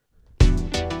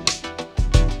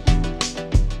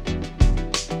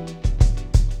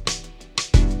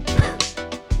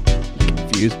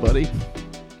use, buddy?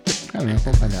 I don't know.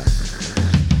 We'll find out.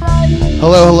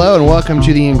 Hello, and welcome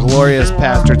to the Inglorious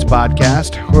Bastards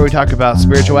podcast, where we talk about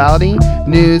spirituality,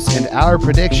 news, and our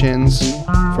predictions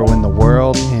for when the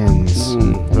world ends.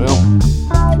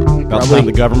 About time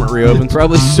the government reopens.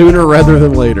 Probably sooner rather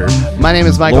than later. My name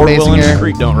is Michael Lord willing, the Basinger.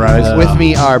 creek don't rise. With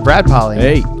me are Brad Polly,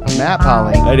 Hey. Matt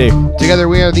Polly. Hey, Dave. Together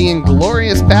we are the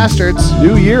Inglorious Bastards.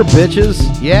 New year,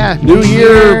 bitches. Yeah, New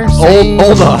year, same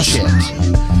old us. shit.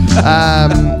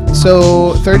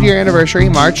 So third year anniversary,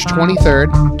 March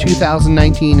 23rd,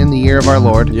 2019, in the year of our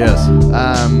Lord. Yes.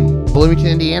 Bloomington,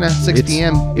 Indiana, 6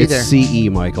 p.m. Be It's there. CE,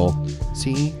 Michael.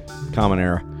 See? Common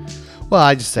era. Well,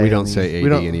 I just say We in don't the- say we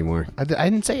AD don't- anymore I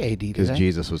didn't say AD, did because I?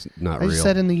 Jesus was not I real. just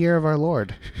said in the year of our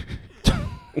Lord. I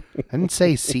didn't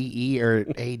say CE or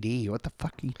AD. What the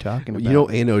fuck are you talking about? You know,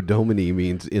 Anno Domini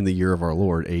means in the year of our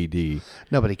Lord, AD.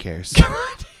 Nobody cares.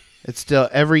 It's still,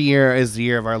 every year is the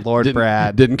year of our Lord,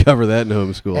 Brad. Didn't cover that in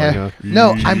homeschooling, huh?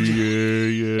 No, I'm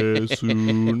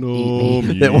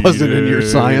That wasn't in your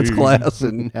science class.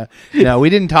 And No, we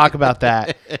didn't talk about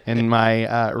that in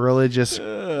my religious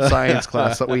science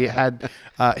class that we had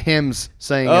hymns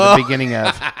saying at the beginning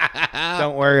of.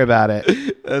 Don't worry about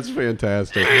it. That's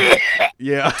fantastic.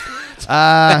 Yeah.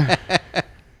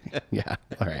 Yeah.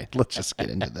 All right. Let's just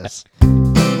get into this.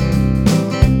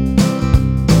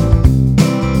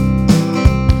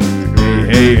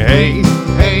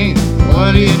 Hey,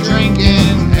 what are you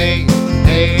drinking? Hey,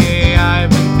 I've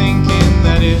been thinking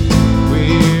that if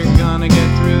we're gonna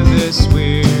get through this,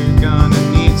 we're gonna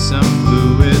need some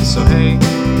fluid. So hey,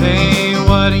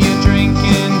 what are you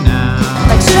drinking now?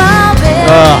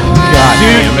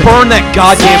 Dude, burn that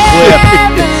goddamn clip.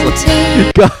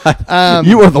 God,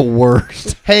 you are the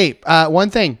worst. Hey, one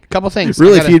thing, couple things.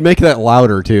 Really, I if gotta- you'd make that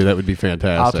louder, too, that would be I'll turn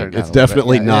fantastic. it down It's a little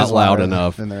definitely bit. Yeah, it not is loud louder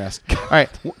enough. than the rest. All right,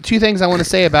 two things I want to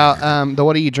say about the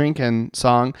 "What Are You Drinking"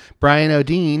 song. Brian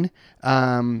O'Dean,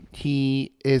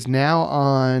 he is now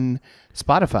on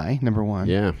Spotify, number one.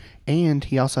 Yeah. And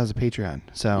he also has a Patreon.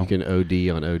 So You can OD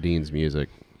on Odine's music.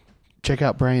 check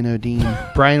out Brian O'Dean.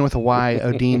 Brian with a Y,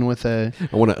 O'Dean with a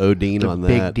I want to Odine on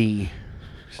big that. D.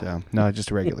 So no,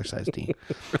 just a regular size D,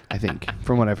 I think,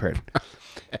 from what I've heard.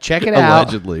 Check it out.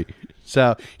 Allegedly.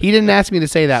 So he didn't ask me to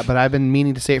say that, but I've been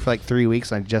meaning to say it for like 3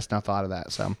 weeks, and I just now thought of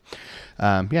that. So,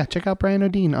 yeah, check out Brian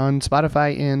O'Dean on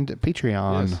Spotify and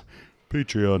Patreon. Yes.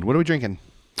 Patreon. What are we drinking?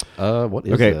 What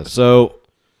is Okay, this? so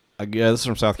this is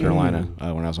from South Carolina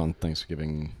when I was on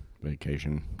Thanksgiving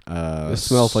vacation. This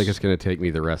smells like it's going to take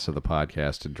me the rest of the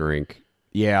podcast to drink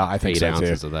Yeah, I think 8 so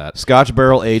ounces too. of that. Scotch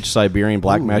Barrel Aged Siberian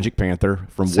Black Magic Panther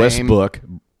from Same.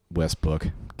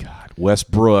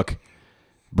 Westbrook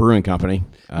Brewing Company.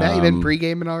 Matt, you been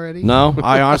pre-gaming already? No,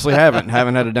 I honestly haven't.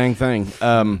 Haven't had a dang thing.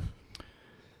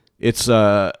 It's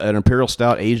an imperial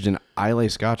stout aged in Islay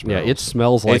Scotch Yeah, barrels. it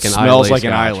smells like it an smells Islay like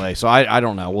an Scotch. Islay. So I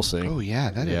don't know. We'll see. Oh,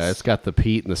 yeah, that is. Yeah, it's got the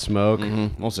peat and the smoke.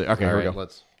 We'll see. Okay, All here we right, go.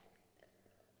 let's.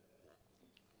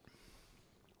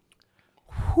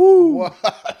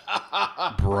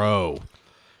 Bro,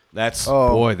 That's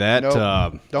boy, that nope.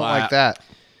 Don't like that.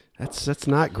 that's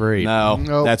not great. no.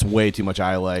 Nope. That's way too much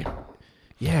Islay.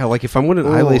 Yeah, like if I want an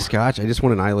Islay Scotch, I just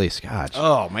want an Islay Scotch.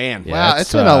 Oh man. Yeah, Wow, that's,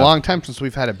 it's been a long time since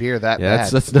we've had a beer that yeah,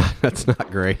 bad. that's not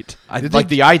great. Like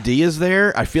the idea's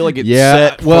there. I feel like it's Yeah,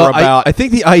 set well, for about. I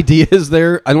think the idea is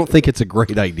there. I don't think it's a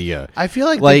great idea. I feel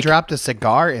like they like- dropped a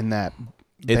cigar in that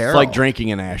it's barrel. like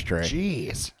drinking an ashtray.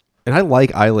 Jeez. And I like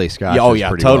Islay Scotch. Yeah, oh, yeah,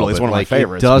 pretty totally. well, It's but, one of my like,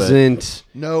 favorites, It but- doesn't.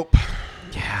 Nope.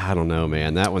 Yeah, I don't know,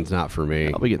 man. That one's not for me.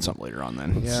 I'll be getting something later on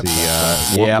then. Yeah.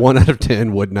 See, Yeah. 1 out of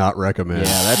 10 would not recommend.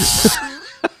 Yeah, that's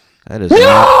that is.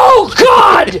 No,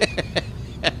 God!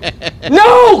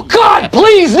 No, God,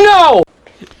 please, no!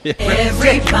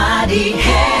 Everybody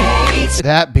hates.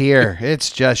 That beer,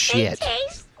 it's just shit.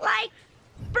 Tastes like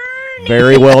burning.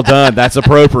 Very well done. That's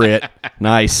appropriate.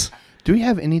 Nice. Do we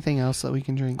have anything else that we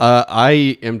can drink?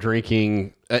 I am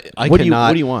drinking. I What do you cannot.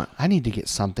 What do you want? I need to get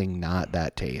something not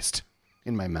that taste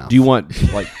in my mouth. Do you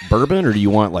want like bourbon, or do you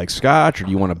want like scotch, or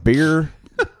do you want a beer?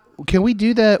 Can we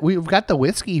do that? We've got the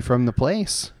whiskey from the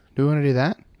place. Do we want to do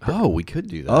that? Oh, we could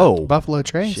do that. Oh, Buffalo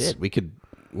Trace. shit. We could.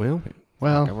 Well,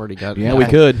 Well, I've already got. yeah, we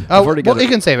could. Oh, I've already got well, you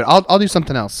it. can save it. I'll do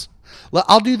something else.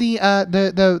 I'll do the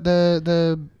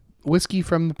whiskey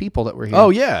from the people that were here. Oh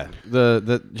yeah,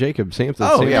 the Jacob Sampson.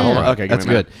 Oh, yeah, hold on. Okay, give that's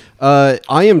me a good.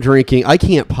 I am drinking. I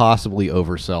can't possibly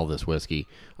oversell this whiskey.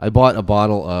 I bought a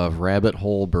bottle of Rabbit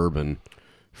Hole Bourbon.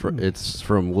 It's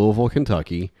from Louisville,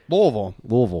 Kentucky.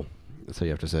 Louisville. That's how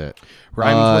you have to say it.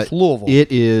 Rhymes with Louisville.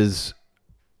 It is,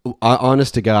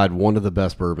 honest to God, one of the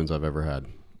best bourbons I've ever had.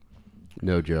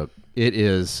 No joke. It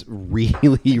is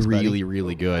really, really,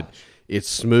 really good. It's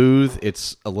smooth.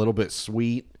 It's a little bit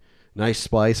sweet. Nice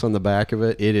spice on the back of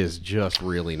it. It is just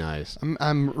really nice.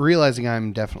 I'm realizing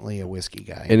I'm definitely a whiskey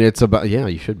guy. And it's about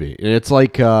you should be. And it's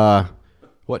like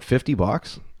what,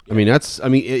 $50? I mean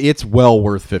it's well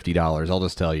worth $50. I'll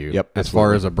just tell you. Yep, As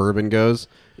far as a bourbon goes,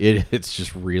 it's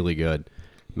just really good.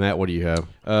 Matt, what do you have?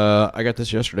 I got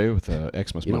this yesterday with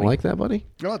Xmas You money. don't like that, buddy?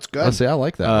 Oh, it's I good. say I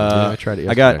like that. one. Yeah, I tried it.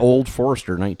 I got yesterday. Old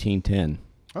Forester 1910.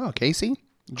 Oh, Casey?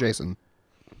 Jason.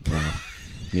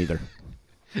 Neither.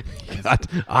 Got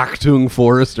Achtung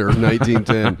Forester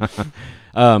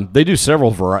 1910. They do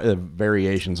several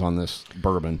variations on this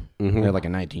bourbon. Mm-hmm. They had like a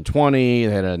 1920.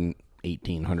 They had an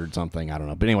 1800 something. I don't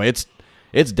know. But anyway,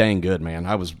 it's dang good, man.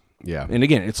 Yeah. And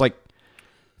again, it's like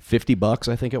 $50,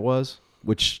 I think it was,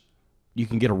 which you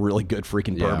can get a really good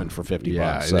freaking bourbon for $50.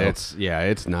 Yeah, So.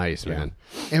 it's nice, man.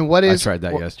 And what I is... tried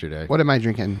that wh- yesterday. What am I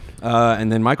drinking?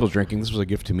 And then Michael's drinking. This was a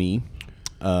gift to me.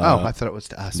 I thought it was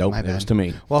to us. Nope, My it bad. was to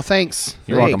me. Well, thanks.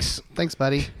 You're welcome. Thanks,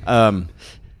 buddy. Um,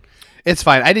 It's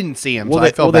fine. I didn't see him, well, so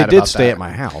I felt they bad did about stay that. at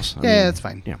my house. I Yeah, mean, that's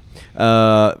fine.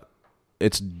 Yeah.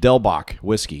 It's Del Bach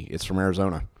whiskey. It's from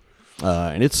Arizona.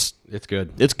 And it's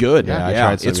good. It's good. Yeah, Yeah, I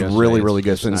tried some it's yesterday. really, It's really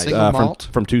good. just nice. Single malt?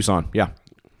 From Tucson. Yeah.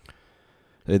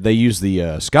 They use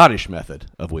the Scottish method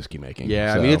of whiskey making.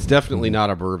 Yeah, I so- mean it's definitely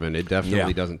not a bourbon. It definitely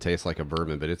Yeah. doesn't taste like a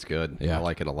bourbon, but it's good. Yeah. I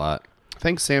like it a lot.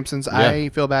 Thanks, Samsons. I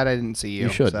feel bad I didn't see you. You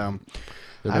should. So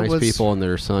They're I nice was- people, and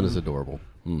their son is adorable.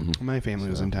 my family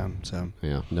was in town, so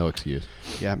Yeah, no excuse.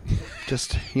 yeah,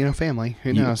 just family. Who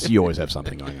You, knows? you always have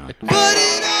something going on. Pretty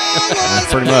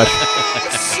much.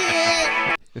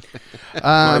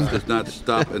 Life does not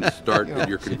stop and start at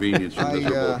your convenience, you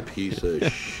miserable piece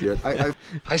of shit.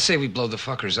 I say we blow the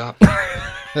fuckers up.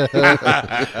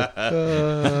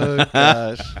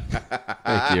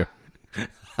 Thank you.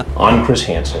 I'm Chris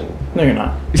Hansen. No, you're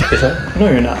not. Yes, I?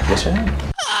 No, you're not. Yes, I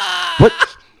am.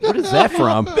 What is that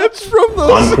from? That's from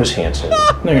I'm Chris Hansen.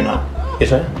 No, you're not.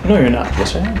 Yes, I am. No, you're not.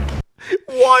 Yes, I am.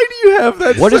 Why do you have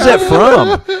that? What is that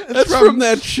from? That's from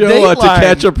that show To Dateline.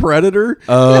 Catch a Predator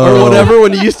or whatever.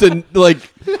 When he used to like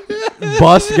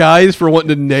bust guys for wanting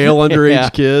to nail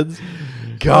underage kids.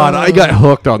 God, I got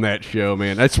hooked on that show,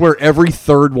 man. I swear every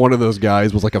third one of those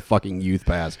guys was like a fucking youth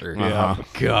pastor. Yeah.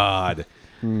 God.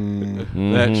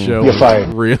 That show You're was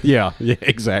fired. real. Yeah,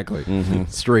 exactly.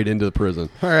 Straight into the prison.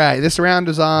 All right, this round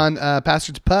is on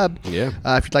Pastor's Pub. Yeah.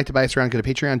 If you'd like to buy us around, go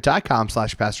to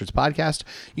patreon.com/pastorspodcast.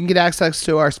 You can get access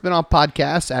to our spin-off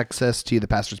podcast, access to the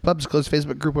Pastor's Pub's closed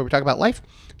Facebook group where we talk about life,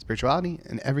 spirituality,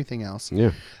 and everything else.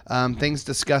 Yeah. Things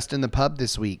discussed in the pub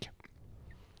this week.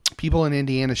 People in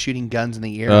Indiana shooting guns in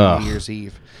the air Ugh. on New Year's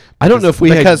Eve. I don't know if we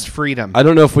because had freedom. I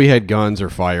don't know if we had guns or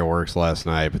fireworks last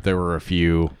night, but there were a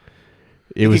few.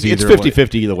 It was It's either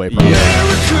 50-50 either way. Probably.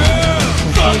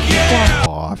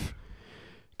 off.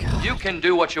 You can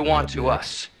do what you want to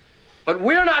us, but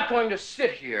we're not going to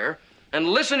sit here and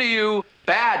listen to you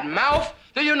bad mouth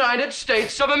the United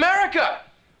States of America.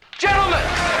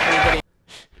 Gentlemen!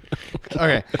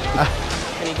 Okay.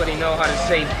 Anybody know how to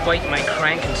say bite my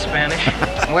crank in Spanish?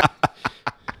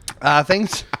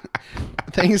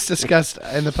 Things discussed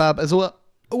in the pub as well.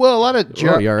 Well, a lot of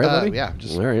Oh, you all right, buddy? yeah,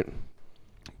 just all right.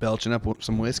 belching up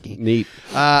some whiskey. Neat.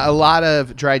 A lot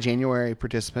of Dry January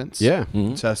participants. Yeah.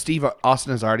 So Steve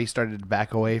Austin has already started to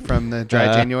back away from the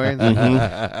Dry January.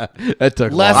 That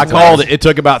took Less- I called it. It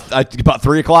took about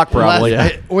 3 o'clock probably.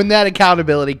 When that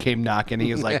accountability came knocking,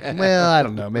 he was like, "Well, I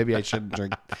don't know. Maybe I shouldn't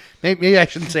drink. Maybe I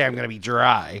shouldn't say I'm going to be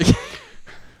dry.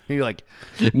 Maybe like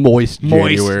moist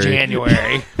moist January.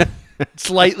 January,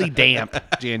 slightly damp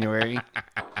January."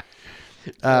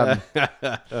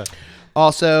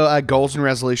 Also, goals and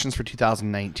resolutions for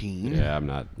 2019. Yeah, I'm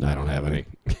not. I don't have any.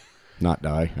 Not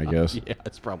die, I guess. Yeah,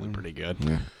 it's probably pretty good.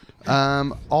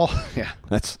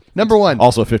 That's Number one.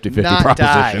 also a 50-50 not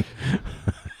proposition. die.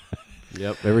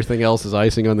 Yep. Everything else is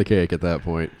icing on the cake at that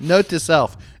point. Note to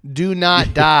self: do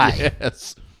not die.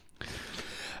 Yes.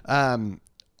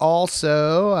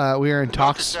 Also, we are in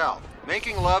talks. Self.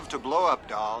 Making love to blow up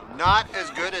doll, not as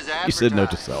good as advertised. You said note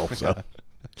to self, so.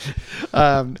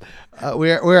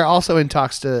 We're also in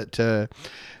talks to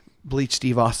bleach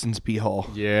Steve Austin's beehole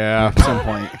Yeah. at some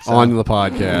point. So On the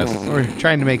podcast. we're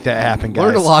trying to make that happen, guys.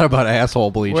 Learned a lot about asshole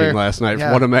bleaching We're- last night yeah.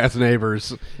 from one of Matt's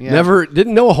neighbors. Yeah. Never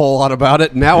didn't know a whole lot about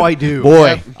it. Now I do.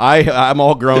 Boy, I'm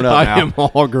all grown up now. I am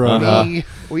all grown up.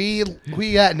 We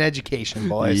got an education,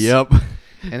 boys. Yep.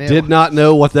 And it, Did not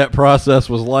know what that process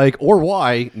was like or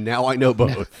why. Now I know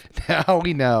both. Now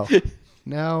we know.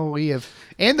 No, we have,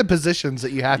 and the positions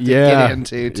that you have to get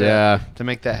into to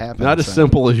make that happen. Not as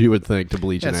simple as you would think to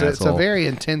bleach an asshole. It's a very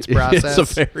intense process.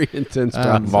 It's a very intense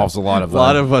process. Involves a lot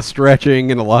of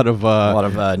stretching and a lot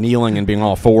of kneeling and being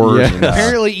all fours. Yeah. And,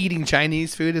 apparently, eating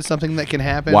Chinese food is something that can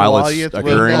happen while while it's you're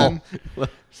occurring.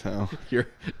 So your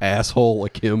asshole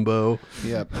akimbo.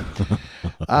 Yep.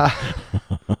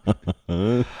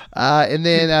 And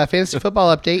then fantasy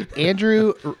football update: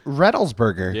 Andrew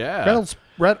Rettelsberger. Yeah.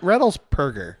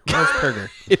 Rettelsberger.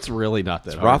 It's really not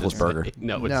that. It's hard to Roethlisberger. say.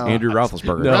 No, it's No. Andrew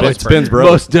Roethlisberger. No, It's Ben's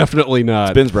brother. Most definitely not.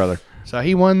 It's Ben's brother. So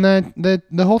he won the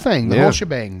whole thing, the Yeah. whole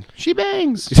shebang. She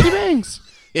bangs. He did it.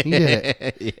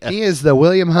 Yeah. He is the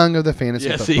William Hung of the fantasy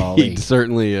Yes, football he league.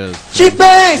 certainly is. She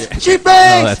bangs! She Oh,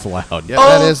 bangs! that's loud. Yep,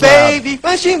 that is loud. Baby,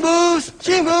 when she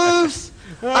moves,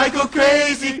 I go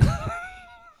crazy.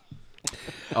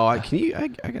 Oh, I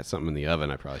got something in the oven.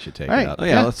 I probably should take All right. it out. Oh,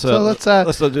 yeah, let's so let's do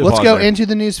a go pause there. into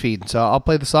the news feed. So I'll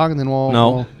play the song and then we'll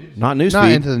not news not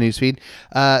feed. into the news feed.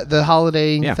 The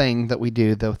holiday Yeah. thing that we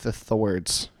do the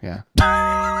words. Yeah.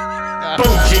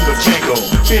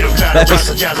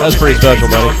 That's pretty special,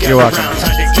 buddy. You're welcome.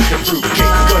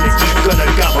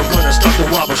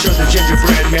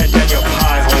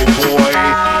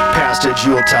 Past a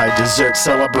Yuletide dessert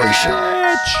celebration.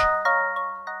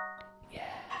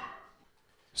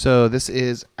 So this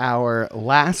is our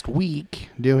last week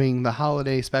doing the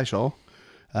holiday special.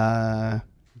 Yeah.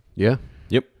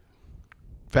 Yep.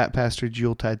 Fat Bastard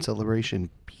Yuletide celebration.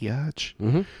 Biatch.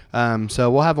 Mm-hmm. So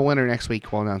we'll have a winner next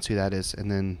week. We'll announce who that is, and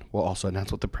then we'll also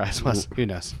announce what the prize was. Who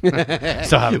knows?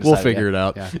 We'll figure it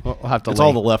out. Yeah, we'll have to. It's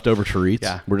all the leftover treats.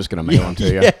 Yeah. We're just going to mail them to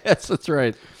you. Yes, that's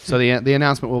right. So the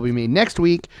announcement will be made next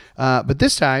week. But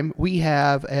this time we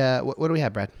have what do we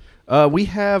have, Brad? We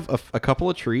have a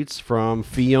couple of treats from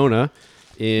Fiona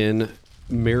in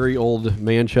merry old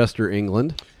Manchester,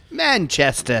 England.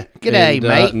 Manchester. G'day, And,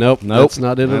 mate. Nope, that's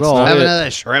not it at That's all. not Have it.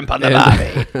 another shrimp on the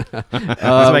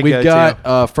barbie. We've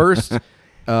got first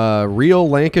real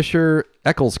Lancashire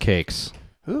Eccles cakes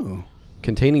Ooh.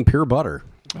 containing pure butter.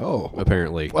 Oh.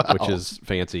 Apparently, Wow. which is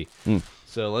fancy.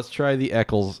 So let's try the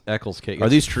Eccles cake. Are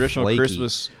It's these traditional flaky.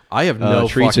 Christmas I have no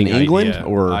treats in fucking England, idea.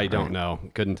 or I don't know.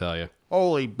 Couldn't tell you.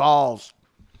 Holy balls.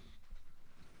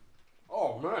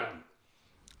 Oh man,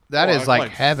 That Oh, is it's like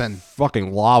like heaven.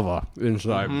 fucking lava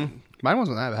inside. Mine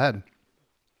wasn't that bad.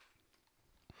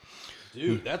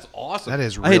 Dude, that's awesome. That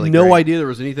is I really had no great. idea there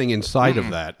was anything inside of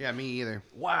that. Yeah, me either.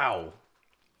 Wow.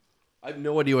 I have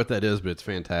no idea what that is, but it's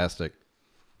fantastic.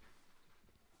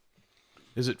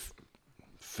 Is it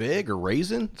fig or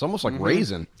raisin? It's almost like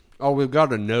raisin. Oh, we've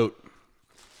got a note,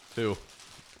 too.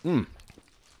 Man,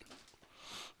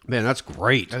 that's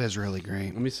great. That is really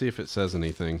great. Let me see if it says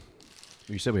anything.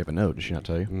 You said we have a note. Did she not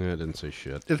tell you? No, it didn't say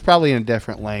shit. It's probably in a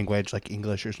different language, like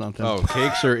English or something. Oh,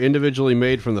 cakes are individually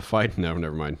made from the fight. No,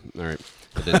 never mind. All right.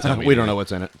 It didn't tell me We don't anything. know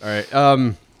what's in it. All right.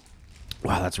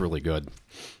 Wow, that's really good.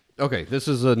 Okay, this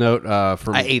is a note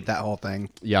from. I ate that whole thing.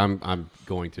 Yeah, I'm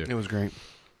going to. It was great.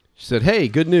 She said, "Hey,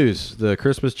 good news. The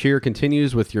Christmas cheer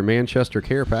continues with your Manchester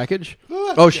Care package."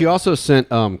 Oh, she also sent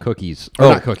cookies. Or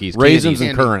not cookies. Raisins candies.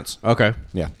 and currants. Okay.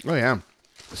 Yeah. Oh, yeah.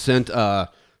 Sent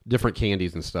different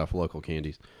candies and stuff, local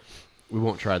candies. We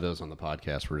won't try those on the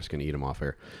podcast. We're just going to eat them off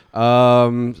air.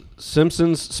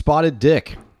 Simpsons Spotted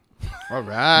Dick. All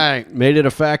right. Made it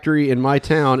a factory in my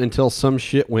town until some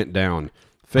shit went down.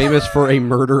 Famous for a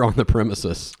murder on the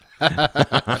premises.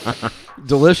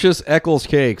 Delicious Eccles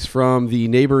cakes from the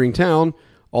neighboring town.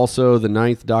 Also the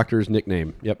Ninth Doctor's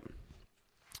nickname. Yep.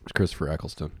 It's Christopher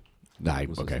Eccleston.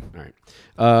 Okay.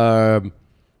 All right.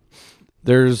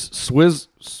 There's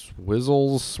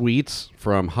Swizzles Sweets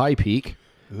from High Peak.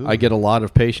 Ooh. I get a lot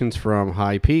of patients from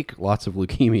High Peak. Lots of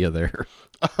leukemia there.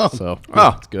 So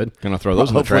that's good. Gonna throw those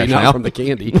in the Hopefully trash not now. from the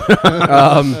candy.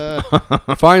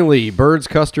 Finally, Bird's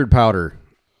custard powder,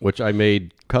 which I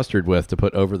made custard with to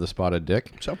put over the spotted dick.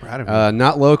 I'm so proud of you.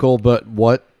 Not local, but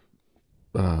what?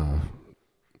 I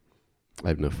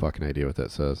have no fucking idea what that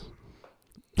says.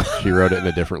 She wrote it in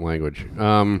a different language.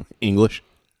 English.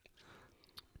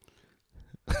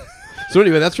 So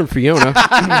anyway, that's from Fiona.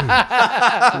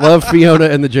 Love Fiona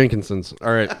and the Jenkinsons.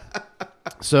 All right.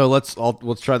 So let's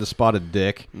try the spotted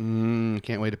dick.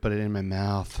 Can't wait to put it in my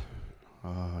mouth.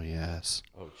 Oh, yes.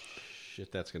 Oh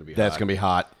shit, that's gonna be That's hot. gonna be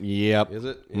hot. Yep. Is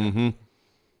it? Yeah. Mm-hmm.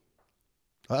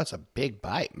 Oh, that's a big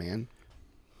bite, man.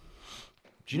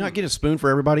 Did you not get a spoon for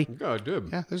everybody? Yeah, I did.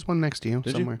 Yeah, there's one next to you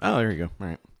Did somewhere. you? Oh, there you go. All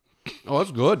right. Oh,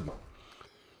 that's good.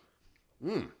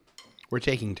 We're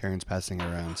taking turns passing it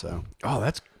around, so. Oh,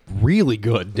 that's really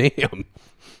good. Damn.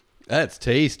 That's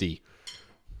tasty.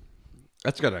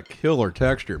 That's got a killer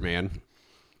texture, man.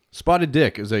 Spotted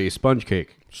Dick is a sponge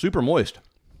cake. Super moist.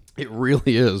 It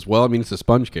really is. Well, I mean, it's a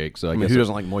sponge cake, so I guess who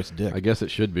doesn't like moist dick? I guess it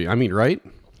should be. I mean, right?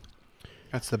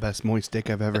 That's the best moist dick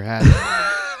I've ever had.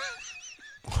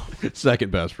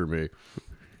 Second best for me.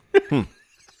 Have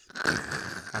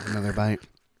another bite.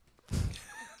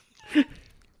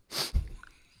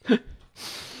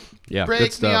 Yeah, good Break me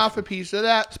stuff. off a piece of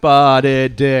that.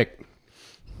 Spotted Dick.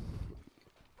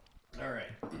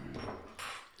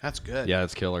 That's good. Yeah,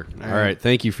 it's killer. All right.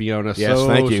 Thank you, Fiona, Yes, so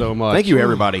thank you so much. Thank you,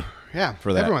 everybody. Yeah,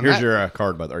 for that. everyone, Here's that- your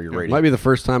card, by the way. Are you ready? Might be the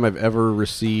first time I've ever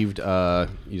received. You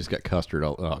just got custard.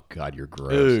 Oh God, you're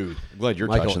gross. Dude, I'm glad you're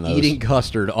Michael, touching those. eating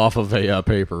custard off of a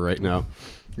paper right now.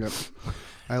 Yep.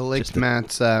 I licked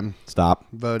Matt's Stop.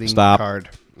 voting Stop. card.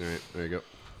 All right, there you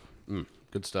go.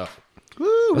 Good stuff.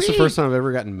 Woo-wee. That's the first time I've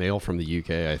ever gotten mail from the UK,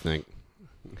 I think.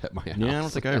 At my house. Yeah, I don't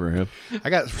think I ever have. I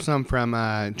got some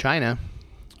from China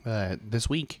this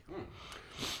week.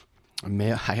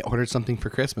 I ordered something for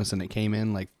Christmas, and it came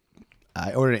in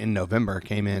I ordered it in November. It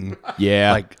came in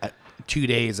 2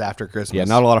 days after Christmas. Yeah,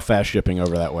 not a lot of fast shipping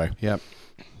over that way. Yep.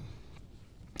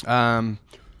 Yeah,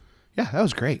 that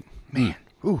was great, man.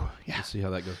 Ooh, yeah. Let's see how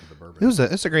that goes with the bourbon.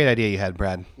 It's a great idea you had,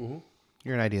 Brad.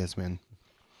 You're an ideas man.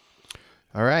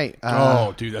 All right.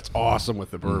 Oh, dude, that's awesome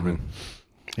with the bourbon.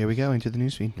 Here we go into the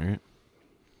newsfeed. All right.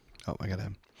 Oh, I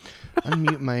gotta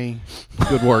unmute my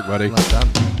Good work, buddy. laptop.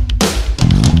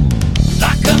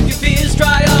 Lock up your fears,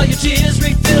 dry all your tears,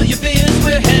 refill your beers.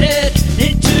 We're headed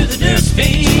into the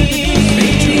newsfeed.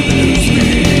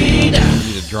 I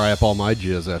need to dry up all my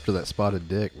jizz after that spotted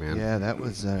dick, man. Yeah, that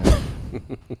was a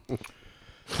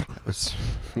I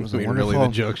mean, wonderful, really, the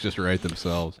jokes just write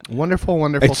themselves. wonderful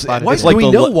It's- spot. it's Do like we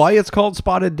the know li- why it's called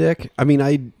spotted dick? I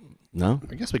mean, No?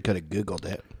 I guess we could have Googled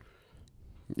it.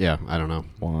 yeah, I don't know.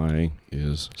 Why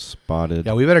is spotted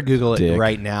Yeah, we better Google it dick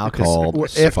right now called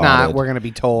because if not, spotted we're going to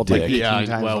be told like dick? 18 Yeah,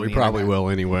 times. well, on we the probably internet. will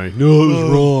anyway. No, it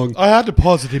was wrong. I had to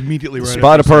pause it immediately. The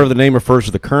spotted part of the name refers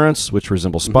to the currents, which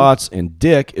resemble spots, and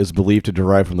dick is believed to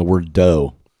derive from the word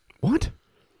doe. What?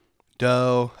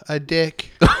 Doe, a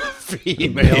dick.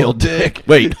 Female dick.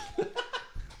 Wait.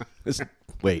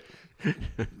 Wait.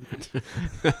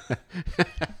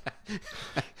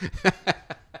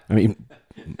 I mean,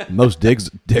 most dicks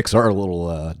are a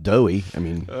little doughy. I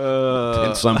mean,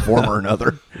 in some form or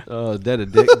another. Dead a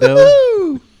dick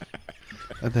dough.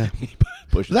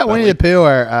 Is that Winnie the Pooh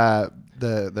or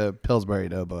the Pillsbury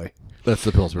Doughboy? That's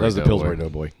the Pillsbury. That's the Pillsbury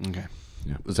Doughboy. Okay.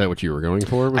 Yeah. Is that what you were going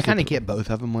for? I kind of get both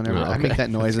of them whenever Oh, I okay. make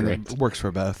that noise, That's and it works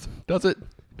for both. Does it?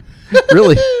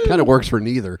 Really? Kind of works for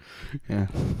neither. Yeah.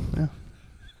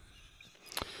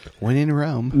 When in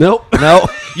Rome. Nope. No,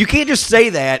 you can't just say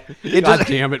that. God doesn't-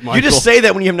 damn it, You Michael. just say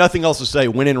that when you have nothing else to say.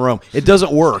 When in Rome, it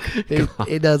doesn't work.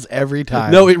 It does every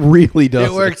time. No, it really does.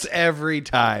 It works every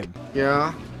time.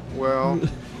 Yeah, well,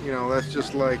 that's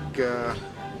just like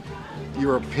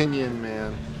your opinion,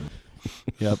 man.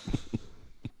 Yep.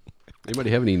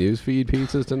 Anybody have any news feed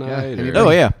pizzas tonight? Yeah, or- Oh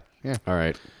yeah. Yeah. All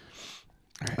right.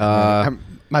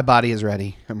 My body is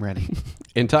ready. I'm ready.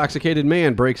 Intoxicated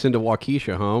man breaks into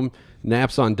Waukesha home,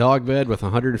 naps on dog bed with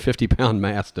 150-pound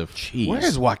mastiff. Jeez. Where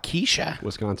is Waukesha?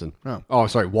 Wisconsin. Oh.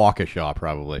 Sorry, Waukesha,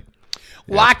 probably.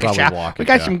 Yeah, it's probably Waukesha. We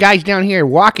got some guys down here.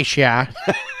 Waukesha.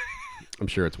 I'm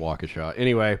sure it's Waukesha.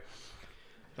 Anyway,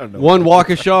 one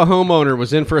Waukesha homeowner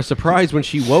was in for a surprise when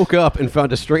she woke up and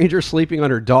found a stranger sleeping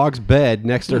on her dog's bed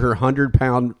next to her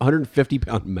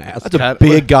 150-pound mastiff. That's a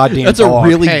big goddamn That's dog. a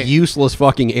really Hey. useless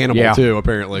fucking animal, Yeah. too,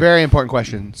 apparently. Very important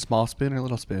question. Small spoon or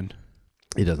little spoon?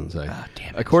 It doesn't say.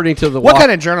 damn it. According to the What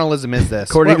kind of journalism is this?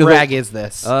 According What to the- rag is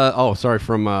this? sorry,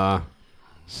 from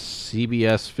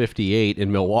CBS 58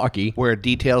 in Milwaukee. Where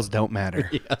details don't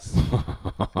matter. Yes.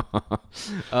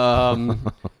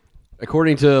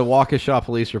 According to Waukesha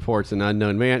police reports, an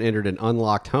unknown man entered an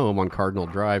unlocked home on Cardinal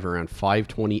Drive around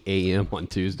 5:20 a.m. on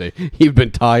Tuesday. He'd been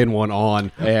tying one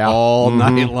on all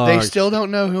night long. They still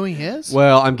don't know who he is?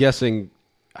 Well, I'm guessing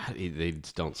they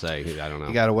just don't say. I don't know.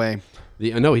 He got away.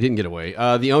 No, he didn't get away.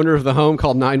 The owner of the home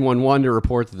called 911 to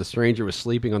report that the stranger was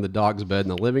sleeping on the dog's bed in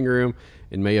the living room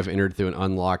and may have entered through an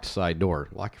unlocked side door.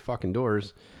 Lock your fucking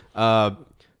doors.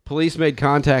 Police made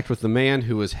contact with the man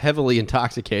who was heavily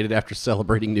intoxicated after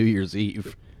celebrating New Year's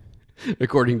Eve,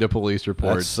 according to police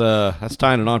reports. That's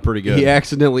tying it on pretty good. He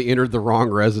accidentally entered the wrong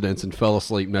residence and fell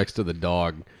asleep next to the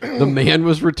dog. The man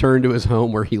was returned to his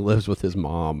home where he lives with his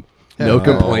mom. No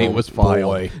complaint was filed.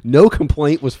 Boy. No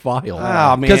complaint was filed.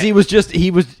 Oh, man. Because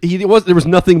there was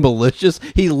nothing malicious.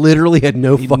 He literally had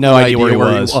no fucking No idea where he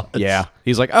where was. Yeah.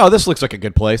 He's like, oh, this looks like a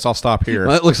good place. I'll stop here.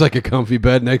 That looks like a comfy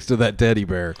bed next to that teddy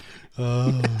bear.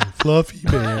 Oh, fluffy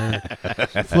bear.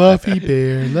 Fluffy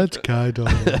bear. Let's cuddle.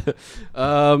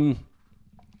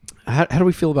 How do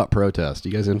we feel about protests?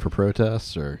 You guys in for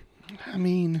protests or? I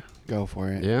mean, go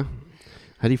for it. Yeah.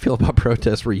 How do you feel about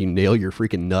protests where you nail your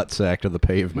freaking nutsack to the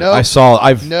pavement? Nope. I saw.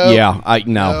 I've. Nope. Yeah.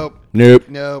 Nope. Nope.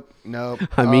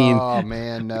 I mean, oh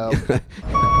man, no.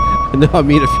 no. I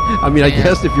mean, I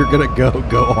guess if you're gonna go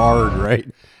hard, right?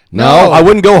 No, I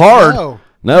wouldn't go hard.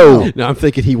 No. I'm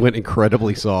thinking he went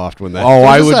incredibly soft when that. Oh,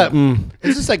 I would.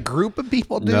 Is this a group of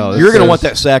people doing No, this? You're gonna want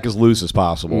that sack as loose as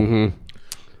possible.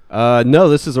 Mm-hmm. No,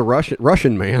 this is a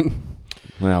Russian man.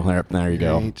 Well, there you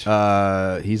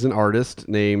go. He's an artist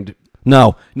named.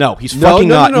 No, he's fucking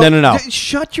not. No.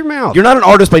 Shut your mouth. You're not an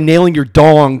artist by nailing your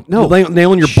dong. No,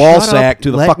 nailing your ball sack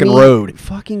to the fucking road.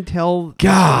 Fucking tell.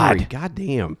 God. God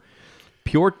damn.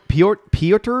 Pyotr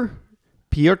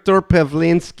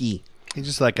Pavlinsky. He's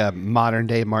just like a modern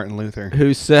day Martin Luther.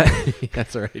 Who said?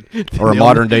 That's right. Or a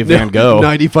modern day Van Gogh.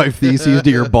 95 theses to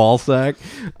your ball sack.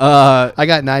 I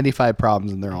got 95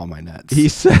 problems and they're all my nuts. He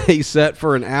sat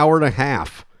for an hour and a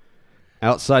half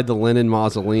outside the Lenin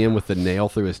Mausoleum with the nail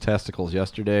through his testicles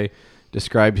yesterday.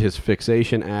 Described his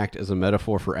fixation act as a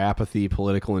metaphor for apathy,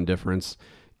 political indifference,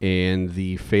 and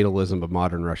the fatalism of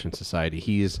modern Russian society.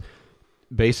 He's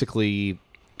basically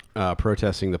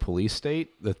protesting the police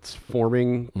state that's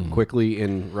forming quickly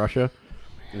in Russia,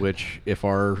 which if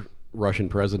our Russian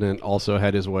president also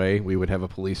had his way, we would have a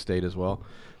police state as well.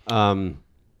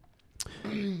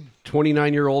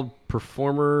 29-year-old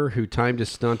performer who timed his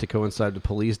stunt to coincide with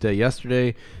Police Day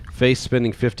yesterday faced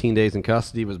spending 15 days in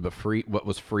custody,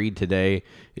 was freed today.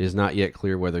 It is not yet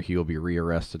clear whether he will be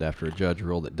rearrested after a judge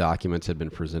ruled that documents had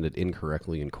been presented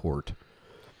incorrectly in court.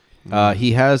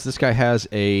 This guy has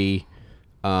a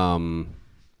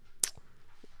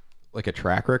like a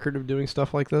track record of doing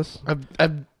stuff like this. Of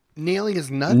nailing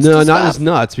his nuts? No, not his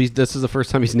nuts. This is the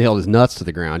first time he's nailed his nuts to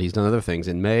the ground. He's done other things.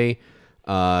 In May,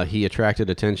 he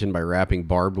attracted attention by wrapping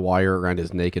barbed wire around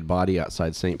his naked body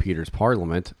outside St.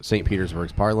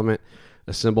 Petersburg's Parliament,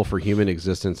 a symbol for human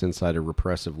existence inside a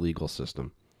repressive legal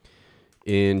system.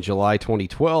 In July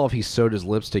 2012, he sewed his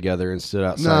lips together and stood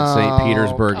outside St.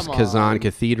 Petersburg's Kazan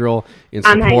Cathedral in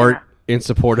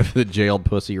support of the jailed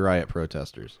Pussy Riot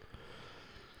protesters.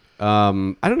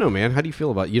 I don't know, man. How do you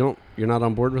feel about it? You're not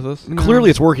on board with this? Clearly,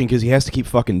 it's working because he has to keep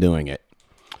fucking doing it.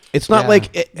 It's not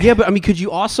like but I mean, could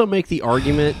you also make the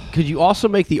argument?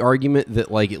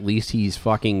 That like at least he's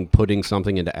fucking putting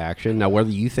something into action? Now, whether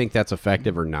you think that's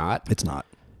effective or not, it's not.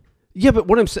 Yeah, but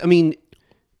what I'm saying, I mean,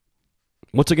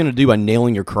 what's it going to do by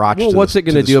nailing your crotch? Well, what's it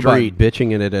going to do about street?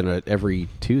 bitching in it every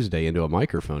Tuesday into a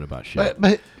microphone about shit?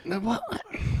 But what?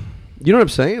 You know what I'm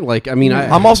saying? Like, I mean,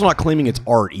 I'm also not claiming it's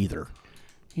art either.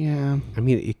 Yeah, I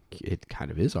mean, it kind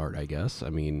of is art, I guess. I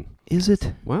mean, is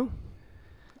it? Well,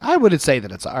 I wouldn't say that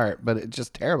it's art, but it's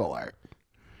just terrible art.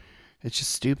 It's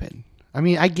just stupid. I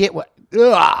mean, I get what.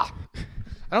 Ugh. I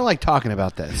don't like talking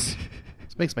about this.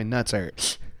 This makes my nuts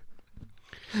hurt.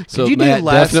 So Matt,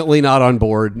 definitely not on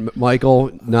board.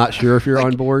 Michael, not sure if you're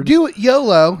on board. Do it,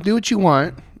 YOLO. Do what you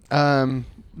want.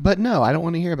 But no, I don't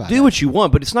want to hear about it. Do what you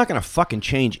want, but it's not going to fucking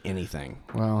change anything.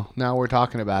 Well, now we're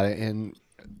talking about it, and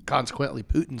consequently,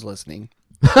 Putin's listening.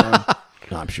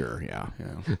 I'm sure, yeah.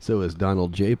 So is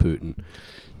Donald J. Putin.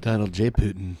 Donald J.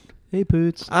 Putin. Hey,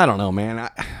 Poots. I don't know, man.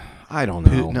 I don't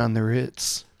know. Putin on the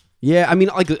Ritz. Yeah, I mean,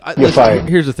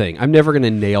 here's the thing. I'm never going to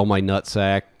nail my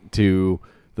nutsack to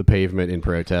the pavement in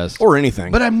protest. Or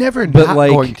anything. But I'm never not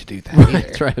going to do that either.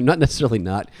 That's right. I'm not necessarily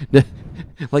not.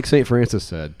 Like St. Francis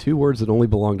said, 2 words that only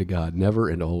belong to God, never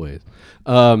and always.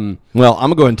 Well, I'm going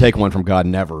to go ahead and take one from God.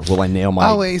 Never will I nail my...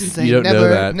 Always say you don't never. Know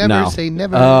that. Never no. say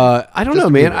never. I don't know,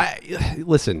 man.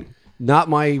 Listen, not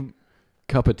my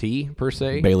cup of tea, per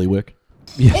se. Bailiwick.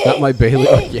 Yeah, not my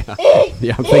bailiwick.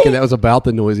 Yeah, I'm thinking that was about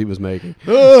the noise he was making.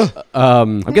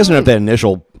 I'm guessing if that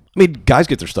initial... I mean, guys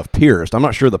get their stuff pierced. I'm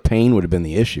not sure the pain would have been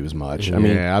the issue as much. I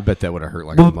mean, I bet that would have hurt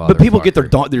like a motherfucker. But people get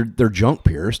their junk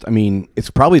pierced. I mean, it's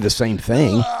probably the same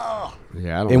thing. Yeah, I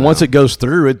don't know. And once it goes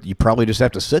through it, you probably just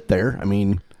have to sit there. I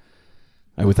mean,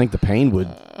 I would think the pain would.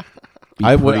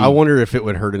 I wonder if it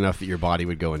would hurt enough that your body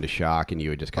would go into shock and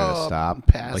you would just kind of stop,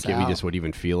 pass like out. if you just would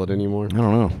even feel it anymore. I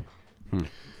don't know.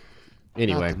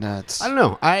 Anyway, nuts. I don't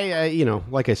know. I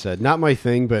like I said, not my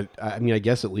thing, but I mean, I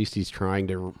guess at least he's trying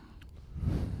to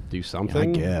do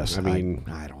something. I guess. I mean,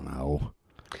 I don't know.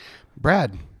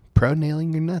 Brad, pro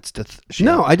nailing your nuts to shit.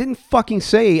 No, I didn't fucking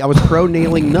say I was pro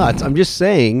nailing nuts. I'm just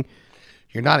saying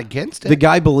you're not against it. The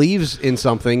guy believes in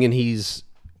something,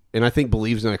 and I think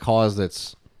believes in a cause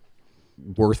that's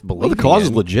worth believing. Well, the cause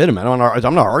is legitimate. I'm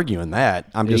not arguing that.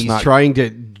 He's trying to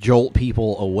jolt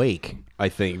people awake. I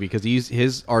think because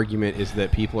his argument is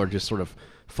that people are just sort of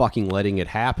fucking letting it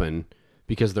happen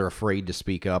because they're afraid to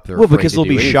speak up. They're Well, afraid because to they'll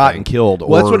do be shot anything. and killed, or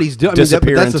Well, that's what he's doing. I mean,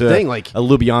 disappear that's the into thing. Like a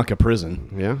Lubyanka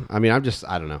prison. Yeah, I mean, I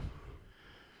don't know.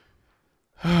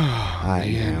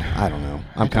 I don't know.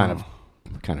 I'm kind of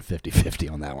 50-50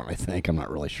 on that one. I think I'm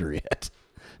not really sure yet.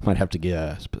 Might have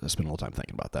to spend a little time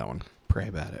thinking about that one. Pray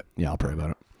about it. Yeah, I'll pray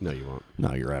about it. No, you won't.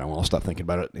 No, you're right. I'll stop thinking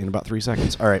about it in about 3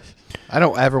 seconds. All right. I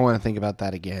don't ever want to think about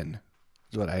that again.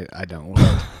 Is what I don't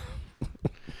want.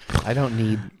 I don't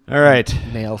need All right.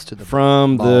 nails to the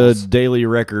From balls. the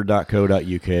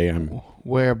dailyrecord.co.uk. I'm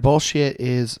Where bullshit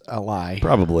is a lie.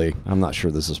 probably, I'm not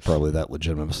sure this is probably that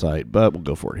legitimate of a site, but we'll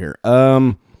go for it here.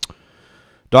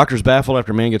 Doctors baffled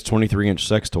after man gets 23-inch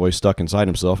sex toy stuck inside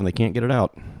himself and they can't get it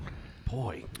out.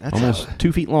 Boy, that's Almost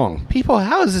 2 feet long. People,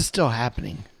 how is this still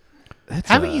happening?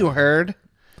 Haven't you heard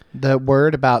the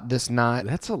word about this not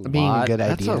being a good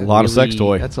idea? a lot of sex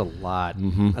toy. That's a lot.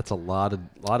 Mhm. That's a lot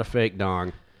of fake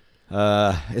dong.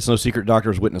 It's no secret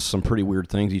doctors witness some pretty weird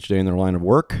things each day in their line of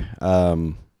work.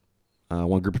 One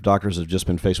group of doctors have just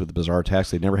been faced with a bizarre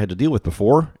task they'd never had to deal with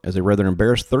before, as a rather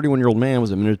embarrassed 31-year-old man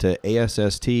was admitted to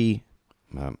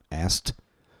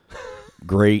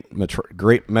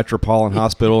Great Metropolitan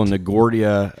Hospital in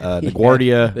LaGuardia,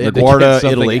 They had to get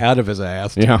something Italy. out of his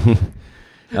ass. Yeah.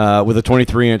 With a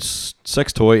 23-inch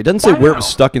sex toy. It doesn't say where it was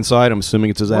stuck inside. I'm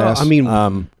assuming it's his Well, ass. I mean,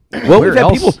 well, where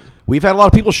else? We've had a lot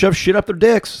of people shove shit up their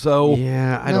dicks. So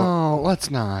yeah, I don't. No, let's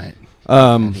not.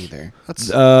 Either.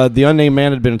 The unnamed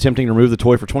man had been attempting to remove the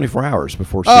toy for 24 hours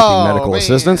before seeking medical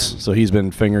assistance. So he's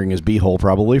been fingering his beehole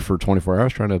probably for 24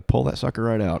 hours, trying to pull that sucker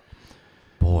right out.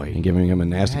 Boy, and giving him a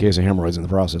nasty case of hemorrhoids in the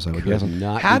process, I would guess.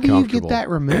 How do you get that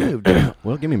removed?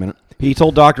 Well, give me a minute. He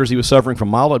told doctors he was suffering from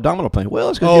mild abdominal pain.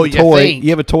 Well, it's Oh, because you think? you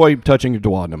have a toy touching your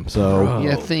duodenum. So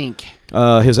You think?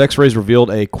 his X-rays revealed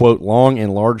a quote long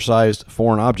and large-sized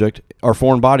foreign object or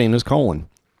foreign body in his colon.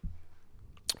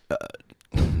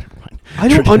 I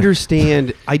don't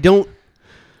understand. I don't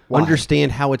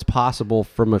understand how it's possible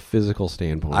from a physical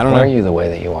standpoint. I don't know. Why are you the way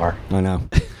that you are? I know.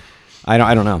 I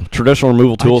don't know. Traditional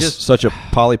removal tools such as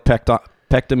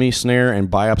polypectomy snare and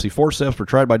biopsy forceps were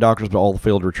tried by doctors, but all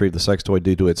failed to retrieve the sex toy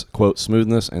due to its quote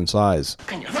smoothness and size.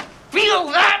 Can you feel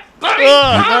that, buddy?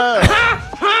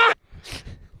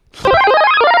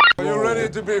 Are you ready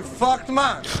to be fucked,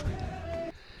 man?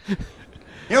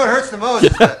 You know what hurts the most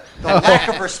is the lack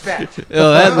of respect.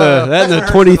 That and a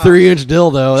 23-inch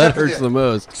dildo. That hurts the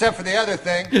most. Except for the other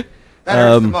thing. That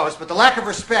hurts the most. But the lack of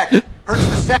respect hurts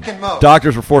the second most.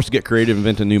 Doctors were forced to get creative and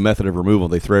invent a new method of removal.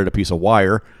 They threaded a piece of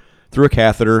wire through a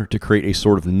catheter to create a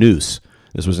sort of noose.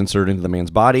 This was inserted into the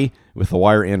man's body, with the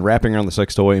wire end wrapping around the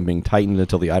sex toy and being tightened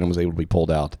until the item was able to be pulled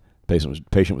out.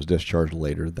 Patient was discharged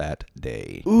later that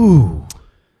day. Ooh.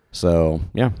 So,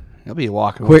 yeah. He'll be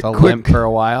walking with a limp for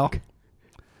a while.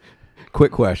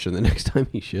 Quick question: the next time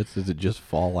he shits, does it just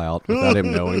fall out without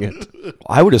him knowing it?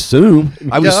 I would assume.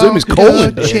 I would assume his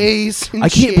colon. I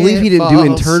can't believe he didn't do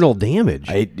internal damage.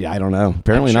 I don't know.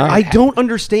 Apparently not. I don't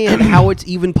understand how it's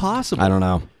even possible. I don't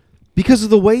know. Because of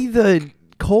the way the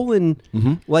colon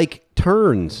like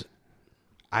turns.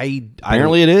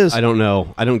 Apparently it is. I don't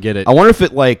know. I don't get it. I wonder if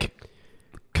it like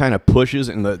kind of pushes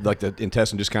and the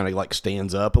intestine just kind of like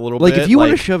stands up a little Like bit. if you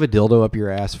want to shove a dildo up your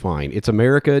ass, fine. It's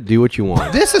America. Do what you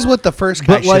want. This is what the first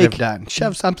guy But, should have like- done.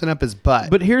 Shove something up his butt.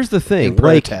 But here's the thing. in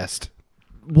protest.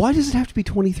 Why does it have to be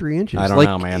 23 inches? I don't like,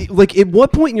 know, man. Like, at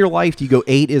what point in your life do you go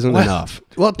 8 isn't enough?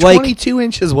 Well, Like, 22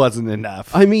 inches wasn't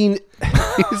enough. I mean,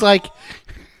 He's like,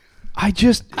 I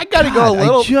gotta go a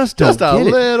little- I just don't just a get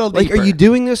it. little Like, are deeper. you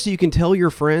doing this so you can tell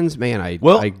your friends, man? I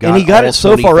got and he got all it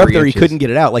so far up 23 there he inches. couldn't get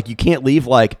it out. Like you can't leave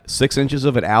like 6 inches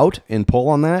of it out and pull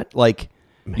on that. Like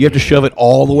you have to shove it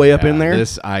all the way up in there. I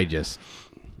don't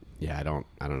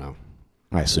know.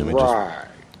 I assume it just right.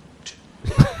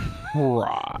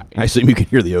 I assume you can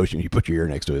hear the ocean. You put your ear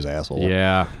next to his asshole.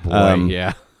 Yeah, boy,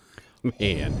 yeah,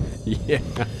 man, yeah.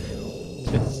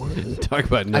 Talk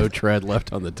about no tread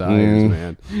left on the tires,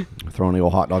 man. Throwing the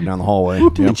old hot dog down the hallway.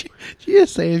 Yep. did you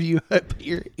just say if you put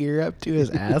your ear up to his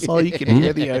asshole, you can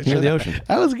hear the ocean? Hear the ocean.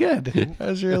 That was good. That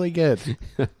was really good.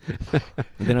 And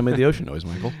then I made the ocean noise,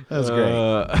 Michael. That was great.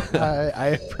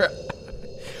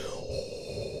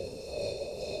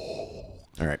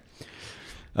 All right.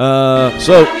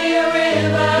 So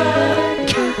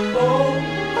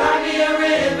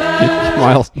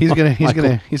Miles, he's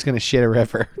gonna shit a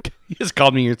river. He just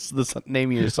called me the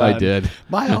name of your son. I did.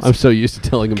 Miles. I'm so used to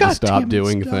telling him God to stop damn it,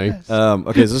 doing stop things.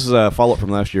 okay, so this is a follow-up from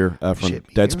last year from Shit,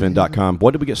 Deadspin.com.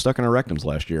 What did we get stuck in our rectums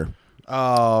last year?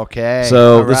 Oh, okay.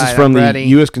 So All this is right, from I'm the ready.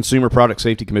 U.S. Consumer Product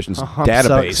Safety Commission's I'm so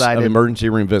database excited. of emergency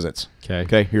room visits. Okay.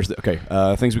 Okay. Here's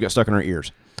the things we got stuck in our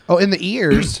ears. Oh, in the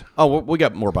ears. Oh, we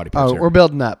got more body parts. Oh, here. we're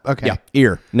building up. Okay. Yeah,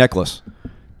 ear, necklace,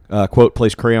 Quote,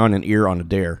 place crayon and ear on a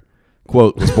dare.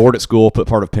 Quote, was bored at school, put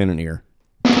part of pen in ear.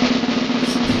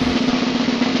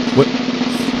 What?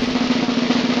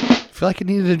 I feel like I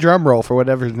needed a drum roll for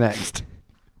whatever's next.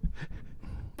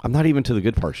 I'm not even to the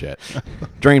good parts yet.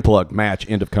 Drain plug, match,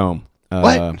 end of comb.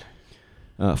 What?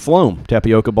 Phloem,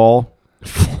 tapioca ball.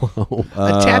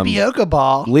 A tapioca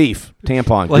ball? Leaf,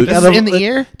 tampon. Like this is in the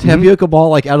ear? Tapioca ball,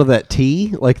 like out of that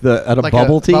tea? Like out of Like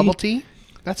bubble a tea? Bubble tea?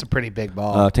 That's a pretty big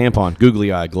ball. Tampon,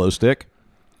 googly eye, glow stick.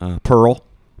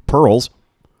 Pearls.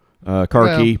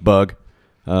 Car key, bug.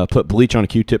 Put bleach on a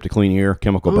Q-tip to clean ear,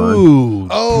 chemical burn. Ooh,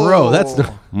 bro, that's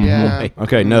yeah.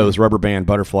 Okay, nose, rubber band,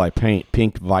 butterfly, paint,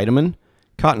 pink vitamin,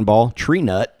 cotton ball, tree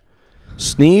nut.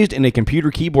 Sneezed and a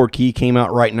computer keyboard key came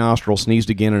out right nostril. Sneezed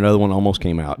again, another one almost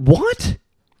came out. What?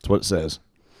 That's what it says.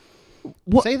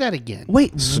 Say that again.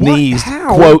 Wait, Sneezed. What?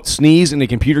 How? Quote, sneezed and a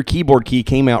computer keyboard key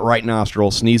came out right nostril.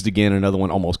 Sneezed again, another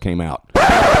one almost came out.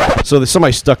 So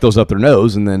somebody stuck those up their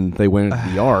nose and then they went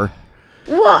into the ER.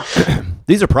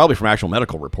 These are probably from actual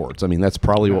medical reports. I mean, that's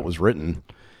probably what was written.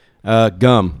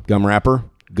 Gum wrapper,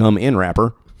 gum in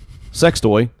wrapper, sex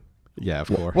toy. Yeah, of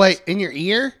course. Wait, in your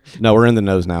ear? No, we're in the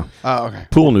nose now. Oh, okay.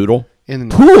 Pool noodle. In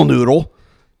the Pool noodle?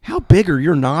 How big are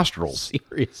your nostrils?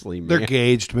 Seriously, man. They're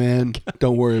gauged, man.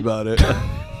 Don't worry about it.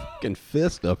 Fucking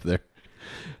fist up there.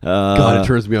 God, it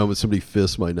turns me on when somebody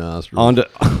fists my nostrils.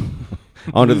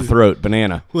 Onto the throat.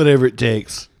 Banana. Whatever it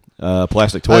takes.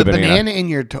 Plastic toy banana. Banana in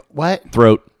your what?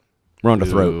 Throat. We're on the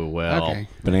throat. Ooh, well, Okay.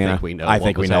 Banana. I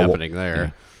think we know what's happening there. Yeah.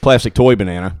 Plastic toy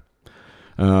banana.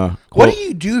 What do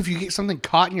you do if you get something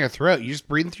caught in your throat? You just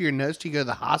breathe through your nose till you go to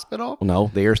the hospital?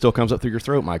 No, the air still comes up through your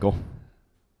throat, Michael.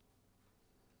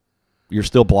 You're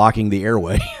still blocking the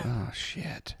airway. Oh,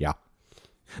 shit. Yeah.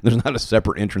 There's not a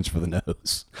separate entrance for the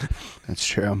nose. That's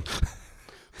true.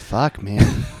 Fuck,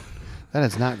 man. That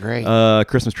is not great.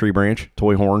 Christmas tree branch,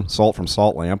 toy horn, salt from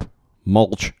salt lamp,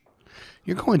 mulch.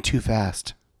 You're going too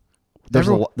fast. There's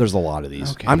a lot of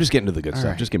these. Okay. I'm just getting to the good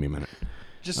stuff. right. Just give me a minute.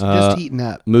 Just heating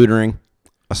up. Mood ring,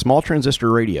 a small transistor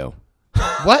radio,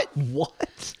 What?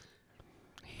 What?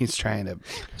 He's trying to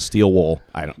steel wool.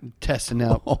 I don't. testing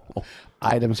out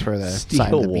items for the Steel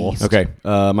sign of the wool. beast. Okay,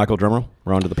 Michael drumroll.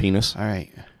 We're on to the penis. All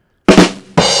right.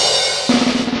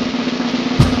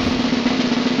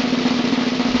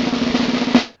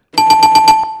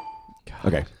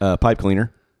 Okay, pipe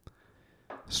cleaner,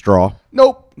 straw.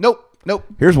 Nope.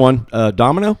 Here's one.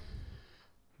 Domino.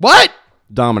 What?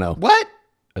 Domino. What?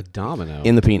 A domino.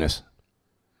 In the penis.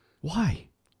 Why?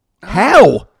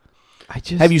 How? I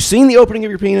just Have you seen the opening of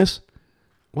your penis?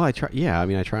 Well, I try. Yeah, I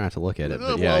mean, I try not to look at it,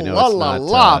 but yeah, I know it's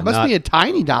not. Must not- be a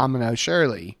tiny domino,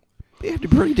 surely. They have to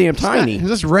be pretty damn tiny. Is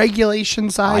this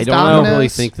regulation size I dominoes? don't really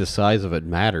think the size of it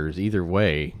matters either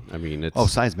way. I mean, it's. Oh,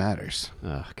 size matters.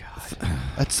 Oh God.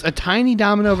 It's a tiny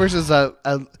domino versus a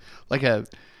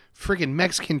freaking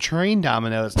Mexican train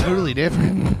domino. It's totally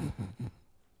different.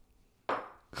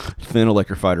 Thin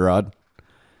electrified rod.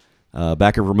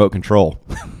 Back of remote control.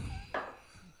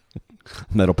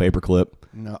 Metal paper clip.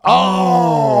 No.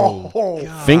 Oh,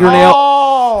 Fingernail.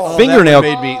 Oh, fingernail.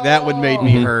 That would made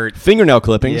me hurt. Fingernail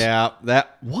clippings. Yeah.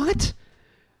 That what?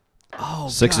 Oh,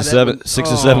 Six God, to seven. that would- 6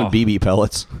 to 7 BB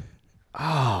pellets.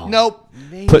 Oh. Nope.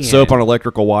 Man. Put soap on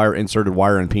electrical wire. Inserted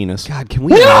wire in penis. God, can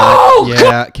we not?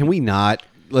 Yeah. Can we not?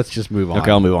 Let's just move on.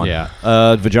 Okay, I'll move on. Yeah.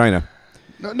 Vagina.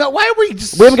 No, why are we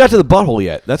just... We haven't got to the butthole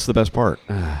yet. That's the best part.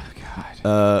 Oh,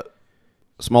 God.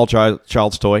 Small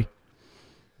child's toy.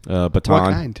 Baton. What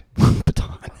kind?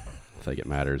 Baton. I think it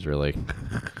matters really.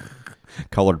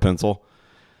 Colored pencil.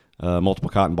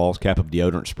 Multiple cotton balls. Cap of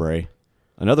deodorant spray.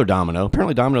 Another domino.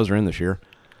 Apparently dominoes are in this year.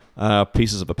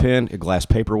 Pieces of a pen. A glass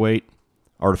paperweight.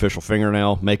 Artificial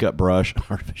fingernail. Makeup brush.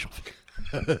 Artificial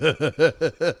fingernail.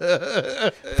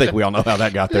 I think we all know how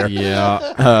that got there.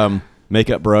 Yeah.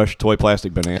 Makeup brush. Toy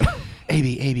plastic banana.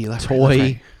 AB, left right, Toy left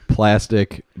right.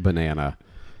 plastic banana.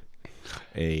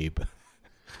 Abe.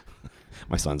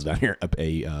 My son's down here.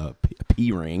 A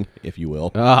pea ring, if you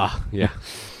will. Ah, yeah.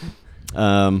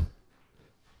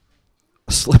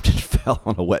 Slipped and fell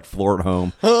on a wet floor at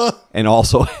home, and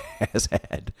also has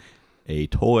had a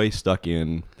toy stuck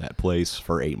in that place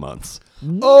for 8 months.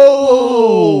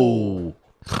 Oh!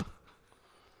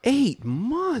 8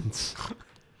 months.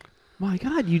 My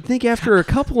God, you'd think after a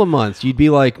couple of months you'd be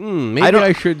like, maybe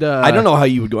I should. I don't know how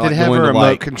you would go, Did it have go a into remote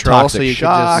like control toxic so you could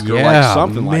shock just- or Yeah, like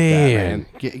something like that, man. man.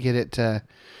 Get it to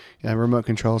remote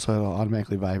control so it'll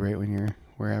automatically vibrate when you're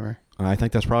wherever. I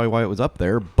think that's probably why it was up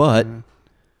there, but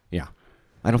yeah,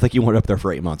 I don't think you went up there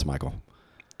for 8 months, Michael.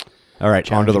 All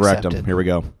right, on to the Challenge rectum. accepted. Here we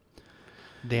go.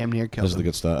 Damn near killed This is the him.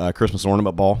 good stuff. Christmas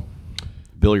ornament ball,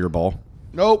 billiard ball,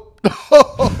 Nope.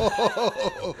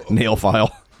 nail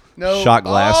file, No. Shot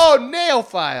glass. Oh, nail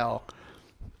file.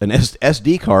 An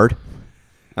SD card.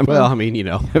 Well, I mean, you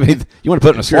know, you want to put it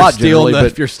in a if you're slot stealing generally, the, but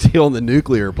if you're stealing the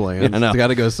nuclear plants, I know. it's got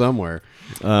to go somewhere.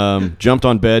 Jumped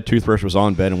on bed. Toothbrush was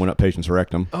on bed and went up patient's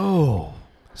rectum. Oh.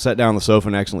 Sat down on the sofa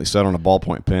and accidentally sat on a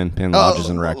ballpoint pen. Pen lodges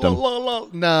in rectum.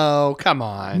 No, come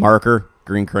on. Marker,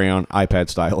 green crayon, iPad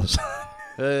stylus.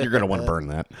 You're going to want to burn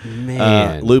that.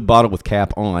 Man. Lube bottle with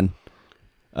cap on.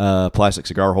 Plastic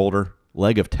cigar holder.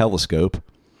 Leg of telescope.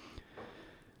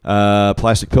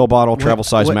 Plastic pill bottle. Travel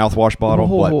size mouthwash bottle.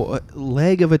 What?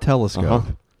 Leg of a telescope.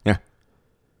 Yeah.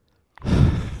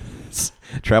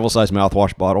 Travel size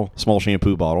mouthwash bottle. Small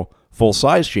shampoo bottle. Full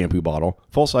size shampoo bottle.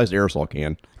 Full size aerosol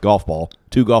can. Golf ball.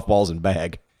 2 golf balls in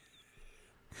bag.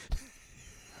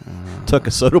 Took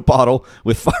a soda bottle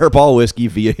with Fireball whiskey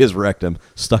via his rectum.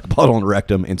 Stuck bottle in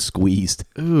rectum and squeezed.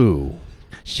 Ooh.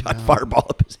 Shot Fireball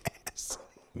up his ass.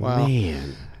 Wow.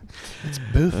 Man. It's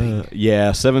boofing. Yeah,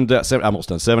 almost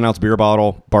done. 7-ounce beer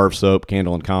bottle, bar of soap,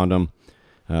 candle and condom.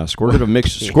 Squirted a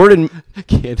mix. Squirted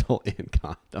Candle and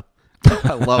condom.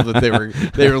 I love that they were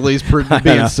at least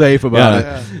being safe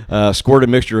about it. Squirted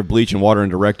a mixture of bleach and water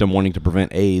into rectum, wanting to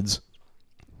prevent AIDS.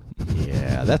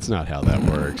 Yeah, that's not how that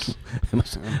works.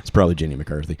 It's probably Jenny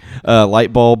McCarthy.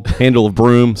 Light bulb, handle of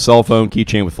broom, cell phone,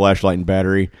 keychain with flashlight and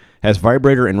battery. Has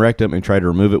vibrator in rectum and tried to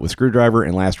remove it with screwdriver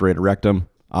and lacerated rectum.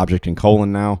 Object in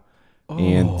colon now.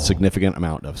 And significant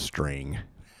amount of string.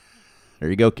 There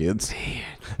you go, kids.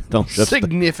 Don't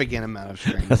Significant amount of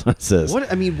string. That's what it says.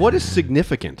 What is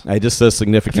significant? It just says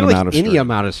significant amount of string. Any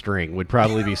amount of string would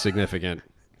probably be significant.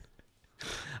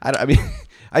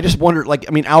 I just wonder,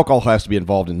 alcohol has to be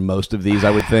involved in most of these,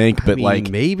 I would think. But,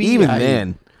 maybe. Even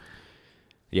then.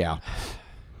 Yeah.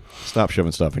 Stop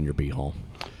shoving stuff in your beehole.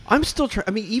 I'm still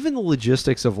trying. Even the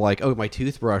logistics of my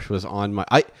toothbrush was on my.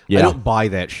 I don't buy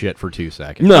that shit for 2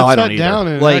 seconds. No, I don't either. Down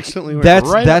and accidentally went that's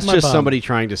right up my just bum. somebody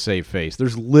trying to save face.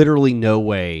 There's literally no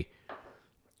way.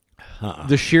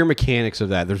 The sheer mechanics of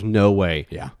that. There's no way.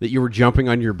 That you were jumping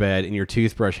on your bed and your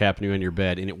toothbrush happened to be on your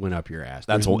bed and it went up your ass.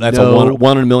 That's a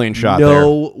 1 in a million shot.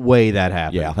 No way that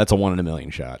happened. Yeah, that's a 1 in a million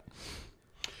shot.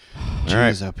 Jeez, All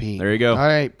right, OP. there you go. All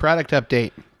right, product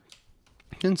update.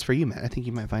 It's for you, Matt. I think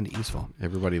you might find it useful.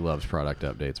 Everybody loves product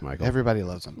updates, Michael. Everybody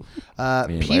loves them.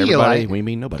 Everybody, Pedialyte. we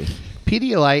mean nobody.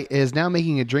 Pedialyte is now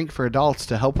making a drink for adults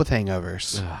to help with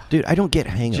hangovers. Dude, I don't get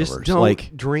hangovers. Just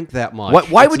don't drink that much.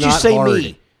 Why It's would you not say hard.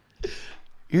 me?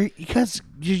 Because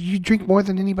you drink more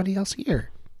than anybody else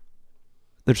here.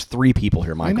 There's 3 people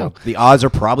here, I Michael. know. The odds are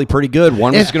probably pretty good.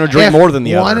 One is going to drink more than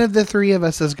the other. One of the 3 of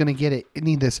us is going to get it.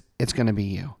 Need this. It's going to be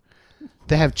you.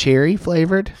 They have cherry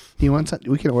flavored. Do you want some?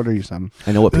 We can order you some.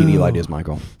 I know what Pedialyte is,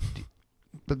 Michael.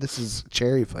 But this is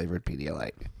cherry flavored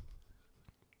Pedialyte.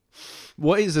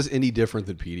 Why is this any different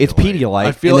than Pedialyte? It's Pedialyte,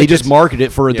 I feel and like they just market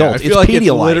it for adults. I feel It's like Pedialyte.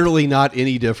 it's literally not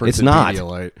any different It's than not.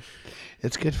 Pedialyte.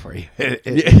 It's good for you.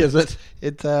 Is it?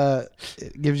 It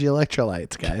gives you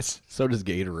electrolytes, guys. So does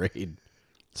Gatorade.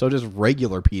 So does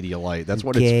regular Pedialyte. That's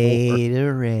what it's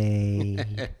Gatorade.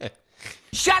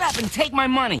 Shut up and take my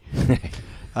money.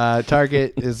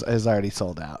 Target is already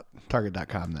sold out.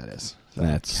 Target.com, that is. So.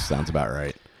 That sounds about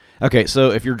right. Okay,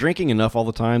 so if you're drinking enough all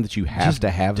the time that you have to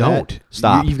have don't. that,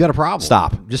 stop. You've got a problem.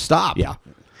 Stop. Just stop. Yeah.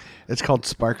 It's called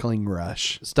Sparkling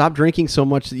Rush. Stop drinking so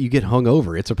much that you get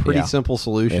hungover. It's a pretty Yeah. simple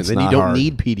solution. It's Then not you don't hard.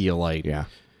 need Pedialyte. Yeah.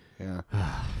 Yeah.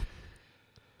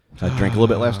 I drank a little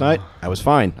bit last night. I was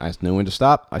fine. I knew when to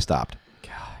stop. I stopped.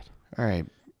 All right.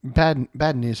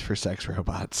 Bad news for sex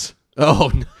robots.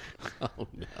 Oh, no. Oh,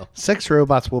 no. Sex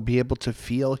robots will be able to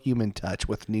feel human touch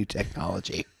with new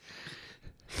technology.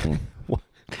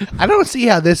 I don't see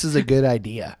how this is a good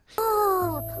idea.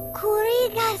 Oh,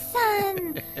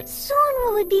 Kuriga-san. Soon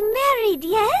we will be married,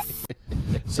 yes?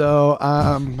 So,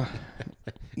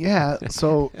 yeah,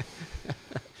 so...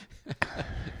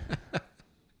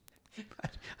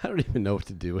 I don't even know what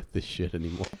to do with this shit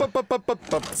anymore.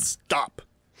 Stop.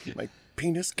 My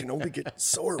penis can only get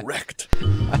so erect.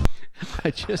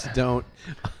 I just don't...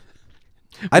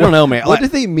 I don't know, man. What do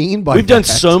they mean by We've that? done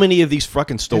so many of these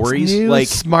fucking stories. It's new like,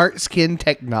 smart skin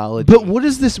technology. But what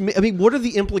does this mean? I mean, what are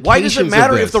the implications why does it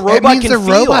matter of if this? the robot it means can the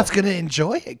feel? robot's going to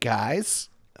enjoy it, guys.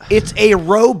 It's a Or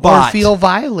robot. feel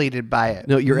violated by it.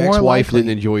 No, your More ex-wife likely.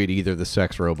 didn't enjoy it either. The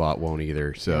sex robot won't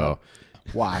either. So,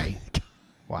 Why?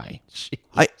 Why?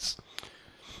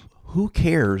 Who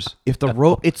cares if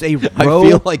the it's a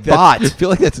robot? I feel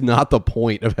like that's not the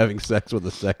point of having sex with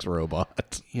a sex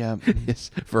robot. Yeah. It's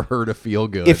for her to feel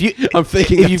good. If you, I'm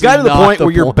thinking if you've that's got to the not point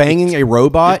where you're banging a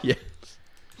robot, Yeah.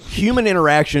 human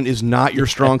interaction is not your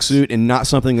strong suit and not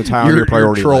something that's high on your You're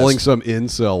priority trolling list. some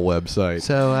incel website.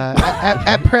 So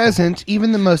at present,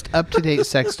 even the most up-to-date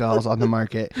sex dolls on the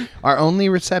market are only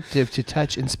receptive to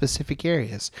touch in specific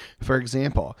areas. For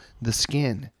example, the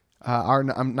skin.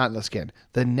 Not the skin,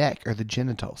 the neck or the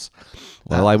genitals.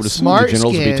 Well, I would assume the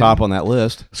genitals would be top on that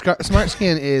list. Smart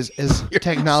skin is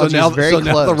technology so now, is very so close.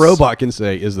 now the robot can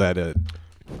say, "Is that it?"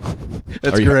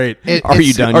 That's great. Are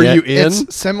you done Are yet? you in?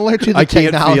 It's similar to the I can't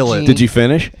technology. feel it. Did you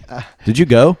finish? Did you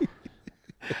go?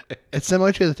 It's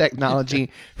similar to the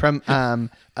technology from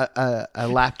a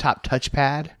laptop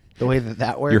touchpad. The way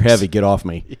that works. You're heavy. Get off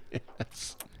me.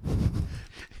 Yes.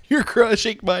 You're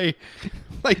crushing my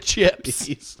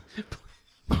chips.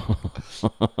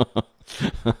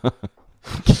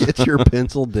 Get your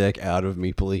pencil dick out of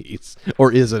me, please.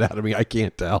 Or is it out of me? I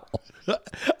can't tell.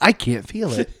 I can't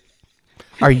feel it.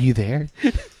 Are you there?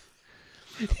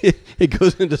 It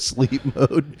goes into sleep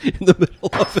mode in the middle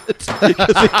of it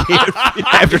because it can't feel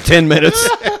After 10 minutes.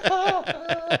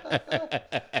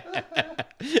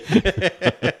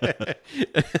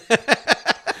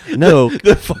 No,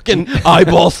 the fucking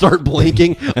eyeballs start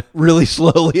blinking really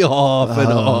slowly off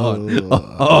and on,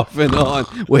 off and on.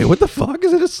 Wait, what the fuck?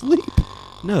 Is it asleep?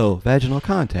 no vaginal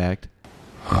contact.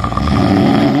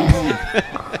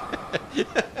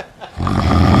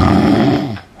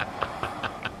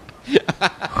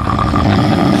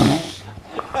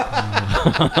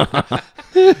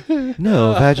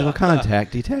 No vaginal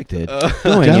contact detected.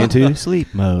 Going into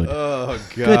sleep mode. Oh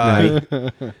Good god.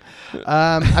 night.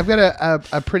 I've got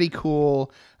a pretty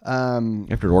cool.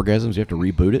 After orgasms, you have to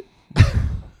reboot it.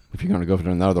 If you're going to go for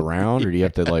another round, or do you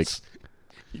have to like?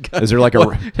 Is there like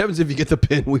What happens if you get the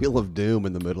pinwheel of doom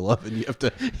in the middle of it? And you have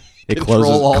to It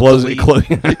control closes. alt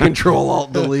delete. Control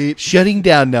alt delete. Shutting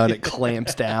down now and it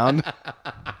clamps down.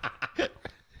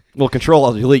 Well, control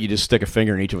alt delete. You just stick a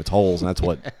finger in each of its holes, and that's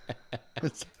what.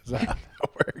 That's how that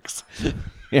works.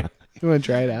 Yeah. You want to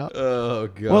try it out? Oh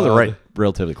god. Well, they're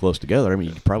relatively close together. I mean,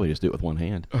 you could probably just do it with one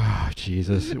hand. Oh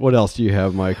Jesus. What else do you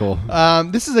have, Michael?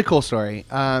 This is a cool story.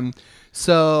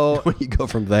 So When you go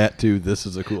from that to this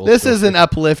is a cool. this story. is an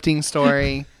uplifting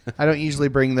story. I don't usually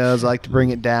bring those. I like to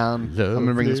bring it down. I'm going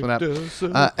to bring this one up.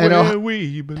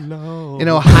 An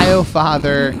Ohio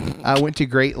father went to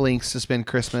great lengths to spend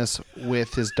Christmas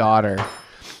with his daughter.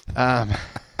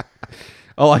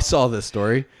 Oh, I saw this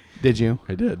story. Did you?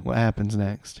 I did. What happens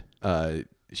next?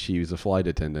 She was a flight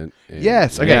attendant. And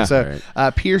Yes. Okay. Yeah. So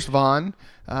Pierce Vaughn.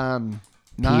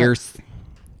 Pierce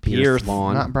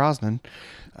Vaughn. Not Brosnan.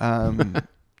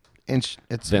 And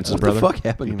it's Vince's What brother. the fuck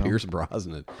happened to Pierce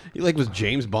Brosnan? He like was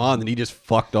James Bond, and he just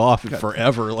fucked off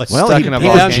forever. Like Well, Stuck he in a was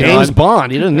volcano. James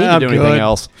Bond. He doesn't need to I'm do anything good.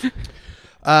 else.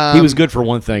 He was good for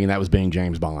one thing, and that was being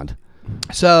James Bond.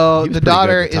 So He was the pretty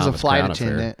daughter good at the is a Thomas flight Crown Affair.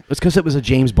 attendant. It's because it was a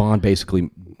James Bond, basically.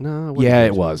 no, Yeah,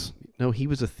 it was. No, he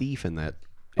was a thief in that.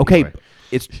 Okay, Anyway.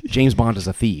 it's James Bond as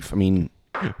a thief. I mean,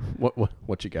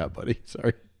 What you got, buddy?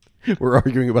 Sorry, we're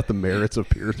arguing about the merits of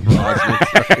Pierce Brosnan.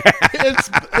 It's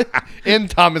in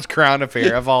Thomas Crown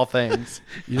Affair of all things.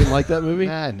 You didn't like that movie?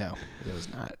 No, it was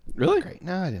not Really? great.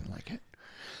 No, I didn't like it.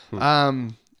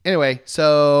 Anyway,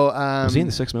 so was he in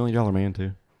the $6 Million Man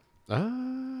too?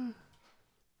 I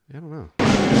don't know.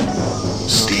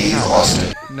 Steve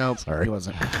Austin. Nope, Sorry. he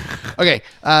wasn't. Okay,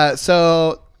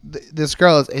 so this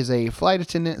girl is a flight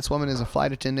attendant. This woman is a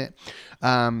flight attendant,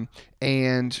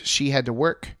 and she had to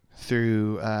work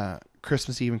through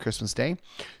Christmas Eve and Christmas Day.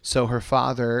 So her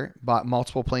father bought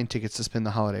multiple plane tickets to spend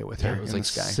the holiday with her. It was and like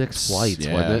this guy. 6 flights,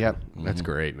 Yeah. wasn't it? Yep. That's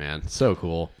great, man. So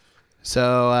cool.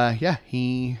 So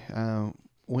he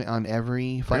went on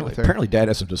every flight with her. Apparently, Dad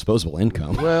has some disposable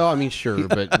income. Well, I mean, sure,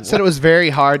 but Said it was very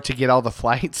hard to get all the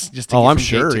flights just to Oh, get I'm from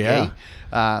sure, gate to yeah.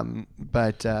 gate.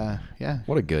 But yeah,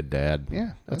 what a good dad.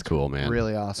 Yeah, that's cool, man.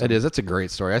 really awesome. It is. That's a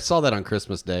great story. I saw that on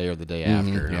Christmas Day or the day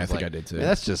after. and Yeah, I was think like, I did too.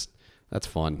 "Man, that's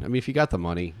fun. I mean, if you got the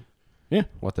money, Yeah.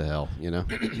 what the hell, you know?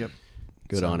 Yep.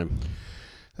 Good on him.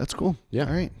 That's cool. Yeah.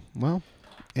 All right. Well,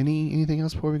 anything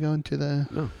else before we go into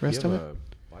the rest of it?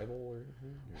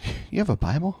 You have a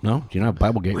Bible? No, do you not have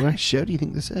Bible What Gateway? show do you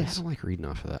think this I is? don't like reading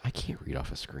off of that. I can't read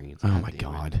off of screens. Oh my damn it.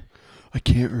 God! I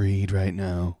can't read right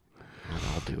now.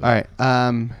 I'll do it. All right.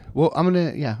 Well, I'm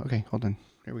gonna. Yeah. Okay. Hold on.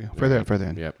 Here we go. Further up. Further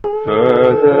in. Yep.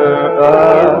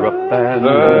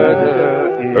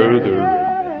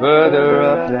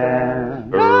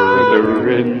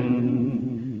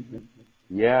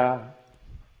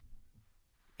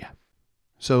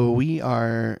 So we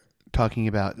are talking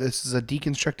about this is a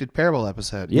deconstructed parable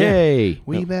episode. Yay!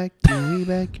 We back. We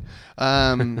back.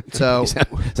 So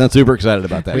Sound super excited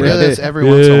about that. we right? do this every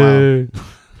once in a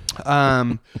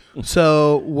while.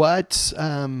 So what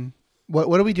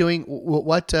What are we doing?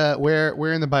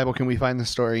 Where in the Bible can we find the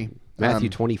story? Matthew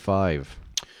 25.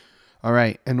 All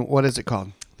right. And what is it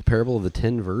called? The parable of the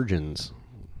 10 virgins.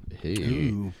 Hey.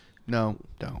 Ooh. No.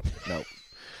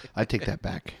 I take that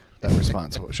back. That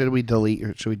response. Should we delete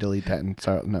that and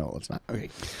start? No, let's not. Okay.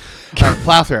 All right,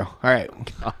 plow through. All right.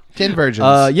 10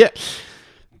 virgins. Yeah.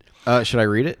 Should I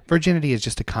read it? Virginity is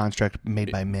just a construct made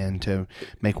by men to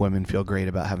make women feel great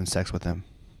about having sex with them.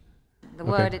 The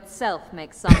word itself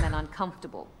makes some men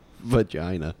uncomfortable.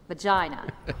 Vagina.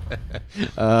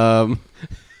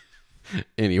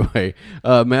 Anyway,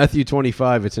 Matthew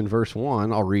 25, it's in verse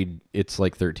 1. I'll read, it's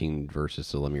like 13 verses,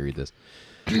 so let me read this.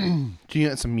 Do you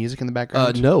have some music in the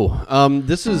background? No.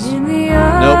 This is...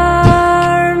 Nope.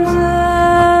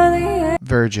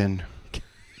 Virgin.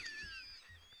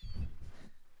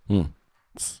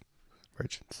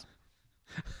 Virgins.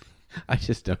 I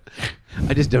just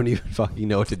don't even fucking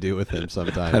know what to do with him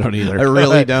sometimes. I don't either. I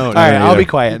really don't. All right, I'll be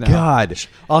quiet now. God.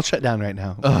 I'll shut down right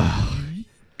now.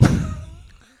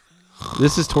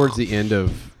 This is towards the end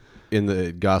in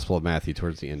the Gospel of Matthew,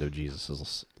 towards the end of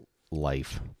Jesus'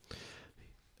 life.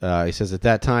 He says, at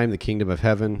that time, the kingdom of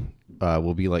heaven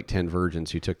will be like 10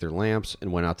 virgins who took their lamps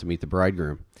and went out to meet the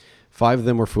bridegroom. 5 of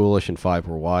them were foolish and 5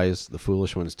 were wise. The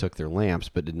foolish ones took their lamps,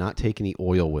 but did not take any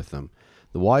oil with them.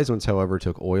 The wise ones, however,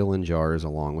 took oil in jars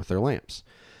along with their lamps.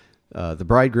 The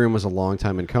bridegroom was a long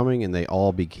time in coming, and they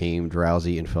all became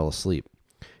drowsy and fell asleep.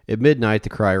 At midnight, the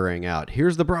cry rang out,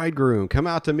 "Here's the bridegroom, come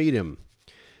out to meet him."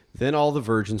 Then all the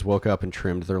virgins woke up and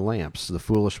trimmed their lamps. The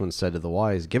foolish ones said to the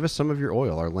wise, "Give us some of your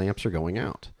oil, our lamps are going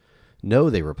out." "No,"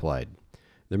 they replied.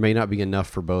 "There may not be enough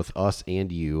for both us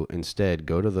and you. Instead,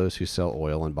 go to those who sell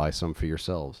oil and buy some for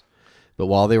yourselves." But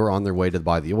while they were on their way to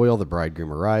buy the oil, the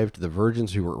bridegroom arrived. The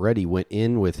virgins who were ready went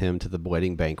in with him to the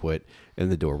wedding banquet,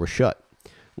 and the door was shut.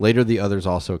 Later the others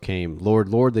also came. "Lord,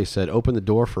 Lord," they said, "open the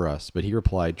door for us." But he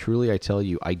replied, "Truly I tell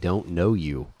you, I don't know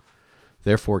you.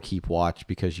 Therefore keep watch,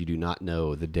 because you do not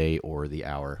know the day or the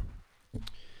hour."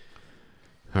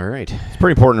 All right. It's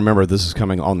pretty important to remember this is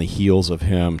coming on the heels of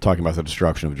him talking about the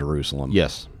destruction of Jerusalem.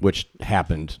 Yes. Which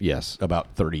happened Yes.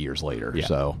 about 30 years later. Yeah.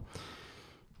 So,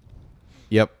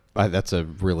 Yep. That's a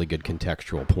really good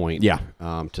contextual point. Yeah.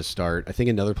 To start. I think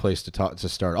another place to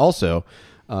start also,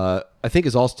 I think,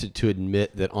 is also to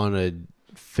admit that on a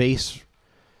face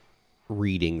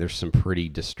reading, there's some pretty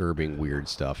disturbing, weird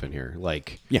stuff in here.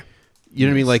 Like, yeah. You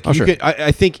know what I mean? Like, Oh, sure.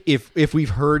 I think if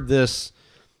we've heard this,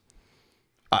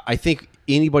 I think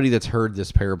anybody that's heard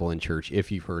this parable in church,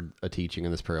 if you've heard a teaching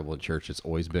in this parable in church, it's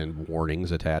always been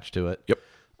warnings attached to it. Yep.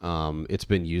 It's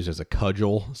been used as a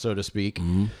cudgel, so to speak.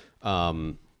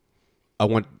 Mm-hmm.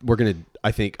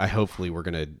 Hopefully we're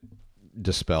gonna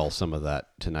dispel some of that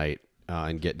tonight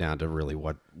and get down to really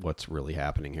what's really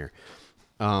happening here.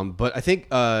 But I think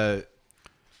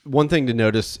one thing to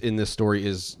notice in this story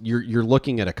is you're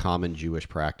looking at a common Jewish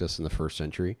practice in the first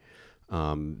century.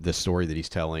 The story that he's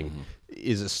telling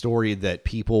is a story that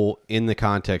people in the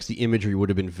context, the imagery would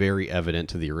have been very evident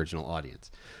to the original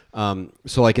audience.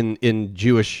 So like in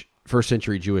Jewish first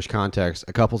century Jewish context,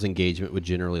 a couple's engagement would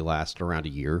generally last around a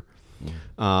year.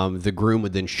 The groom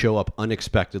would then show up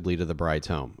unexpectedly to the bride's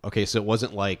home. Okay, so it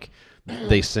wasn't like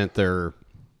they sent their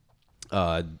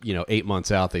 8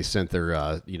 months out, they sent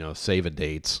their save a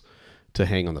dates to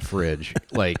hang on the fridge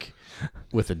like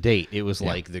with a date. It was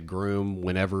like the groom,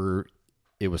 whenever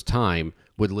it was time,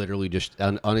 would literally just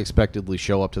unexpectedly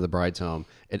show up to the bride's home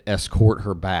and escort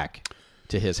her back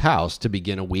to his house to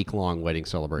begin a week-long wedding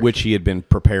celebration. Which he had been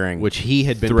preparing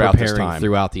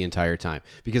throughout the entire time.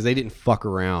 Because they didn't fuck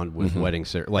around with wedding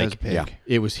ceremony.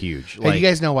 It was huge. Hey, do you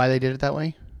guys know why they did it that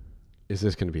way? Is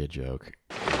this going to be a joke?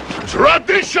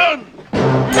 Tradition!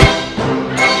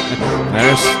 That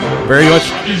is very much...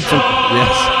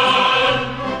 Yes.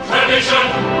 Tradition!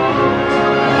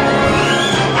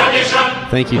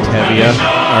 Thank you, Tevye.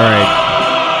 All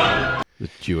right. The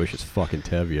Jewish is fucking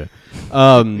Tevye.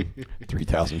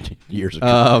 3,000 years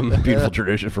of beautiful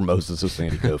tradition for Moses of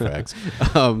Sandy Koufax.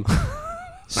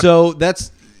 So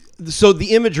the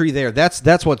imagery there. That's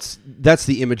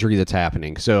the imagery that's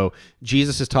happening. So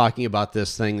Jesus is talking about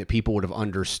this thing that people would have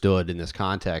understood in this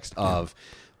context of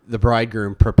the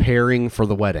bridegroom preparing for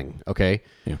the wedding. Okay.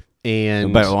 Yeah.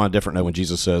 And but on a different note, when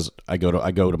Jesus says, "I go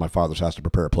to my Father's house to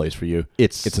prepare a place for you,"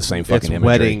 it's the same fucking imagery.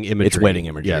 Wedding imagery. It's wedding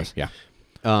imagery. Yes. Yeah.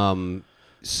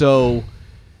 So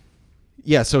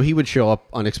he would show up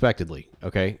unexpectedly,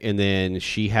 okay? And then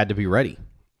she had to be ready.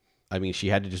 I mean, she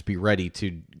had to just be ready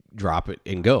to drop it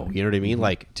and go. You know what I mean?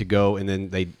 Like, to go, and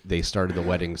then they started the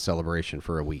wedding celebration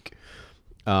for a week.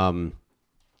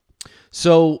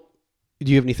 So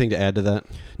Do you have anything to add to that?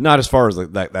 Not as far as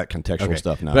that contextual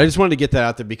stuff. No, but I just wanted to get that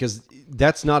out there because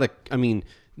that's not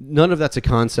none of that's a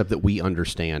concept that we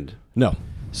understand. No.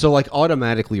 So like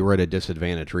automatically we're at a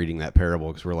disadvantage reading that parable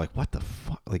because we're like, what the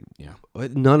fuck? Like,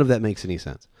 none of that makes any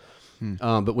sense.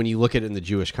 But when you look at it in the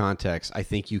Jewish context, I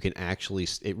think you can actually,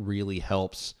 it really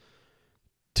helps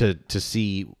to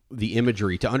see the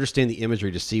imagery, to understand the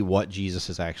imagery, to see what Jesus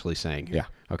is actually saying here. Yeah.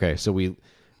 Okay. So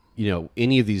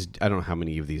any of these, I don't know how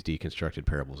many of these deconstructed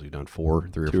parables we've done, 3 or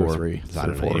 4, 3, I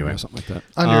don't know, anyway, something like that.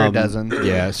 Under a dozen.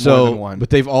 Yeah. So, more than one. But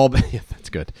they've all been, that's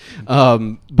good.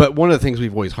 But one of the things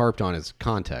we've always harped on is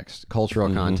context,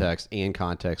 cultural context, and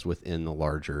context within the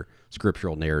larger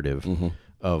scriptural narrative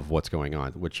of what's going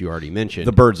on, which you already mentioned.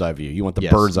 The bird's eye view. You want the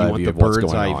bird's eye view of what's going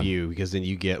on. The bird's eye view, because then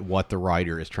you get what the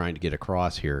writer is trying to get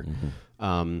across here.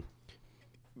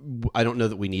 I don't know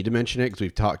that we need to mention it because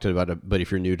we've talked about it, but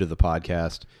if you're new to the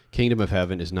podcast, Kingdom of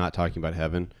Heaven is not talking about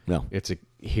heaven. No. It's a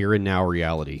here and now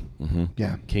reality.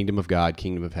 Yeah. Kingdom of God,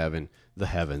 Kingdom of Heaven, the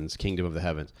heavens, Kingdom of the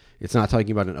heavens. It's not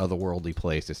talking about an otherworldly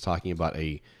place. It's talking about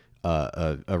a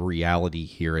reality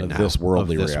here and now. This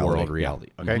worldly world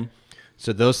reality. Yeah. Okay?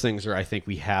 So those things are, I think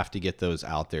we have to get those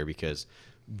out there because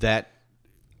that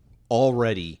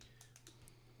already...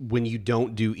 when you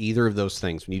don't do either of those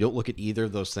things, when you don't look at either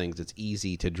of those things, it's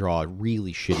easy to draw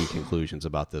really shitty conclusions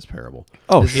about this parable.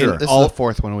 Oh, this sure. This is the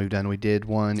fourth one we've done. We did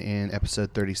one in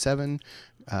episode 37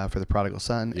 for the Prodigal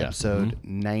Son, episode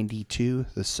 92,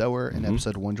 the Sower, and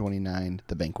episode 129,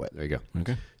 the Banquet. There you go.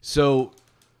 Okay. So,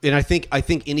 and I think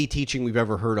any teaching we've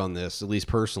ever heard on this, at least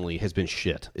personally, has been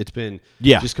shit. It's been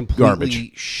just completely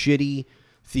garbage. Shitty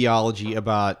theology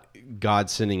about God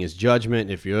sending his judgment.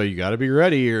 If you got to be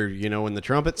ready, or when the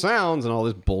trumpet sounds, and all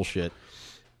this bullshit.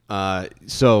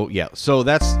 So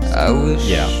that's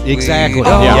exactly.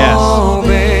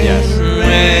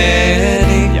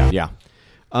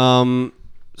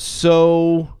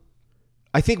 So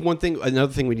I think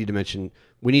another thing we need to mention,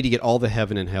 we need to get all the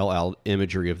heaven and hell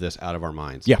imagery of this out of our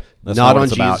minds. Yeah, that's not on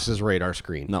Jesus' Jesus' radar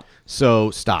screen. No.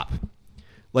 So stop.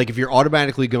 Like if you're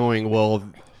automatically going, well,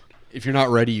 if you're not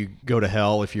ready, you go to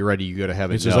hell. If you're ready, you go to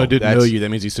heaven. He says, I didn't know you. That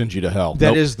means he sends you to hell.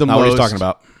 That is the not most what he's talking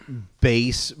about.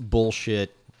 Base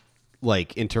bullshit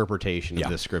interpretation of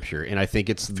this scripture. And I think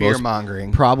it's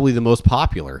fear-mongering. Probably the most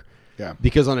popular. Yeah.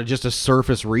 Because on just a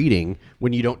surface reading,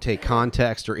 when you don't take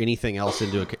context or anything else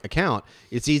into account,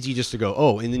 it's easy just to go,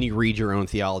 oh, and then you read your own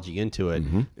theology into it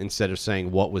instead of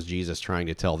saying, what was Jesus trying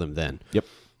to tell them then? Yep.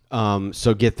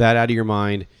 So get that out of your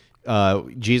mind.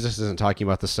 Jesus isn't talking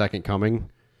about the second coming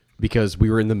because we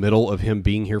were in the middle of him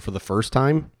being here for the first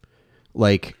time.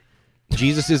 Like,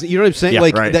 Jesus is, you know what I'm saying?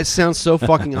 Yeah, right. That sounds so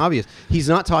fucking obvious. He's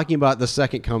not talking about the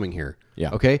second coming here.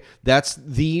 Yeah. Okay? That's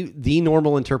the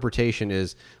normal interpretation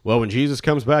is, well, when Jesus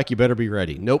comes back, you better be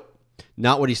ready. Nope.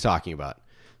 Not what he's talking about.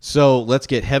 So let's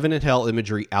get heaven and hell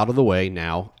imagery out of the way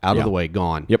now. Out of the way,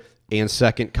 gone. Yep. And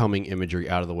second coming imagery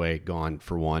out of the way, gone.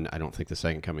 For one, I don't think the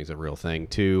second coming is a real thing.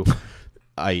 Two,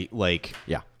 that's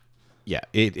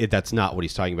not what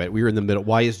he's talking about. We were in the middle.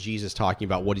 Why is Jesus talking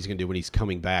about what he's going to do when he's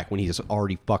coming back when he's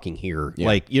already fucking here? Yeah.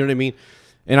 Like, you know what I mean?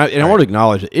 And I want to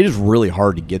acknowledge it is really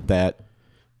hard to get that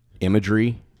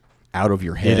imagery out of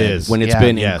your head. It is. When it's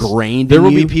been ingrained There in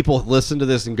will you. be people listen to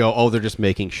this and go, oh, they're just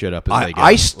making shit up as they go.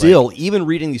 I still, even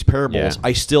reading these parables,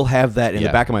 I still have that in the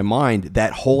Yeah. back of my mind,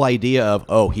 that whole idea of,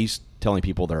 oh, he's telling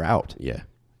people they're out. Yeah.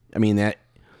 I mean, that,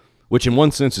 which in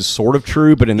one sense is sort of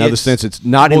true, but in another sense it's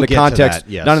not we'll in the get to context, that,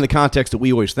 yes. not in the context that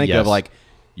we always think Yes. of, like,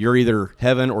 you're either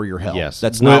heaven or you're hell. Yes.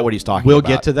 That's not what he's talking We'll about.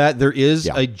 get to that. There is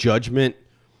Yeah. a judgment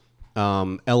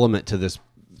element to this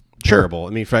Sure. parable. I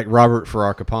mean, in fact, Robert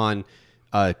Farrar Capon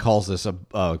calls this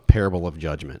a parable of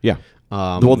judgment. Yeah.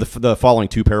 Well, the following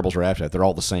two parables are after that. They're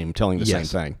all the same, telling the same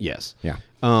thing. Yes. Yeah.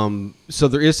 So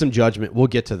there is some judgment. We'll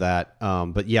get to that.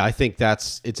 But yeah, I think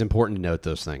it's important to note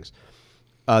those things.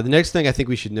 The next thing I think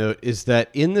we should note is that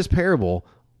in this parable,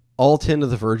 all 10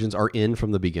 of the virgins are in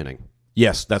from the beginning.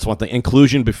 Yes, that's one thing.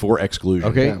 Inclusion before exclusion.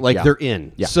 Okay? Yeah. They're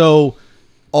in. Yeah. So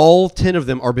all 10 of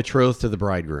them are betrothed to the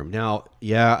bridegroom. Now,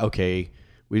 okay,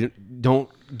 we don't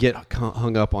get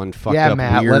hung up on fucked up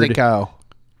Matt, weird. let it go.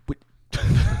 But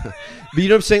you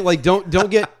know what I'm saying? Like, don't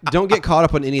get caught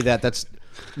up on any of that.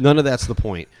 None of that's the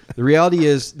point. The reality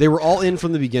is they were all in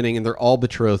from the beginning, and they're all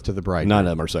betrothed to the bride. None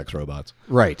of them are sex robots.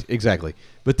 Right, exactly.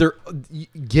 But you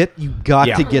got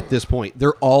to get this point.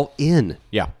 They're all in.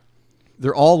 Yeah.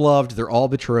 They're all loved. They're all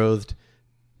betrothed.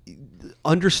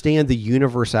 Understand the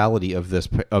universality of this,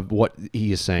 of what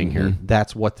he is saying here.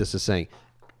 That's what this is saying.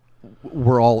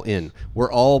 We're all in.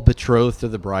 We're all betrothed to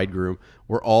the bridegroom.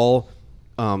 We're all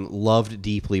loved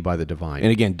deeply by the divine.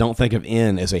 And again, don't think of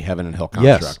in as a heaven and hell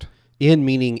construct. In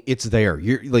meaning it's there.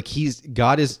 You're like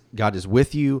God is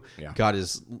with you. Yeah.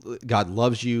 God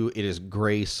loves you. It is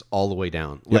grace all the way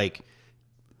down. Yep. Like,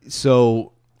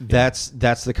 so that's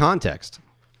the context.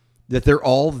 That they're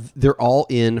all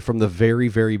in from the very,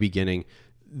 very beginning.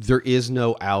 There is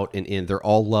no out and in. They're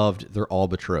all loved. They're all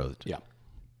betrothed. Yeah.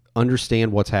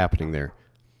 Understand what's happening there.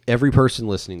 Every person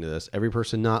listening to this, every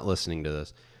person not listening to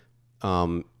this,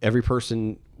 every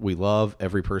person we love,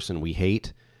 every person we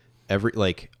hate,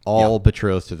 all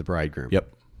betrothed to the bridegroom.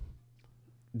 Yep.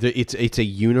 It's a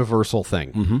universal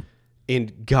thing. Mm-hmm.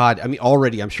 And God, I mean,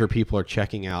 already I'm sure people are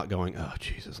checking out going, oh,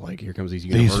 Jesus, like here comes these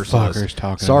universalists. These fuckers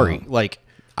talking Sorry, about. like...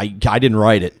 I didn't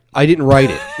write it.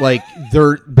 Like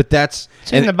but that's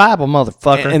it's in the Bible,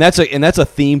 motherfucker. And that's a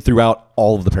theme throughout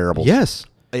all of the parables. Yes.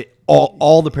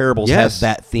 All the parables have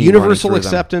that theme. Universal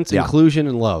acceptance, inclusion,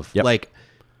 and love. Yep. Like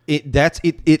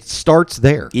it starts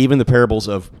there. Even the parables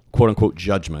of quote unquote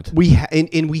judgment. We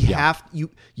have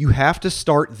you have to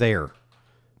start there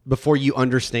before you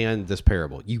understand this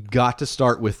parable. You got to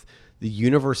start with the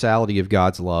universality of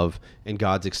God's love and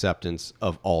God's acceptance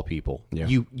of all people. Yeah.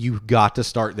 You got to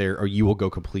start there, or you will go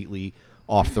completely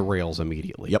off the rails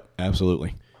immediately. Yep,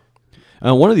 absolutely.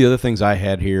 One of the other things I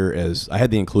had here is I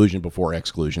had the inclusion before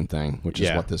exclusion thing, which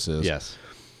is what this is. Yes.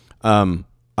 I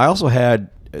also had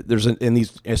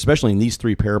especially in these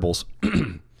three parables,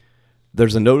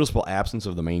 there's a noticeable absence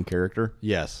of the main character.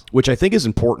 Yes. Which I think is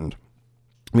important.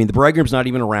 I mean, the bridegroom's not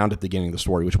even around at the beginning of the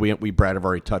story, which we Brad have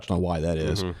already touched on why that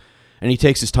is. Mm-hmm. And he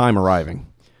takes his time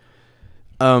arriving.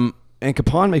 And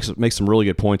Capon makes some really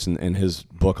good points in his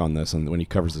book on this, and when he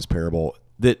covers this parable,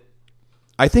 that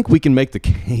I think we can make the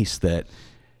case that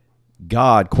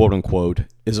God, quote unquote,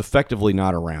 is effectively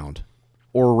not around,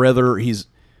 or rather, it is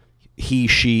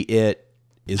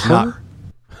not,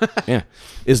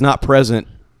 is not present,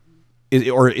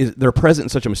 they're present in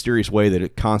such a mysterious way that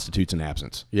it constitutes an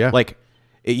absence. Yeah, like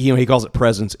he calls it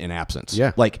presence in absence.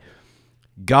 Yeah, like.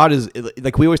 God is,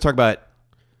 like we always talk about,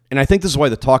 and I think this is why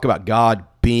the talk about God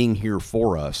being here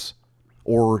for us,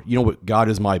 or, God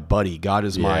is my buddy, God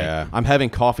is I'm having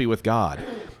coffee with God.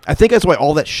 I think that's why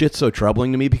all that shit's so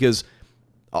troubling to me, because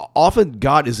often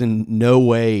God is in no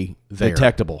way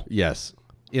detectable. Yes.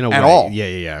 At all.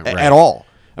 Yeah. Right. At all.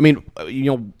 I mean,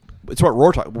 it's what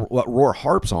Rohr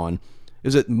harps on,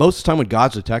 is that most of the time when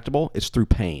God's detectable, it's through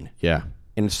pain. Yeah.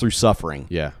 And it's through suffering.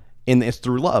 Yeah. And it's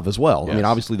through love as well. Yes. I mean,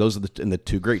 obviously, those are the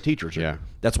two great teachers. Yeah.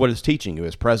 That's what it's teaching you,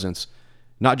 is presence.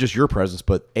 Not just your presence,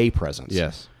 but a presence.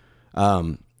 Yes.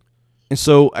 And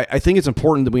so I think it's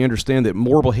important that we understand that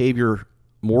moral behavior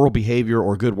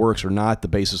or good works are not the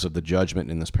basis of the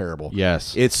judgment in this parable.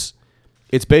 Yes. It's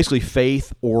basically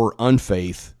faith or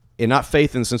unfaith, and not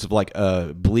faith in the sense of like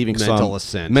believing mental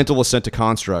assent to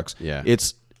constructs. Yeah.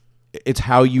 It's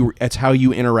how you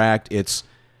interact. It's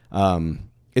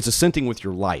assenting with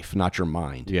your life, not your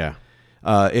mind. Yeah.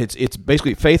 It's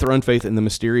basically faith or unfaith in the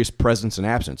mysterious presence and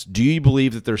absence. Do you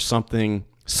believe that there's something,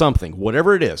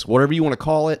 whatever it is, whatever you want to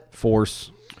call it,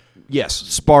 force, yes,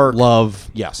 spark,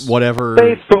 love, yes, whatever,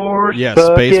 Space Force, yes,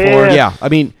 Space Force, yeah. I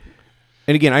mean,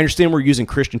 and again, I understand we're using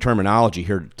Christian terminology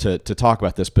here to talk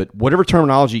about this, but whatever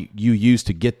terminology you use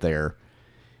to get there,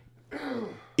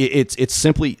 it's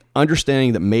simply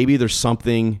understanding that maybe there's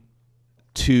something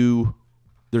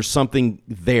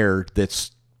there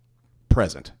that's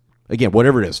present. Again,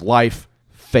 whatever it is, life,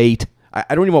 fate. I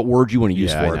don't even know what word you want to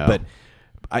use for it, but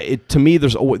to me,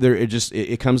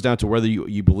 it comes down to whether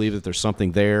you believe that there's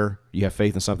something there, you have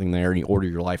faith in something there, and you order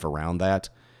your life around that,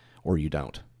 or you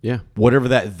don't. Yeah. Whatever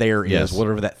that there Yes. is,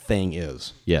 whatever that thing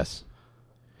is. Yes.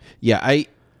 Yeah,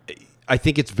 I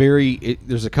think it's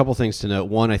there's a couple things to note.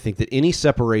 One, I think that any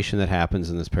separation that happens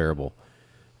in this parable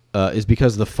is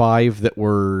because the five that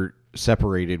were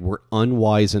separated were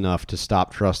unwise enough to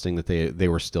stop trusting that they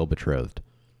were still betrothed,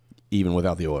 even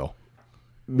without the oil.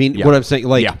 I mean, what I'm saying,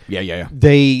 like, yeah.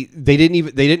 They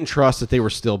didn't trust that they were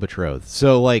still betrothed.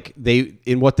 So, like,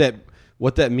 what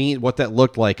that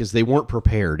looked like is they weren't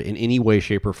prepared in any way,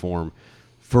 shape, or form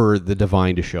for the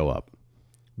divine to show up,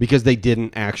 because they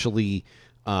didn't actually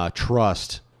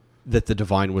trust that the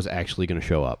divine was actually going to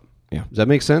show up. Yeah, does that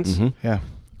make sense? Mm-hmm. Yeah.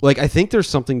 Like, I think there's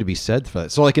something to be said for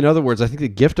that. So, like, in other words, I think the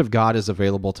gift of God is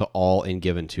available to all and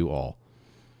given to all.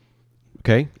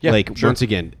 Okay? Yeah, like, sure. once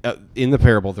again, in the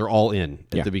parable, they're all in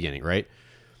at the beginning, right?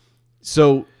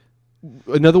 So,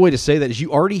 another way to say that is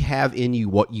you already have in you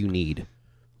what you need.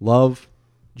 Love,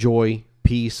 joy,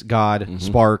 peace, God,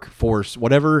 spark, force,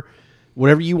 whatever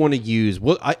you want to use.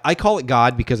 Well, I call it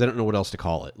God because I don't know what else to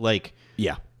call it. Like,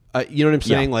 yeah. You know what I'm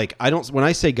saying? Yeah. Like, when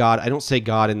I say God, I don't say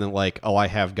God and then like, oh, I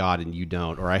have God and you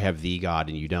don't, or I have the God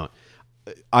and you don't.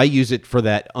 I use it for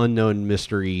that unknown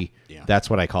mystery. Yeah. That's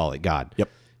what I call it, God. Yep.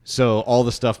 So all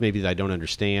the stuff maybe that I don't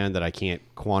understand, that I can't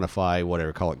quantify,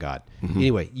 whatever, call it God.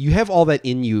 Anyway, you have all that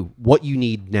in you, what you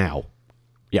need now.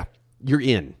 Yeah. You're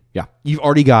in. Yeah. You've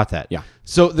already got that. Yeah.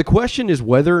 So the question is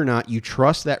whether or not you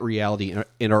trust that reality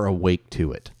and are awake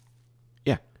to it.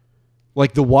 Yeah.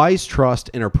 Like the wise trust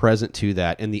and are present to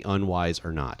that, and the unwise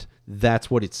are not.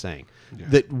 That's what it's saying. Yeah.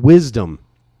 That wisdom,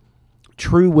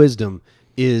 true wisdom,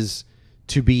 is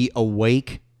to be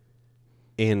awake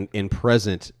and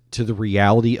present to the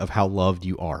reality of how loved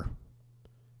you are.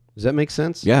 Does that make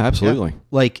sense? Yeah, absolutely.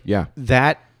 Yeah.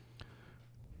 That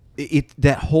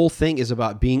whole thing is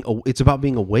about being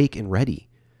awake and ready.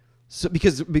 So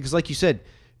because like you said,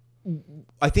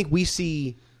 I think we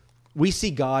see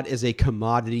God as a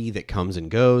commodity that comes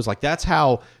and goes. Like that's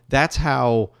how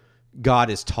God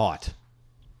is taught,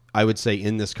 I would say,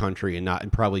 in this country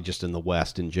and probably just in the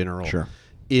West in general. Sure.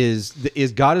 Is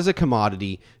God as a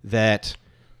commodity that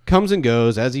comes and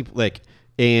goes as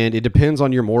and it depends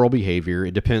on your moral behavior.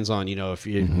 It depends on, if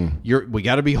we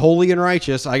got to be holy and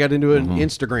righteous. I got into an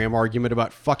Instagram argument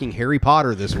about fucking Harry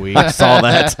Potter this week. I saw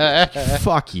that.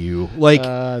 Fuck you.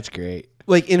 That's great.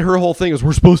 In her whole thing is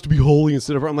we're supposed to be holy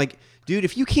instead of. I'm like, dude,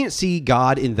 if you can't see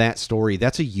God in that story,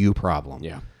 that's a you problem.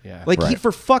 Yeah. Yeah. He,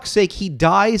 for fuck's sake, he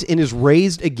dies and is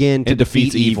raised again to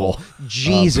defeat evil.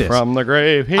 Jesus. From the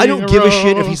grave. I don't give a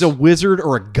shit if he's a wizard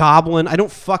or a goblin. I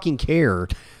don't fucking care.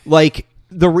 You've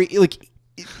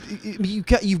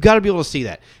got to be able to see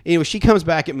that. Anyway, she comes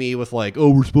back at me with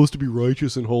we're supposed to be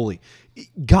righteous and holy.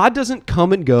 God doesn't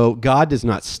come and go. God does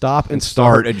not stop and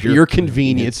start at your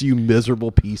convenience, you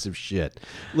miserable piece of shit.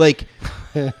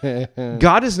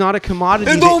 God is not a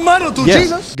commodity. It don't matter to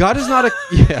Jesus. God is not a...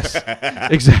 Yes,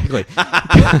 exactly.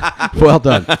 Well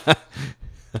done.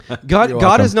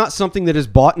 God is not something that is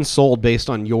bought and sold based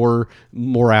on your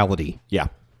morality. Yeah.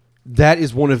 That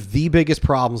is one of the biggest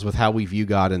problems with how we view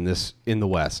God in the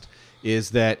West, is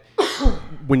that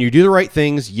when you do the right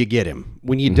things, you get him.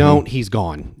 When you don't, he's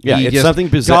gone. Yeah, it's something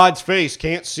bizarre. God's face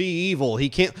can't see evil. He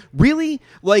can't really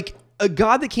a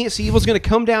God that can't see evil is going to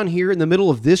come down here in the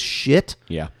middle of this shit.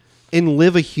 Yeah. And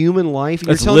live a human life.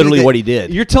 That's literally what he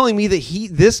did. You're telling me that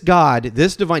this God,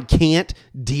 this divine, can't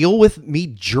deal with me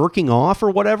jerking off or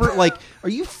whatever? Are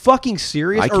you fucking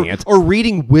serious? I can't. Or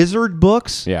reading wizard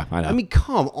books? Yeah, I know. I mean,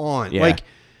 come on. Yeah.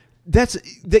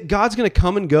 That God's going to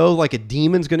come and go like a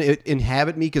demon's going to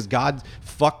inhabit me because God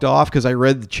fucked off because I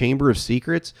read the Chamber of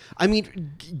Secrets. I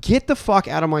mean, get the fuck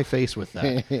out of my face with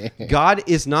that. God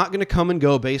is not going to come and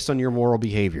go based on your moral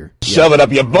behavior. Shove it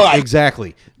up your butt.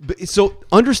 Exactly. So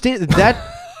understand that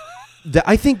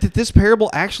I think that this parable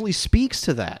actually speaks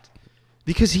to that.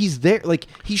 Because he's there,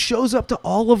 he shows up to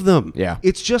all of them. Yeah.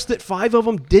 It's just that 5 of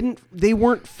them they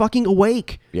weren't fucking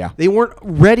awake. Yeah. They weren't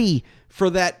ready for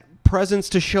that presence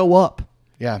to show up.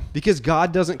 Yeah. Because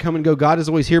God doesn't come and go. God is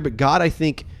always here. But God, I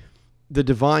think, the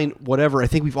divine, whatever, I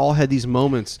think we've all had these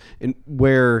moments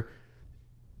where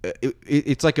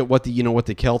it's like what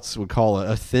the Celts would call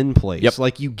a thin place.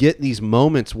 Yep. You get these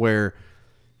moments where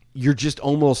you're just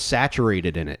almost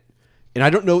saturated in it. And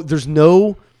I don't know, there's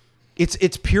no...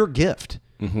 It's pure gift.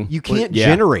 You can't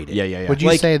generate it. Yeah. Would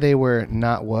you say they were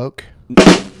not woke?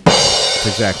 That's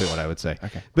exactly what I would say.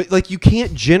 Okay. But you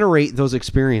can't generate those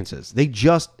experiences. They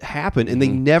just happen, and they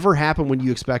never happen when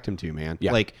you expect them to, man.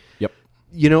 Yeah. Yep.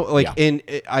 And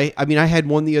I mean, I had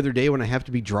one the other day when I have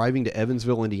to be driving to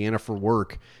Evansville, Indiana for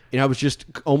work, and I was just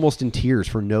almost in tears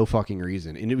for no fucking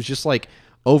reason. And it was just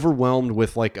overwhelmed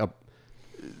with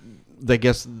I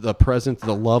guess the presence,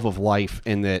 the love of life,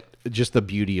 and that just the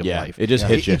beauty of life. It just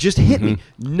hit you. It just hit me.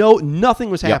 No,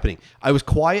 nothing was happening. I was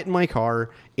quiet in my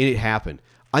car, and it happened.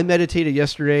 I meditated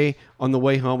yesterday on the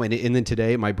way home, and then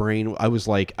today, my brain, I was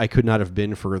I could not have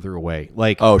been further away.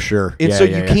 Oh, sure. And so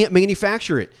you can't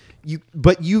manufacture it.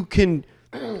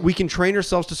 We can train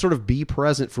ourselves to sort of be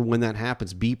present for when that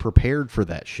happens. Be prepared for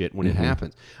that shit when it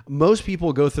happens. Most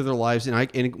people go through their lives,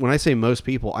 and when I say most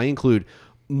people, I include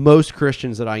most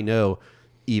Christians that I know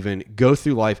even go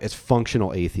through life as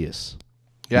functional atheists.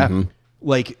 Yeah.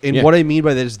 What I mean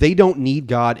by that is they don't need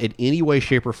God in any way,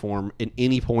 shape, or form at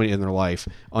any point in their life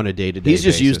on a day-to-day He's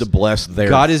just basis. used to bless their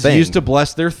God is thing. used to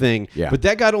bless their thing. Yeah. But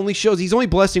that God only shows, he's only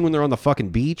blessing when they're on the fucking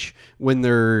beach, when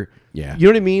they're, Yeah. you know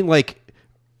what I mean?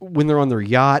 When they're on their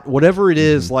yacht, whatever it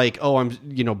is, I'm,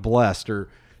 blessed, or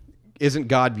isn't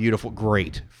God beautiful?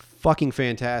 Great. Fucking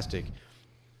fantastic.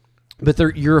 But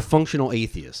you're a functional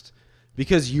atheist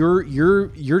because you're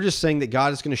just saying that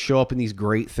God is going to show up in these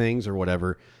great things or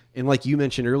whatever. And like you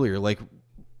mentioned earlier,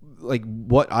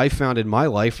 what I found in my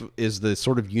life is the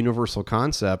sort of universal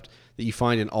concept that you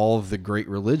find in all of the great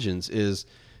religions is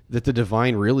that the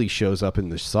divine really shows up in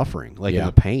the suffering, like Yeah. in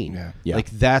the pain. Yeah. Like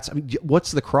that's, I mean,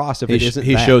 what's the cross if it isn't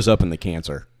he that? shows up in the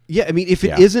cancer. Yeah, I mean, if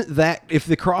it isn't that, if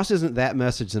the cross isn't that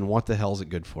message, then what the hell is it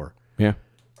good for? Yeah.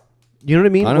 You know what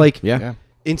I mean? I know. Like, Yeah.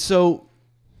 And so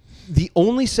the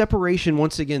only separation,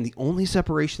 once again, the only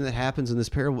separation that happens in this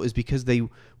parable is because they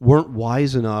weren't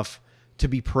wise enough to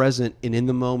be present and in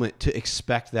the moment to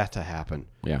expect that to happen.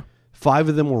 Yeah. 5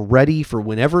 of them were ready for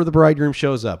whenever the bridegroom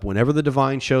shows up, whenever the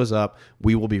divine shows up,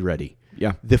 we will be ready.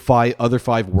 Yeah. The other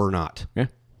 5 were not. Yeah.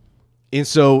 And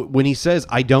so when he says,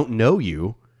 I don't know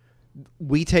you,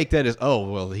 we take that as,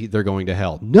 oh, well, they're going to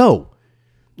hell. No.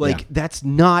 Like, that's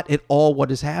not at all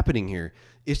what is happening here.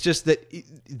 It's just that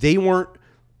they weren't,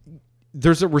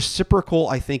 there's a reciprocal,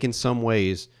 I think, in some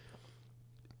ways,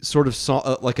 sort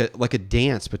of like a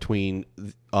dance between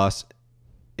us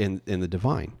and the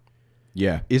divine.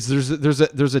 Yeah. There's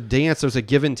a dance, there's a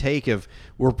give and take of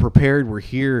we're prepared, we're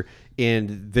here,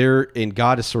 and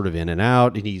God is sort of in and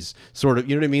out, and he's sort of,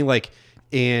 you know what I mean? Like,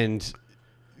 and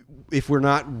if we're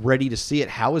not ready to see it,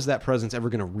 how is that presence ever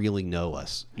going to really know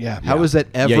us? Yeah. How is that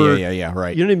ever? Yeah.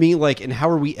 Right. You know what I mean? Like, and how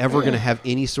are we ever going to have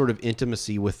any sort of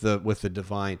intimacy with the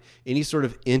divine? Any sort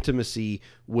of intimacy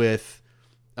with,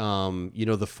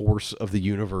 the force of the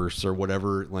universe or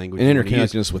whatever language. And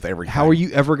interconnectedness with everything. How are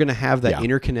you ever going to have that Yeah.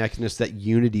 interconnectedness, that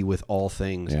unity with all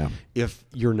things, if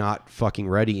you're not fucking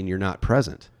ready and you're not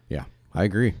present? Yeah, I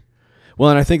agree.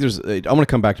 Well, and I think I'm going to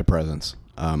come back to presence.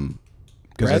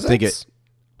 Because I think it.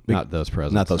 Not those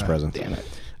presents. Not those presents. Damn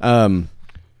it.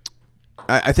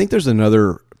 I think there's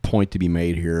another point to be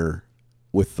made here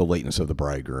with the lateness of the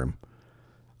bridegroom.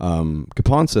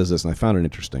 Capon says this, and I found it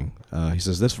interesting. He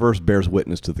says, this verse bears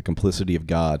witness to the complicity of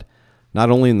God, not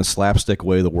only in the slapstick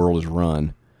way the world is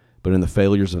run, but in the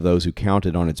failures of those who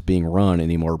counted on its being run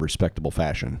in a more respectable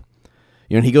fashion.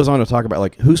 You know, and he goes on to talk about,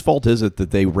 like, whose fault is it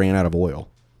that they ran out of oil?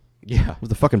 Yeah. It was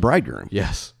the fucking bridegroom.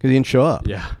 Yes. Because he didn't show up.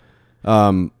 Yeah.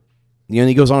 And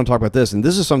he goes on to talk about this, and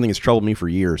this is something that's troubled me for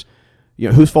years. You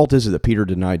know, whose fault is it that Peter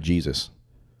denied Jesus,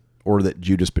 or that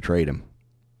Judas betrayed him?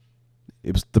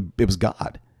 It was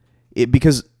God.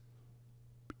 Because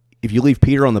if you leave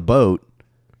Peter on the boat,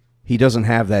 he doesn't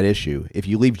have that issue. If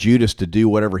you leave Judas to do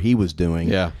whatever he was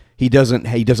doing, he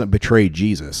doesn't betray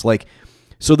Jesus. Like,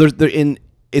 so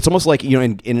it's almost like, you know,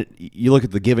 in you look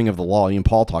at the giving of the law, and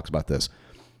Paul talks about this.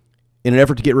 In an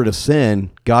effort to get rid of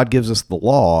sin, God gives us the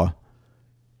law,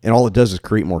 and all it does is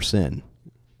create more sin.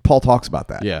 Paul talks about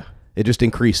that. Yeah. It just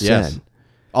increased sin.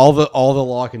 All the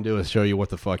law can do is show you what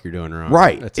the fuck you're doing wrong.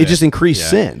 Right. That's it just increased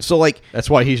sin. So, like, that's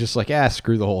why he's just like,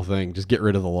 screw the whole thing. Just get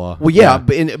rid of the law. Well, yeah.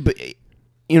 But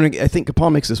you know, I think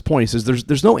Capon makes this point. He says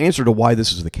there's no answer to why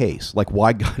this is the case. Like,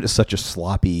 why God is such a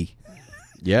sloppy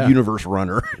universe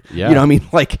runner. Yeah. You know what I mean?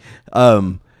 Like,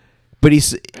 but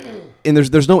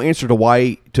there's no answer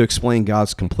to explain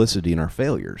God's complicity in our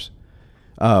failures.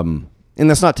 And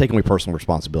that's not taking away personal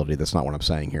responsibility. That's not what I'm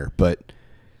saying here. But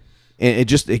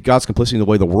God's complicity in the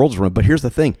way the world's run. But here's the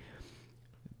thing: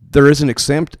 there has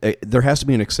to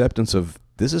be an acceptance of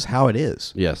this is how it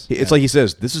is. Yes, it's like he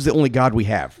says, this is the only God we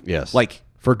have. Yes, like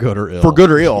for good or ill. For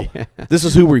good or ill, this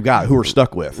is who we've got. Who we're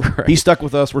stuck with. Right. He's stuck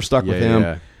with us. We're stuck with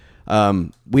him. Yeah.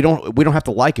 We don't have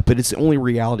to like it, but it's the only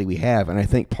reality we have. And I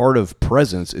think part of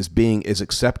presence is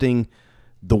accepting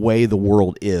the way the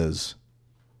world is.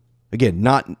 Again,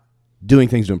 not doing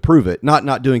things to improve it,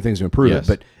 not doing things to improve it,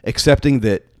 but accepting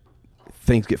that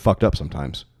things get fucked up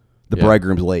sometimes. The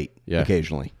bridegroom's late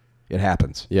occasionally. It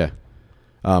happens. Yeah.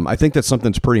 I think that's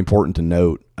something that's pretty important to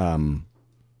note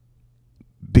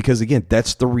because, again,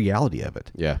 that's the reality of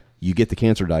it. Yeah. You get the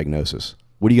cancer diagnosis.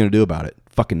 What are you going to do about it?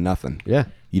 Fucking nothing. Yeah.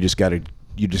 You just got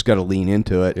to lean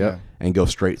into it and go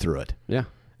straight through it. Yeah.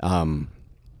 And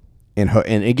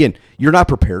again, you're not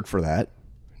prepared for that.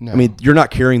 No. I mean, you're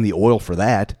not carrying the oil for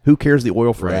that. Who cares the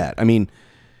oil for that? I mean,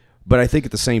 but I think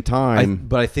at the same time...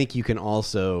 But I think you can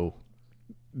also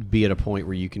be at a point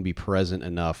where you can be present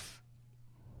enough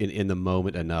in the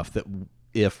moment enough that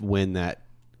when that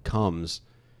comes,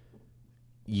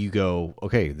 you go,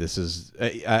 okay, this is...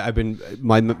 I've been...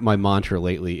 My mantra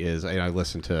lately is, and I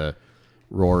listen to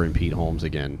Roar and Pete Holmes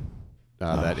again.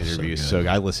 That interview, so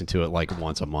I listen to it like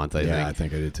once a month. I think. I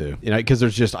think I did too. Because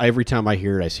there's just every time I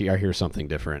hear it, I hear something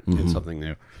different and something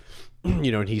new.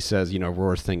 You know, and he says,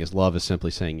 Roar's thing is love is simply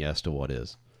saying yes to what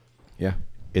is. Yeah,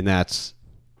 and that's,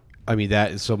 I mean, that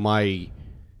is so my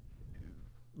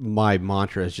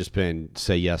mantra has just been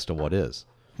say yes to what is,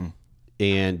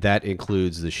 and that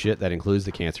includes the shit, that includes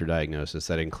the cancer diagnosis,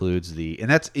 that includes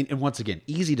and once again,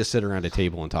 easy to sit around a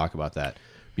table and talk about that.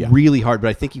 Yeah. Really hard, but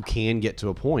I think you can get to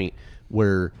a point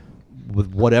where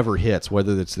with whatever hits,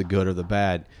 whether it's the good or the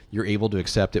bad, you're able to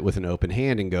accept it with an open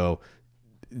hand and go,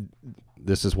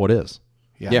 this is what is.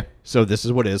 Yeah. So this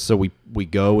is what is. So we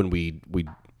go and we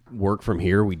work from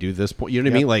here. We do this point. You know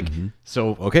what I mean? Like,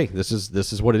 so, okay, this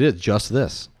is what it is. Just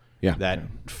this. Yeah. That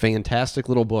fantastic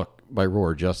little book by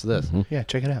Rohr, Just This. Yeah,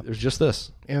 check it out. There's just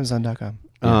this. Amazon.com.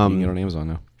 Yeah, you can get it on Amazon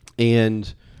now.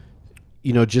 And,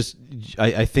 you know, just,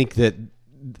 I think that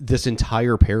this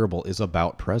entire parable is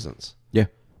about presence. Yeah.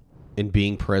 And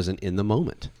being present in the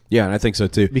moment. Yeah, and I think so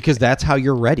too. Because that's how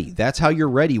you're ready. That's how you're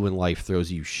ready when life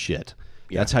throws you shit.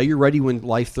 Yeah. That's how you're ready when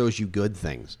life throws you good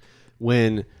things.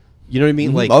 When, you know what I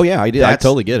mean? Like, oh yeah, I did. I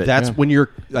totally get it. That's when you're,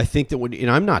 I think that when,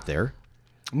 and I'm not there.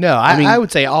 No, I mean, I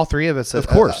would say all three of us. Of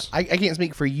course. I can't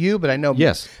speak for you, but I know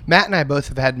Yes. Matt and I both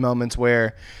have had moments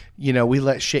where, you know, we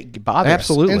let shit bother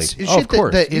Absolutely. us. And Oh, shit of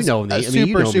course. That You is know me. I mean, super,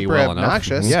 you know me super well enough.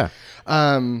 obnoxious. Yeah.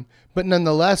 But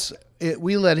nonetheless,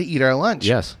 we let it eat our lunch.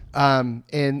 Yes.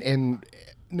 And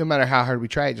no matter how hard we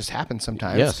try, it just happens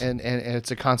sometimes. Yes. And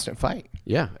it's a constant fight.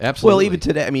 Yeah, absolutely. Well, even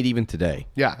today. I mean, even today.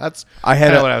 Yeah, that's I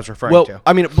had kinda what I was referring to.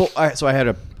 I mean, so I had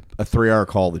a 3-hour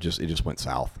call that just went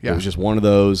south. Yeah. It was just one of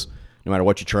those. No matter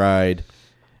what you tried,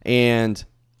 and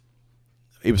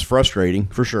it was frustrating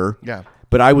for sure. Yeah.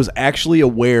 But I was actually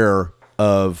aware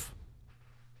of,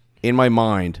 in my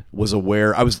mind, was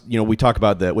aware. I was, you know, we talk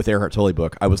about that with Eckhart Tolle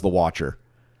book. I was the watcher.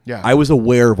 Yeah. I was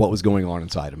aware of what was going on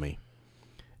inside of me,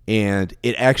 and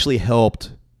it actually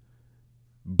helped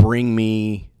bring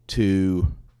me to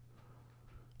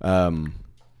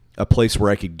a place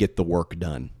where I could get the work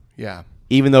done. Yeah.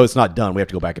 Even though it's not done, we have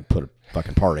to go back and put a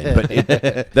fucking part in.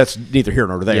 But that's neither here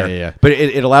nor there. Yeah. But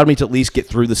it allowed me to at least get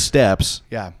through the steps.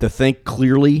 Yeah. To think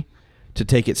clearly, to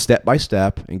take it step by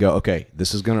step, and go, okay,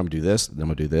 this is I'm gonna do this, then I'm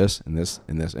gonna do this, and this,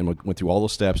 and this, and we went through all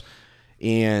those steps.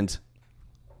 And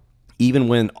even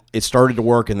when it started to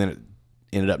work, and then it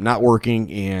ended up not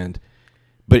working,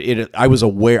 but I was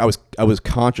aware. I was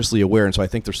consciously aware, and so I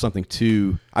think there's something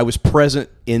to. I was present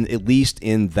in at least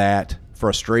in that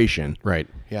frustration. Right.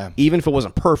 Yeah. Even if it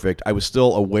wasn't perfect, I was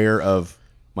still aware of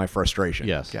my frustration.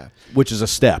 Yes. Yeah. Which is a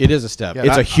step. It is a step.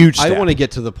 It's a huge step. I want to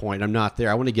get to the point. I'm not there.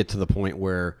 I want to get to the point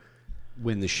where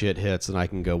when the shit hits and I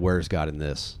can go, where's God in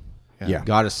this? Yeah.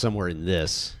 God is somewhere in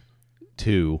this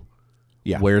too.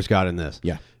 Yeah. Where's God in this?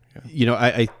 Yeah. You know,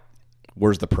 I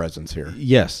where's the presence here?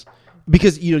 Yes.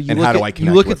 Because you And how do I you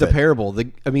connect look at with the it? parable.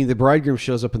 The bridegroom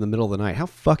shows up in the middle of the night. How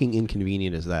fucking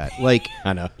inconvenient is that? Like,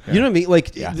 I know. You know what I mean?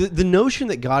 Like Yeah. the notion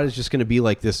that God is just going to be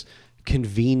like this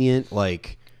convenient,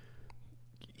 like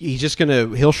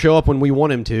he'll show up when we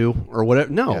want him to or whatever.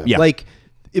 No, Yeah. like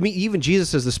I mean, even Jesus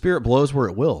says the Spirit blows where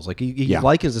it wills. Like he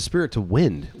likens the Spirit to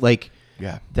wind. Like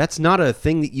that's not a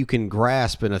thing that you can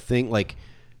grasp, and a thing like.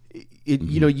 It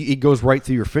you know it goes right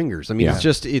through your fingers. I mean, it's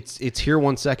just it's here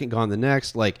one second, gone the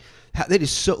next. Like that is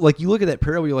so like you look at that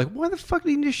parable, you're like, why the fuck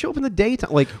did he just show up in the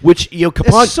daytime? Like, which you know,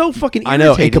 Capon, it's so fucking I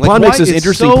know. And irritating. Capon Like, makes why- this it's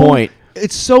interesting so- point.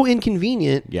 It's so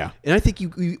inconvenient. Yeah. And I think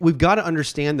we've got to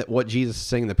understand that what Jesus is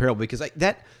saying in the parable, because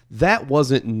that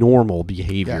wasn't normal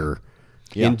behavior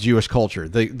in Jewish culture.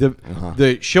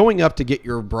 The showing up to get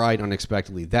your bride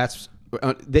unexpectedly. That's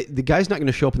the guy's not going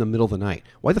to show up in the middle of the night.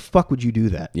 Why the fuck would you do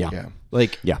that? Yeah.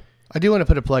 Like Yeah. I do want to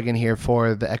put a plug in here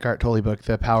for the Eckhart Tolle book,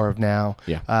 The Power of Now.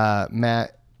 Yeah.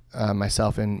 Matt,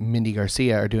 myself, and Mindy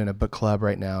Garcia are doing a book club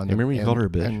right now. And remember you called her a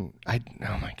bitch?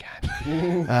 Oh my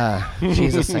God.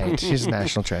 She's a saint. She's a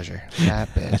national treasure. That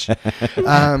bitch.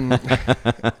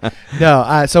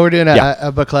 So we're doing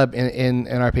a book club in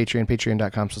our Patreon,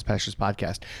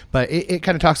 patreon.com/pastorspodcast. But it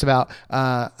kind of talks about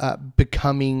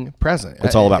becoming present.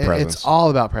 It's all about presence. It's all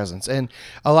about presence. And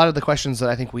a lot of the questions that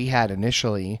I think we had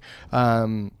initially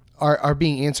are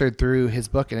being answered through his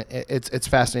book, and it's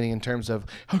fascinating in terms of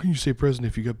how can you stay present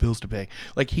if you got bills to pay?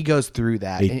 Like he goes through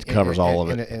that. He covers all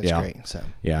of it. And it's great. So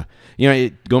yeah, you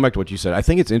know, going back to what you said, I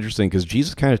think it's interesting because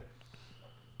Jesus kind of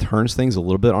turns things a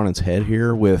little bit on its head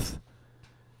here with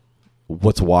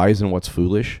what's wise and what's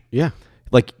foolish. Yeah,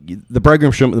 like the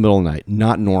bridegroom showed up in the middle of the night,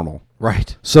 not normal.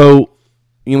 Right. So.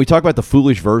 You know, we talk about the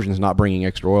foolish virgins not bringing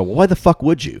extra oil. Well, why the fuck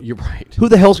would you? You're right. Who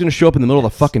the hell's going to show up in the middle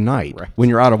of the fucking night when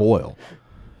you're out of oil?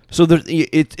 So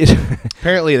it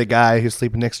apparently the guy who's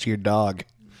sleeping next to your dog.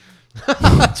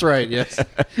 That's right. Yes,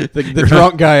 the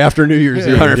drunk guy after New Year's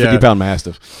Eve, 150-pound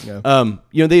mastiff. Yeah.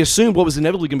 You know, they assumed what was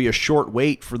inevitably going to be a short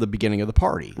wait for the beginning of the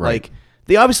party. Right. Like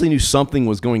they obviously knew something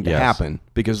was going to happen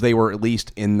because they were at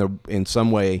least in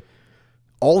some way.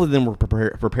 All of them were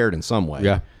prepared in some way.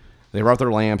 Yeah. They brought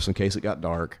their lamps in case it got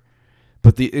dark.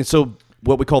 But so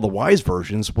what we call the wise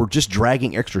versions were just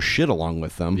dragging extra shit along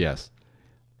with them. Yes.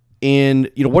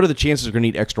 And, you know, what are the chances they're going to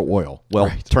need extra oil?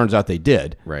 Well, turns out they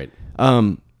did. Right.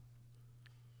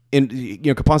 And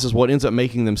Capon says what ends up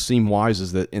making them seem wise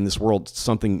is that in this world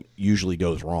something usually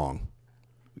goes wrong,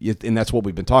 and that's what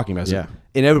we've been talking about. So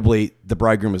inevitably, the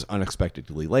bridegroom is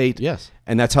unexpectedly late. Yes,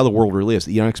 and that's how the world really is.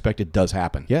 The unexpected does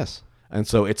happen. Yes, and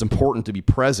so it's important to be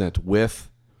present with,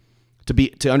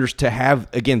 to have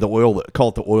again the oil. Call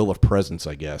it the oil of presence,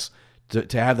 I guess. To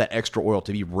have that extra oil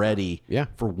to be ready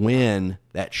for when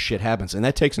that shit happens, and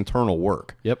that takes internal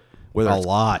work. Yep. Whether a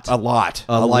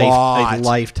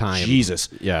lifetime. Jesus.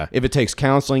 Yeah. If it takes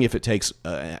counseling, if it takes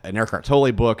an Eckhart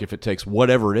Tolle book, if it takes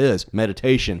whatever it is,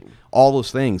 meditation, all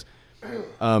those things,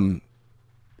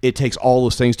 it takes all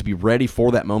those things to be ready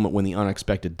for that moment when the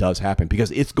unexpected does happen,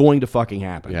 because it's going to fucking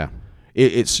happen. Yeah.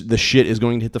 It's the shit is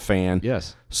going to hit the fan.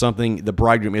 Yes. The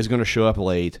bridegroom is going to show up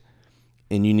late,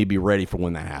 and you need to be ready for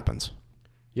when that happens.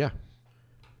 Yeah.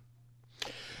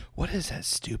 What is that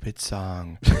stupid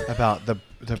song about the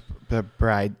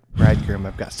bridegroom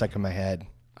I've got stuck in my head?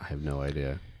 I have no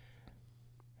idea.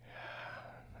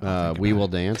 We Will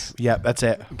Dance? Yep, that's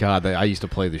it. God, I used to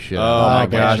play the shit out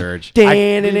of my God. church. So,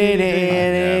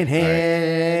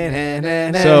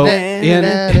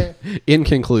 in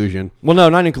conclusion. Well, no,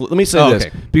 not in conclusion. Let me say this.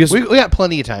 Because we got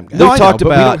plenty of time, guys. We've talked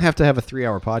about. We don't have to have a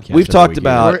 3-hour podcast. We've talked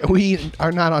about. We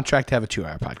are not on track to have a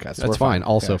 2-hour podcast. That's fine.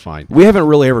 Also fine. We haven't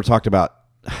really ever talked about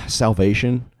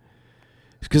salvation.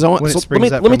 Because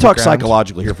let me talk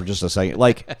psychologically here for just a second.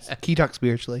 Like, can you talk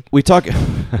spiritually? We talk.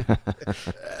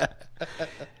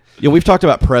 We've talked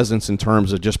about presence in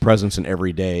terms of just presence in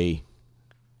everyday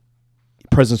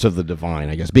presence of the divine.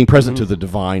 I guess being present to the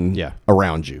divine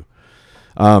around you.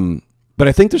 But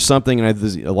I think there's something,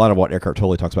 and a lot of what Eckhart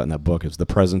Tolle talks about in that book is the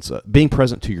presence, being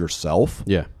present to yourself.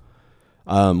 Yeah.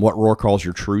 What Rohr calls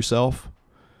your true self.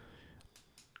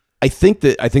 I think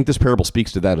this parable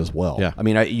speaks to that as well. Yeah. I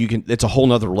mean, it's a whole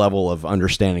nother level of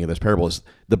understanding of this parable. Is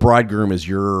the bridegroom is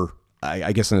your,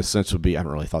 I guess in a sense would be, I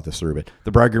haven't really thought this through, but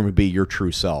the bridegroom would be your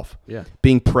true self. Yeah.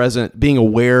 Being present, being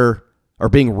aware, or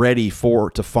being ready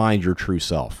to find your true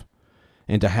self,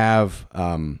 and to have, I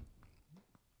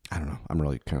don't know. I'm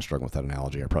really kind of struggling with that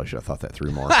analogy. I probably should have thought that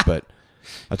through more, but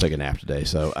I'll take a nap today.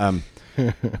 So,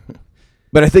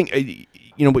 but I think,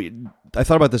 I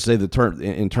thought about this today.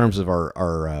 In terms of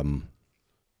our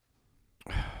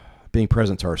being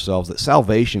present to ourselves, that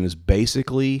salvation is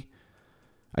basically,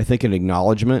 I think, an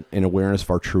acknowledgement and awareness of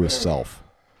our truest self.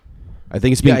 I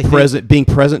think it's being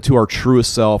present to our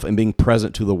truest self and being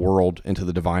present to the world and to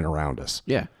the divine around us.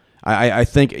 Yeah. I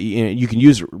think you can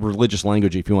use religious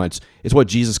language if you want. It's what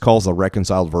Jesus calls the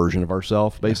reconciled version of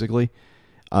ourself, basically.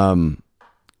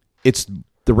 It's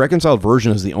the reconciled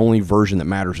version is the only version that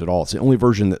matters at all. It's the only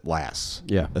version that lasts.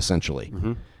 Yeah, essentially.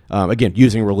 Mm-hmm. Again,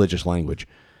 using religious language.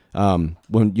 When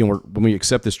we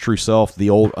accept this true self, the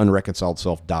old unreconciled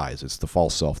self dies. It's the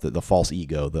false self, the false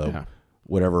ego,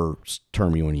 whatever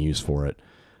term you want to use for it.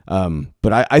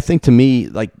 But I think, to me,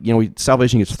 like,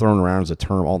 salvation gets thrown around as a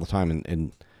term all the time,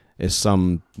 and is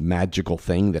some magical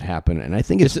thing that happened, and I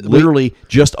think it's literally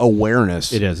just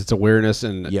awareness. It is. It's awareness,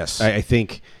 and yes, I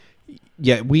think,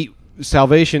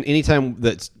 salvation. Anytime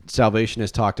that salvation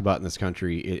is talked about in this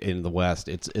country, in the West,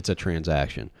 it's a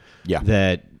transaction. Yeah,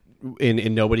 that,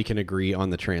 and nobody can agree on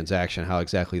the transaction, how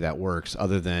exactly that works,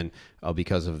 other than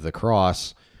because of the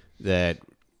cross, that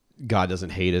God doesn't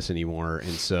hate us anymore,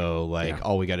 and so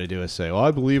all we got to do is say, "Oh,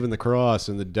 I believe in the cross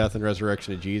and the death and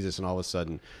resurrection of Jesus," and all of a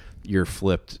sudden, you're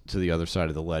flipped to the other side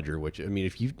of the ledger. Which, I mean,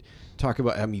 if you talk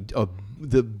about,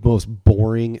 the most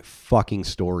boring fucking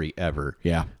story ever.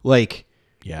 Yeah,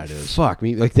 yeah, it is. Fuck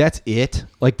me, that's it.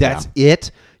 That's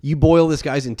it. You boil this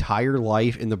guy's entire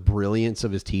life and the brilliance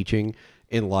of his teaching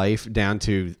in life down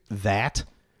to that,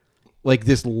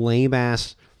 this lame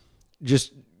ass,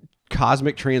 just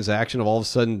cosmic transaction of all of a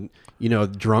sudden,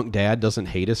 drunk dad doesn't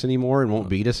hate us anymore and won't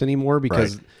beat us anymore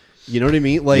because. Right. You know what I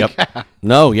mean?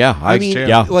 No, yeah. I mean,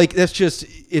 that's just,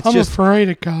 I'm afraid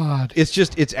of God.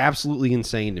 It's absolutely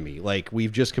insane to me.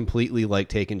 We've just completely,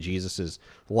 taken Jesus's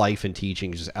life and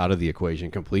teachings just out of the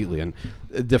equation completely. And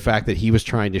the fact that he was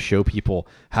trying to show people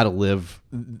how to live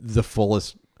the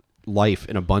fullest life,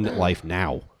 an abundant life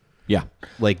now. Yeah.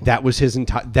 That was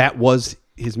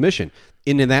his mission.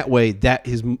 And in that way, that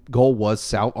his goal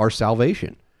was our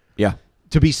salvation. Yeah.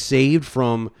 To be saved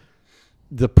from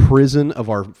the prison of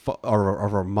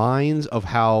our minds, of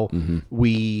how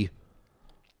we,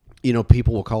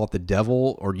 people will call it the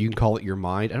devil, or you can call it your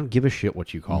mind. I don't give a shit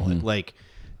what you call it.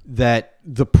 That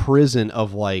the prison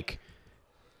of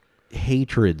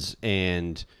hatreds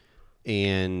and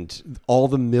all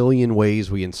the million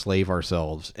ways we enslave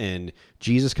ourselves, and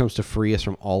Jesus comes to free us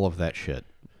from all of that shit.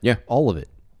 Yeah, all of it.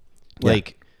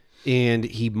 And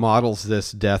he models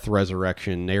this death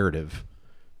resurrection narrative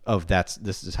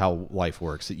this is how life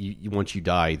works. That you once you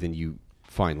die, then you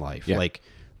find life. Yeah. Like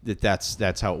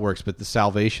that's how it works. But the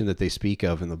salvation that they speak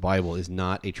of in the Bible is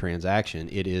not a transaction.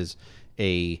 It is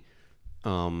a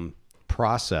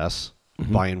process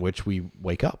by in which we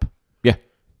wake up. Yeah.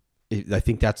 I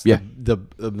think that's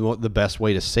the best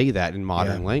way to say that in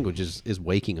modern language is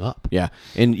waking up. Yeah,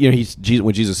 and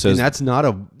when Jesus says, and that's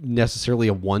not necessarily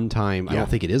a one time. I don't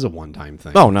think it is a one time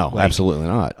thing. Oh no, absolutely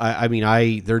not. I mean,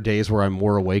 there are days where I'm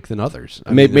more awake than others.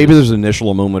 Maybe there's an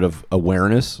initial moment of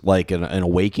awareness, like an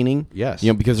awakening. Yes,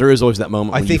 because there is always that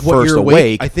moment. I think when you first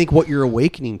awake. I think what you're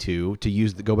awakening to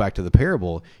go back to the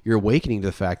parable, you're awakening to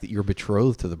the fact that you're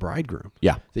betrothed to the bridegroom.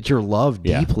 Yeah, that you're loved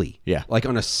deeply. Yeah, like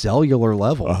on a cellular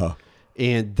level.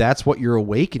 And that's what you're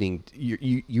awakening.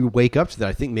 You wake up to that.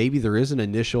 I think maybe there is an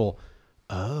initial,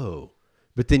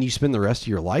 but then you spend the rest of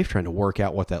your life trying to work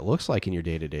out what that looks like in your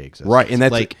day-to-day existence. Right, and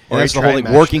that's that's the whole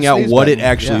thing. Working out what it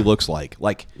actually looks like.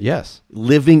 Like yes,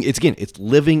 living. It's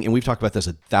living, and we've talked about this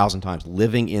 1,000 times.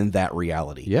 Living in that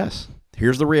reality. Yes.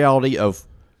 Here's the reality of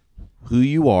who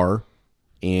you are,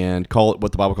 and call it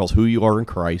what the Bible calls who you are in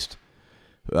Christ,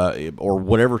 or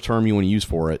whatever term you want to use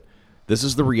for it. This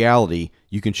is the reality.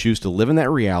 You can choose to live in that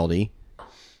reality,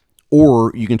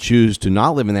 or you can choose to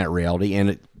not live in that reality.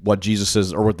 And what Jesus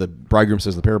says, or what the bridegroom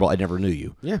says in the parable, I never knew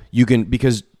you. Yeah. You can,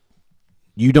 because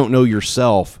you don't know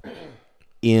yourself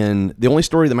in, the only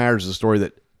story that matters is the story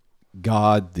that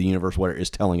God, the universe, whatever, is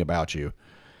telling about you.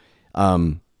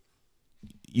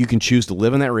 You can choose to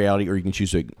live in that reality, or you can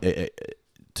choose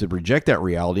to reject that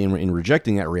reality. And in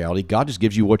rejecting that reality, God just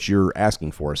gives you what you're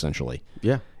asking for, essentially.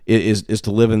 Yeah. Is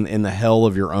to live in the hell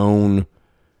of your own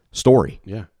story.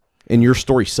 Yeah. And your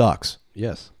story sucks.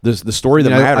 Yes. The story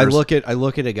that matters. I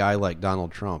look at a guy like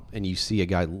Donald Trump, and you see a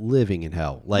guy living in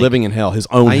hell. Like living in hell, his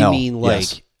own hell. I mean,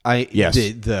 like yes.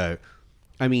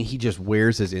 I mean, he just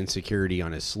wears his insecurity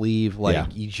on his sleeve.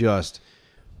 Like he just,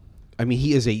 I mean,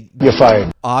 he is You're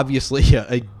fired. Obviously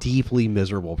a deeply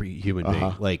miserable human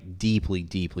being. Like deeply,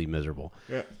 deeply miserable.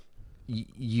 Yeah.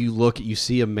 You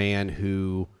see a man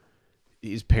who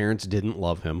his parents didn't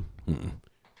love him. Mm-mm.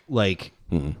 Like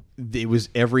it was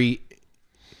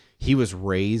he was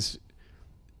raised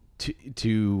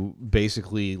to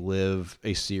basically live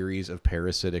a series of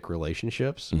parasitic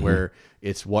relationships where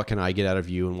it's what can I get out of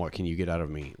you and what can you get out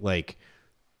of me? Like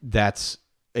that's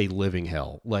a living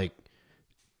hell. Like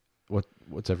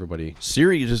what's everybody?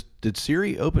 Did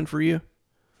Siri open for you?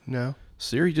 No.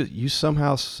 Siri you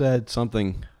somehow said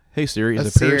something. Hey Siri,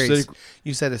 is a parasitic?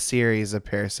 You said a series of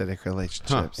parasitic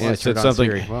relationships. Huh. Yeah, it said something.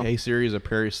 Siri. Hey Siri is a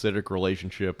parasitic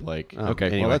relationship. Like okay,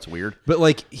 anyway. well that's weird. But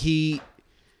like he's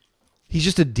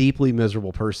just a deeply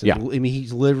miserable person. Yeah. I mean,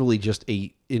 he's literally just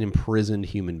an imprisoned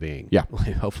human being. Yeah.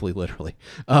 Hopefully, literally.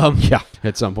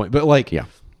 At some point, but like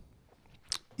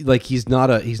he's not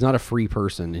a free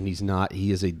person, and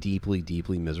he is a deeply,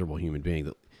 deeply miserable human being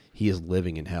that he is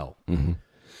living in hell. Mm-hmm.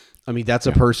 I mean, that's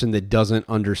a person that doesn't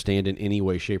understand in any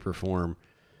way, shape, or form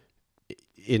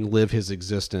and live his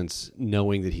existence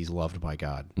knowing that he's loved by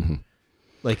God. Mm-hmm.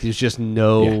 Like there's just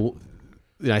no,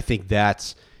 and I think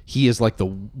he is like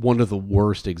one of the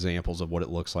worst examples of what it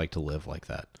looks like to live like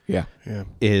that. Yeah.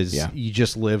 You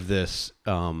just live this,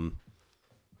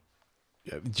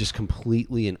 just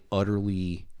completely and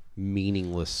utterly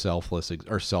meaningless, selfish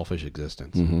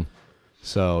existence. Mm-hmm.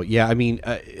 So yeah, I mean,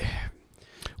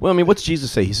 well, I mean, what's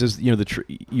Jesus say? He says, you will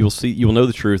know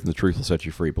the truth, and the truth will set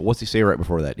you free. But what's he say right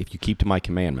before that? If you keep to my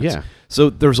commandments. Yeah.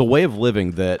 So there's a way of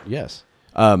living that. Yes.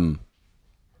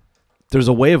 There's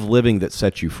a way of living that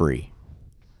sets you free.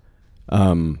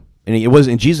 And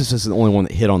Jesus is the only one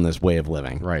that hit on this way of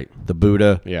living. Right. The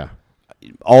Buddha. Yeah.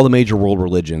 All the major world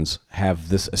religions have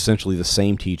this essentially the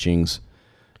same teachings,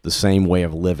 the same way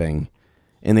of living.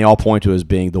 And they all point to it as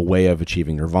being the way of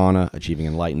achieving nirvana, achieving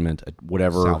enlightenment,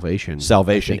 whatever. Salvation. It's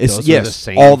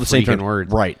the all the same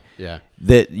word. Right. Yeah.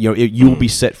 That you will be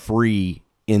set free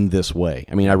in this way.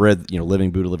 I mean, I read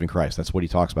Living Buddha, Living Christ. That's what he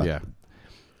talks about. Yeah.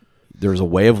 There's a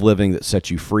way of living that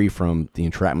sets you free from the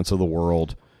entrapments of the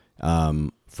world,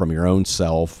 from your own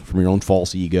self, from your own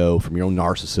false ego, from your own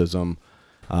narcissism.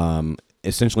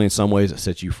 Essentially, in some ways, it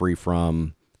sets you free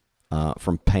from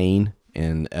pain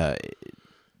and. I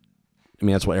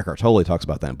mean, that's what Eckhart Tolle talks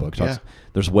about that in book.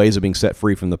 There's ways of being set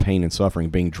free from the pain and suffering,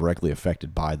 being directly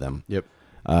affected by them. Yep.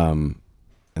 And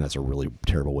that's a really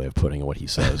terrible way of putting what he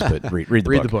says. But read the Read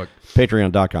book. the book.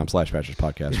 Patreon.com/Pastors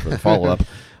Podcast for the follow up.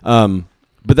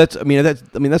 But that's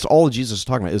all Jesus is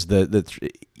talking about is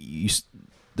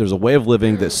there's a way of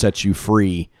living that sets you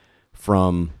free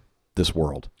from this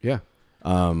world. Yeah.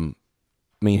 I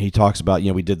mean, he talks about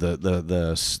we did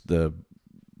the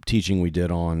teaching we did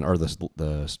on, or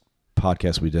the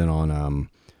podcast we did on,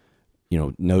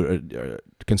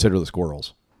 consider the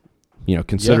squirrels.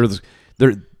 Consider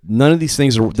none of these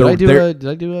things are. Did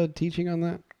I do a teaching on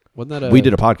that? Wasn't that we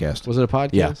did a podcast? Was it a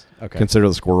podcast? Yeah. Okay. Consider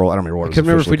the squirrel. I don't remember what it was. I couldn't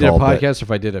remember if we did a called, podcast or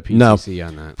if I did a PCC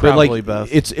on that. Probably both.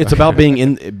 It's about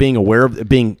being aware of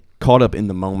being caught up in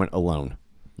the moment alone.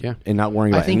 Yeah. And not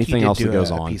worrying about anything else that goes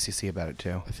on. I think you did a PCC about it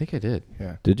too. I think I did.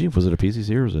 Yeah. Did you? Was it a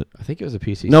PCC or was it? I think it was a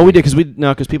PCC. No, we did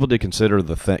because people did consider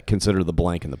the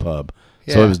blank in the pub.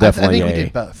 Yeah, so it was definitely I think we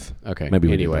did both. Okay.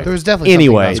 Maybe anyway, there was definitely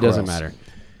anyway. It doesn't matter.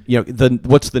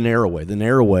 What's the narrow way? The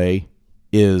narrow way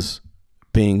is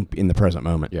being in the present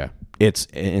moment. Yeah. It's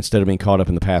instead of being caught up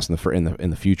in the past and in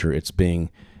the future, it's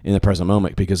being in the present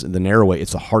moment, because in the narrow way,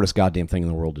 it's the hardest goddamn thing in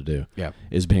the world to do. Yeah.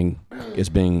 Is being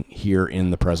here in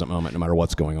the present moment, no matter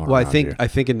what's going on. Well, I around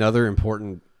think you. another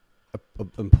important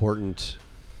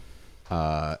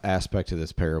aspect of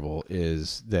this parable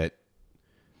is that,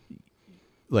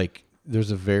 like,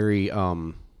 there's a very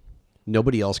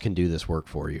nobody else can do this work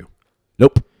for you.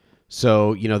 Nope.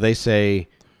 So they say.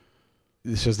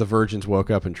 This says the virgins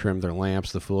woke up and trimmed their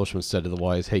lamps. The foolish ones said to the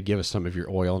wise, "Hey, give us some of your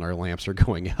oil, and our lamps are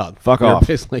going out." Fuck off.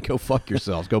 Basically, go fuck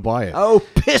yourselves. Go buy it. Oh,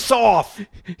 piss off!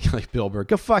 Like Bill Burr,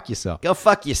 go fuck yourself. Go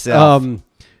fuck yourself.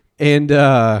 And get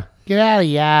out of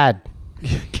yard.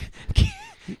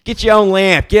 Get your own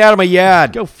lamp. Get out of my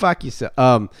yard. Go fuck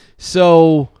yourself.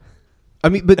 So, I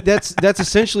mean, but that's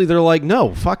essentially they're like,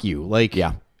 no, fuck you. Like,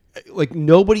 yeah, like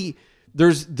nobody. There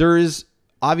is.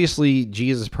 Obviously,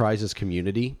 Jesus prizes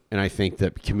community, and I think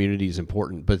that community is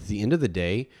important. But at the end of the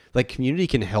day, like, community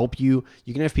can help you.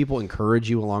 You can have people encourage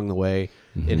you along the way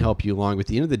and help you along. But at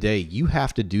the end of the day, you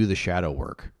have to do the shadow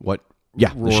work. The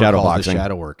shadow boxing. The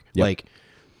shadow work. Yep. Like,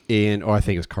 I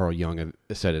think it was Carl Jung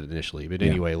said it initially. But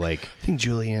anyway, like, I think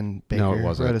Julian Baker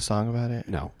wrote a song about it.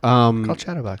 No, called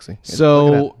shadowboxing.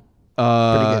 So,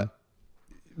 pretty good.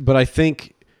 But I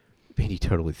think. Man, he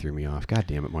totally threw me off. God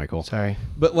damn it, Michael. Sorry.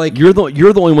 But like you're the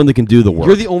only one that can do the work.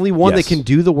 You're the only one Yes. that can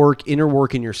do the work, inner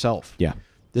work in yourself. Yeah.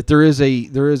 That there is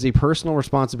a personal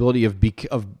responsibility of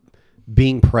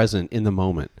being present in the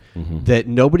moment. Mm-hmm. That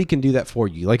nobody can do that for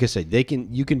you. Like I said,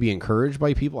 you can be encouraged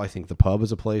by people. I think the pub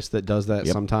is a place that does that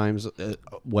sometimes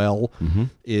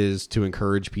is to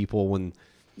encourage people when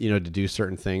to do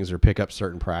certain things or pick up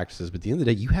certain practices. But at the end of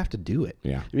the day, you have to do it.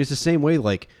 Yeah. I mean, it's the same way.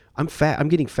 Like, I'm fat. I'm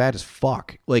getting fat as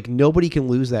fuck. Like, nobody can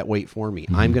lose that weight for me.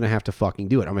 Mm-hmm. I'm going to have to fucking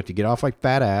do it. I'm going to have to get off my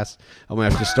fat ass. I'm going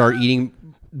to have to start eating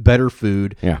better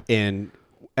food and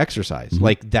exercise. Mm-hmm.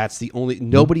 Like, that's the only...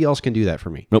 Nobody else can do that for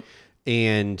me. Nope.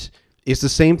 And it's the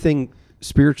same thing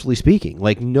spiritually speaking.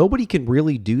 Like, nobody can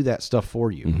really do that stuff for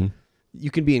you. Mm-hmm.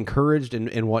 You can be encouraged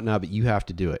and whatnot, but you have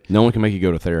to do it. No one can make you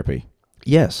go to therapy.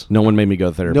 Yes. No one made me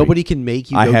go to therapy. Nobody can make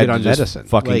you go get on medicine.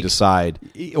 Fucking like, decide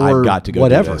or I've got to go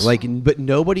whatever. do this. Like, but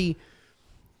nobody,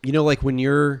 like when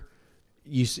I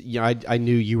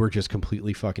knew you were just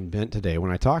completely fucking bent today when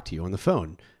I talked to you on the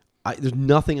phone. There's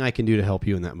nothing I can do to help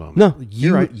you in that moment. No,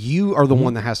 you're right. You are the Mm-hmm.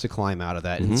 one that has to climb out of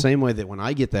that. In the same way that when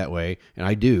I get that way, and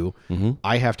I do,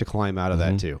 I have to climb out of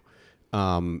that too.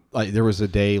 There was a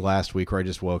day last week where I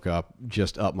just woke up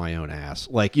just up my own ass.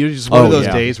 Like, just one of those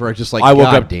days where I just like, I woke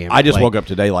God up. damn it. I just Like, woke up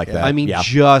today like that. I mean,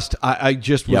 I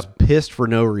just was pissed for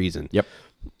no reason. Yep.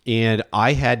 And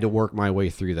I had to work my way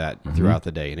through that throughout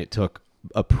the day, and it took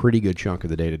a pretty good chunk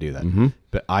of the day to do that.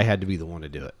 But I had to be the one to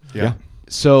do it. Yeah.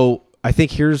 So I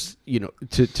think here's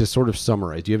to sort of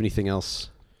summarize. Do you have anything else?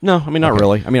 No, I mean, not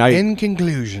really. I mean, in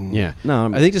conclusion, Yeah. No,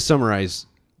 I think to summarize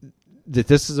that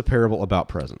this is a parable about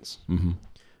presence.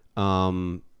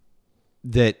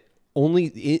 That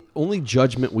only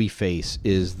judgment we face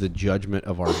is the judgment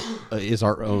of our is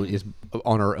on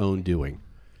our own doing.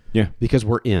 Yeah. Because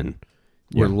we're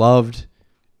loved.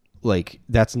 Like,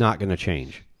 that's not going to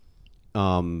change.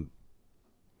 But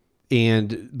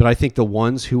I think the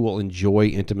ones who will enjoy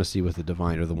intimacy with the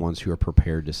divine are the ones who are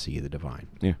prepared to see the divine.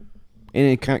 Yeah.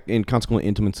 And in consequently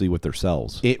intimacy with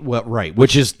themselves. Right.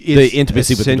 Which is the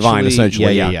intimacy with the divine,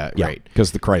 essentially. Yeah, right.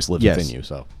 Because the Christ lives within you.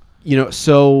 So,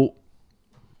 so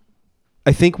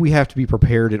I think we have to be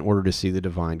prepared in order to see the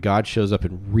divine. God shows up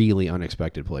in really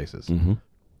unexpected places.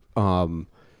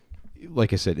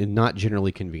 Like I said, and not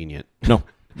generally convenient. No,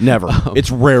 never. It's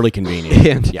rarely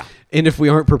convenient. And if we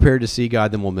aren't prepared to see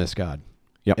God, then we'll miss God.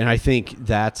 Yep. And I think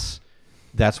that's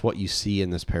what you see in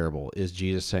this parable is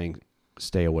Jesus saying,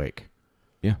 stay awake.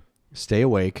 Yeah. Stay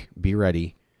awake. Be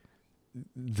ready.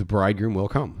 The bridegroom will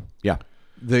come. Yeah.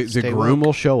 The groom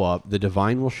will show up. The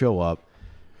divine will show up.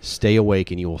 Stay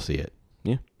awake and you will see it.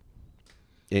 Yeah.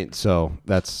 And so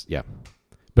that's,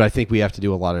 But I think we have to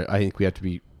do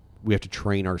we have to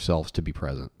train ourselves to be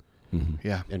present.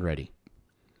 Yeah. And ready.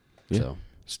 Yeah.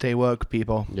 Stay woke,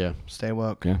 people. Yeah. Stay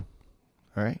woke. Yeah.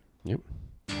 All right. Yep.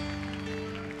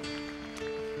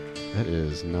 That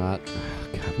is not...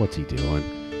 God, what's he doing?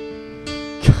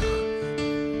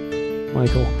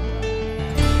 Michael.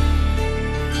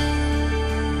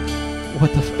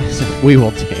 What the f... We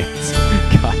Will Dance.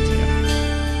 God damn.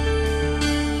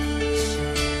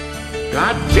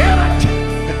 God damn it!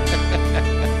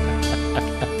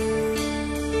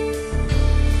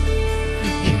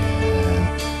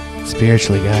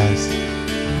 Spiritually, guys.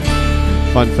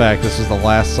 Fun fact, this is the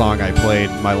last song I played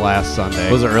my last Sunday.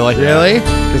 Was it really? Really?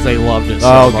 Because they loved it so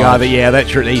Oh, much. God. Yeah, that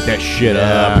sure ate that shit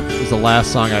up. It was the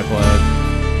last song I played.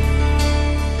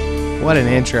 What an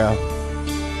intro.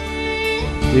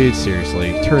 Dude,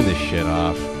 seriously, turn this shit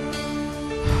off.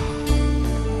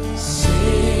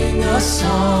 Sing a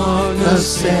song A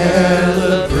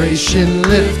celebration,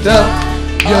 lift up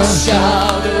your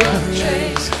shout of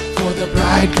praise for the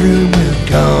bridegroom will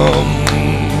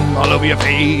come all over your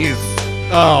face.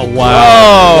 Oh,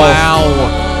 wow.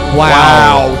 Oh.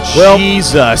 Wow.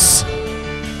 Jesus.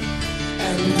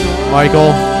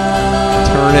 Michael,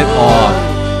 turn it off.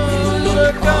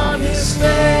 look on his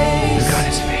face. Look on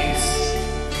his face.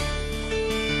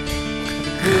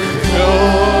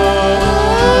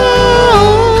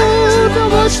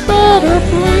 Much better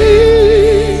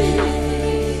place.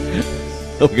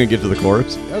 Are we going to get to the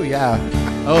chorus? Oh, yeah.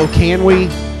 Oh, can we?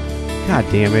 God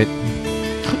damn it.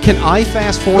 Can I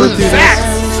fast forward through this?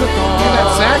 That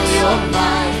sax?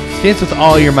 Dance with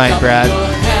all your might, Brad.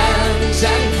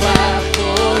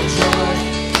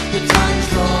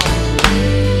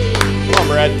 Come on,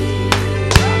 Brad.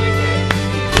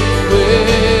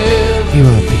 You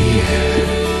will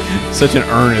be Such an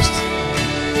earnest.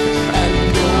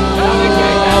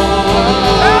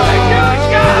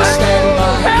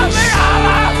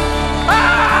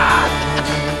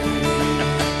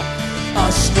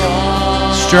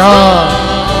 strong.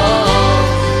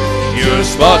 Your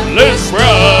spotless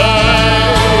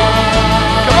bride.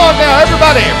 Come on now,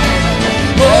 everybody.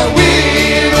 But we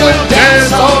will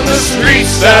dance on the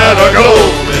streets that are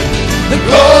golden. The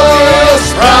glorious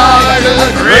bride of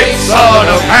the great Son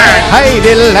of Man. Hey,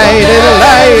 diddle, hey, diddle,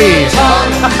 hey.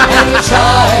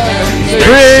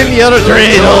 Bring your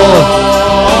dreidel.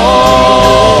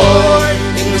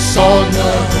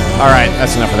 All right,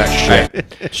 that's enough of that shit.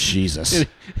 Jesus.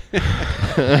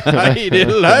 Hey,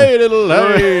 diddle, hey, diddle,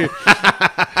 hey.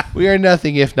 We are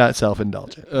nothing if not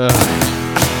self-indulgent. Now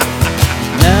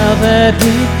that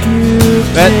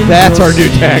That's our new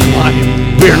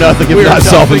tagline. We are nothing if not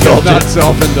self-indulgent. Not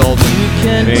self-indulgent.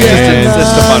 And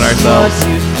just about ourselves.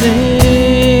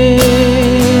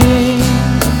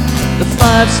 The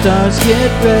 5 stars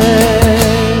get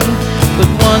red, but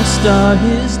 1 star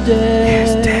is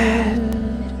dead.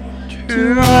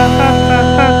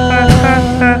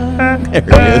 There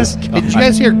it is. Did you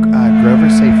guys hear Grover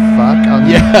say fuck on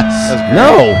Yes.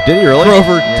 No. Did he really?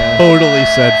 Grover totally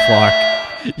said fuck.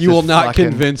 You Said will not fucking.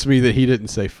 convince me that he didn't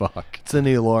say fuck. It's the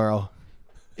new Laurel.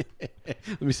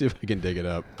 Let me see if I can dig it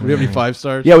up. Do we have any 5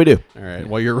 stars? Yeah, we do. All right.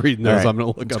 While you're reading those, All right. I'm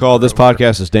going to look It's up. called This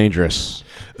Podcast is Dangerous.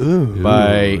 Ooh.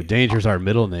 By Danger's our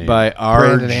middle name. By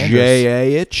Brandon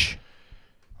RJH.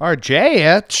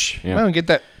 RJH? Yeah. Well, get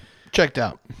that checked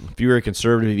out. If you were a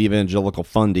conservative evangelical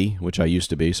fundy, which I used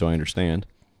to be, so I understand,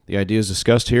 the ideas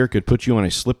discussed here could put you on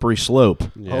a slippery slope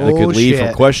that could lead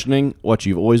from questioning what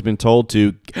you've always been told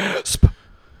to gasp,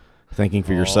 thinking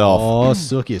for yourself. Oh,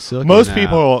 sookie. Most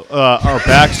people are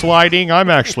backsliding. I'm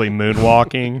actually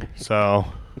moonwalking. So,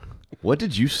 what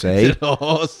did you say?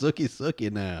 Oh,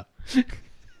 sookie now.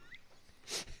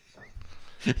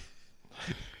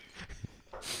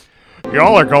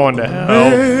 y'all are going to hell.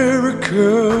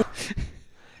 America.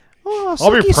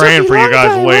 I'll be praying for you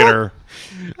guys later.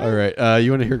 All right.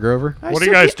 You want to hear Grover? What are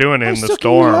you guys doing in the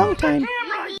storm?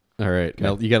 All right.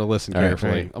 Now, you got to listen All right,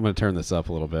 carefully. all right. I'm going to turn this up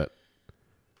a little bit.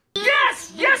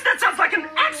 Yes, that sounds like an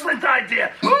excellent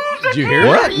idea. Did you hear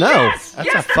What? it? No. That's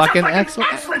a fucking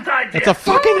excellent. idea. That's a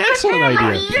fucking excellent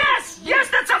idea. Yes,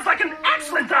 that sounds like an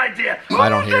excellent idea. I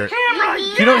don't hear it.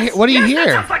 You don't hear? What do you hear?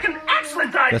 That sounds like an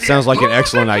excellent idea. That sounds like an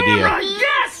excellent idea.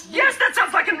 Yes, that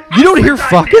sounds like an You don't hear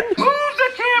excellent fucking? idea. Move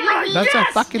the camera. That's a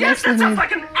fucking excellent That sounds idea.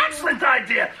 like an excellent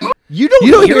idea. You don't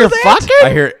hear that? fucking? I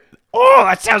hear it. Oh,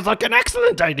 that sounds like an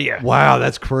excellent idea. Wow,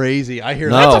 that's crazy. I hear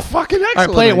No. that's a fucking excellent All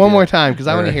right, play it one idea. more time because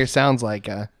I want to right. hear sounds like.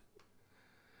 Move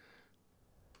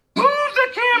the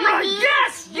camera.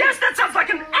 Yes, that sounds like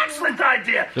an excellent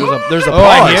idea. There's a Oh,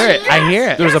 I pause. hear it. I hear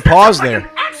it. There's a Yes, that pause sounds like there. an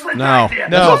excellent No. idea.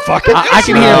 No, That's a fucking I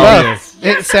can hear excellent both.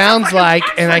 idea. It sounds like,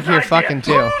 and I can hear fucking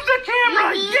too. Move the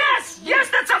camera. Yes,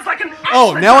 that sounds like an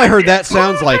Oh, excellent now I heard idea. that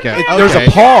sounds like it. There's Okay.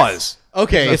 a pause.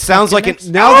 Okay, It sounds like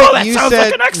now that you sounds said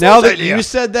like an excellent now that idea. you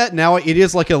said that, now it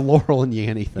is like a Laurel and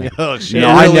Yanny thing. Oh, shit. No,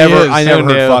 It I really never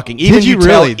is. heard fucking. Even Did you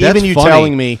tell- really? That's even you funny.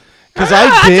 telling me. Because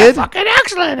I did. Fucking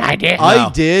excellent idea. I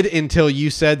did until you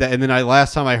said that, and then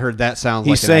last time I heard that sounds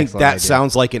He's like saying an excellent that idea.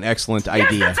 sounds like an excellent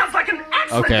idea. Sounds like an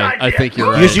excellent Okay, idea. I think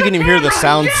you're right. Because you can even hear the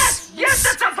sounds. Yes,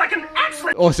 that sounds like an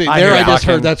excellent. Oh, see, I there hear I just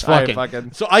fucking- heard that's I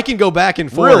fucking. So I can go back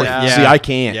and forth. Really? Yeah. See, I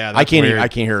can't. Yeah, I that's can't. weird. I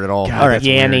can't hear it at all. God, all right. that's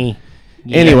weird. Yanny.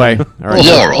 Anyway, all right.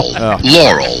 Laurel,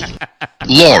 Laurel, Laurel,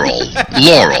 Laurel,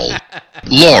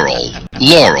 Laurel,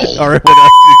 Laurel, All right, what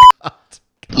else you got?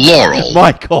 Laurel.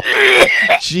 Michael.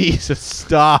 Jesus,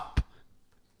 stop.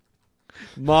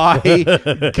 My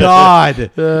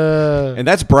God. And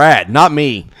that's Brad, not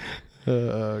me.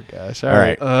 Oh gosh! All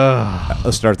right.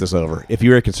 Let's start this over. If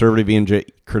you're a conservative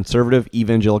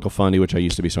evangelical fundy, which I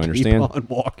used to be, so I understand. Keep on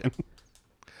walking.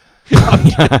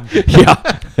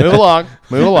 Yeah. Move along.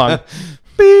 Move along.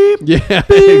 Beep. Yeah,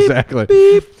 Beep. exactly.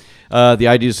 Beep. The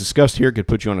ideas discussed here could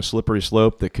put you on a slippery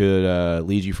slope that could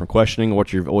lead you from questioning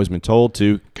what you've always been told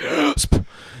to gasp.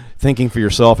 Thinking for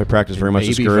yourself, a practice very much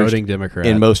Maybe discouraged voting Democrat.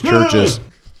 in most churches.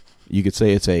 You could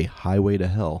say it's a highway to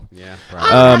hell. Yeah.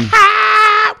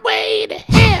 Highway to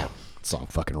hell. Song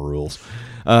fucking rules.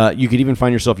 You could even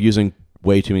find yourself using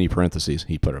way too many parentheses.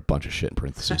 He put a bunch of shit in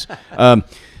parentheses.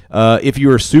 If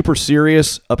you are super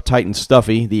serious, uptight, and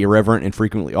stuffy, the irreverent and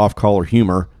frequently off-color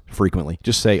humor,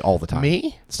 just say all the time.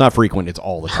 Me? It's not frequent, it's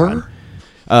all the time.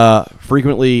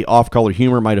 Frequently off-color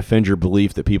humor might offend your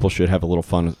belief that people should have as little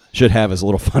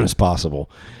fun as possible.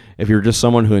 If you're just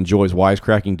someone who enjoys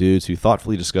wisecracking dudes who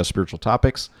thoughtfully discuss spiritual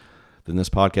topics, then this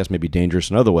podcast may be dangerous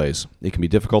in other ways. It can be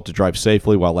difficult to drive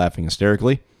safely while laughing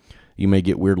hysterically. You may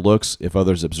get weird looks if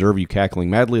others observe you cackling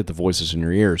madly at the voices in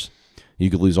your ears. You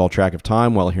could lose all track of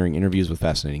time while hearing interviews with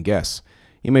fascinating guests.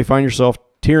 You may find yourself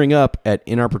tearing up at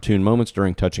inopportune moments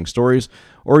during touching stories,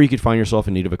 or you could find yourself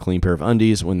in need of a clean pair of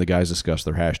undies when the guys discuss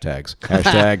their hashtags.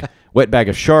 Hashtag wet bag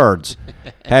of shards.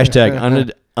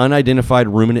 Hashtag unidentified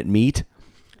ruminant meat.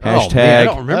 Hashtag, man, I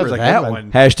don't remember that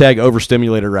one. Hashtag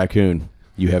overstimulated raccoon.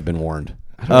 You have been warned.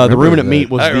 The ruminant meat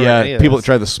was the people that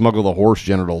tried to smuggle the horse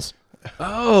genitals.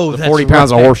 Oh, the 40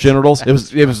 pounds of horse genitals. It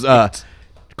was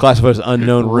classified as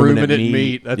unknown ruminant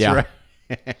meat. That's yeah.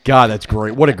 right. God, that's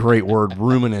great. What a great word,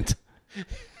 ruminant.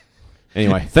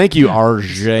 Anyway, thank you,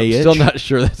 RJ. Still not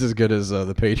sure that's as good as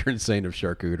the patron saint of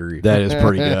charcuterie. That is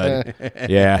pretty good.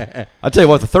 Yeah. I'll tell you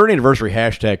what, the 30th anniversary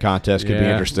hashtag contest could be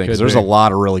interesting because there's a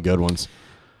lot of really good ones.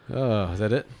 Oh, is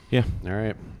that it? Yeah. All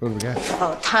right. What do we got?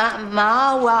 Oh, time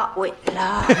my walk with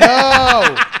love.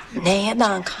 No. They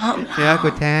don't come. Take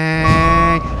a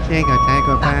I'm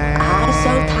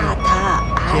so tired.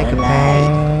 I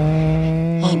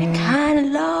love. In a kind of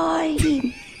light.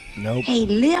 Nope. Hey,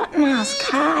 little mouse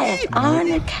car is on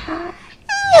the car.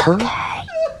 Okay.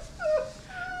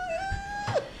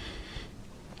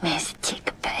 Miss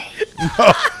Chickapee.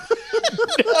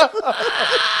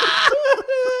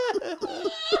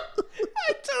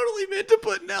 I totally meant to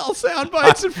put Nell sound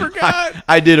bites and forgot.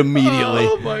 I did immediately.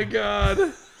 Oh my God.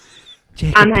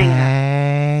 I'm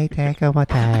hanging.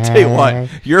 Tell you what,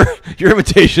 your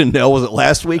invitation, Nell, was it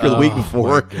last week or the week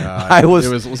before? God.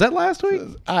 Was that last week?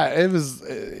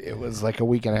 It was like a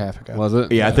week and a half ago. Was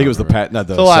it? Yeah, I think it was the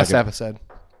last second. episode.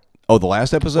 Oh, the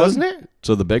last episode? Wasn't it?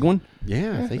 So the big one?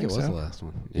 Yeah, I think it was so. the last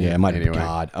one. Yeah, it might have anyway. been.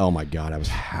 God. Oh my God, I was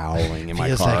howling in my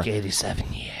Feels car. like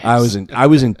 87 years. I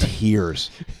was in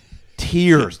tears.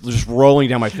 Tears just rolling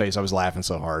down my face. I was laughing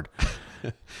so hard.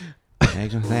 So I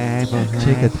can play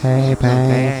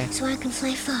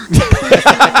fuck.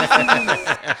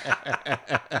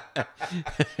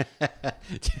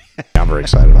 I'm very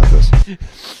excited about this.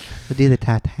 We'll do the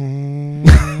Titan.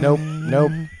 Nope.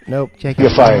 You're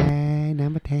fired.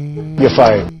 Number 10. You're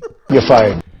fired. You're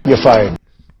fired. You're fired.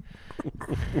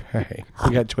 All right.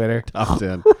 We got Twitter. Top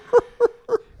 10.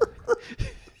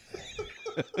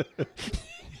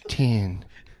 10.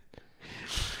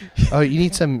 Oh, you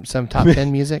need some top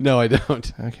 10 music? No, I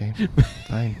don't. Okay.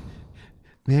 Fine.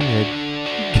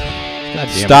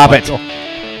 Stop it.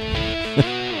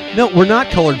 No, we're not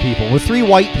colored people. We're three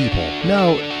white people.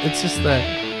 No, it's just the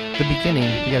beginning.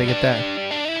 You got to get that.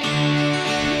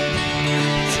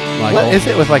 Michael, What is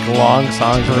it with like long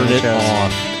songs? turn and it shows?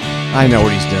 off. I know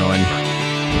what he's doing.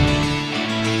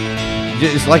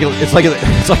 It's like what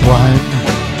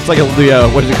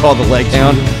is it called? The leg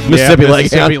hound, Mississippi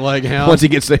leg hound. Once he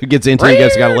gets into it, you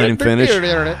guys got to let him finish. All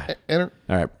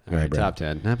right, go ahead, Brad. Top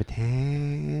 10. Number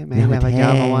 10. Number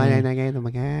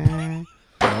 10.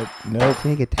 Nope.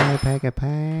 Take a tie, pack a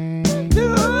pie.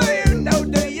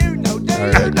 All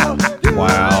right.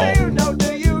 Wow.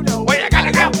 Wait, I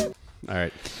gotta go. All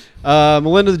right.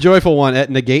 Melinda the Joyful One at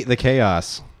Negate the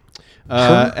Chaos.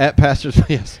 At Pastors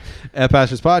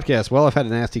Podcast. Well, I've had a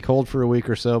nasty cold for a week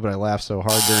or so, but I laughed so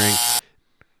hard during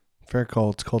Fair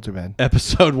colds. Colds are bad.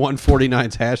 episode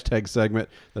 149's hashtag segment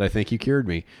that I think you cured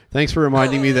me. Thanks for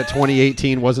reminding me that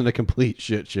 2018 wasn't a complete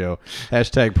shit show.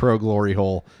 Hashtag pro glory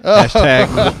hole.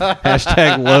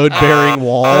 Hashtag load bearing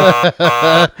wall. Was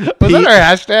that our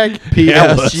hashtag?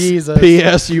 P.S. Jesus.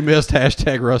 P.S. You missed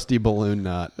hashtag rusty balloon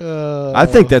knot. I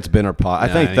think that's been our I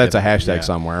think I that's a get it. hashtag Yeah.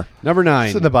 somewhere. Number 9.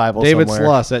 It's in the Bible David somewhere.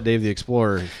 Sluss at Dave the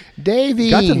Explorer.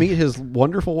 Davey. Got to meet his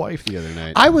wonderful wife the other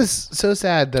night. I was so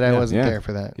sad that I wasn't Yeah. there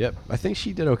for that. Yep. I think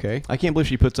she did okay. I can't believe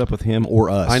she puts up with him or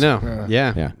us. I know.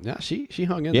 Yeah. She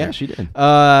hung in Yeah, there. she did.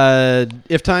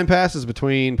 If time passes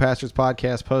between Pastor's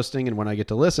Podcast posting and when I get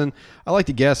to listen, I like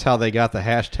to guess how they got the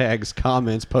hashtags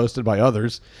comments posted by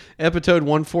others. Episode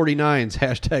 149's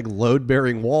hashtag load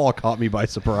bearing wall caught me by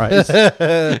surprise.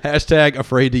 Hashtag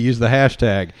afraid to use the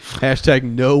hashtag. Hashtag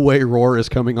no way Roar is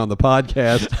coming on the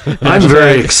podcast. I'm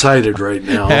very excited right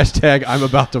now. Hashtag I'm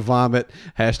about to vomit.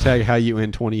 Hashtag how you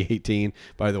end 2018.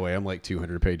 By the way, I'm like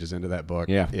 200 pages into that book.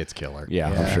 Yeah. It's killer. Yeah,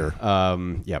 I'm sure.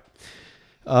 Yep.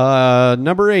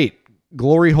 Number 8,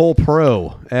 Glory Hole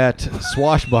Pro at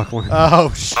Swashbuckling.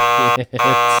 Oh, shit.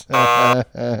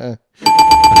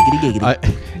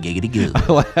 Giggity goo. I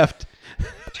laughed.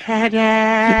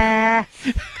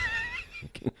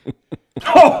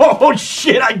 Oh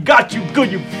shit! I got you,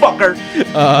 good, you fucker.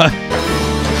 All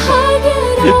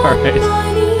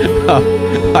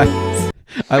right.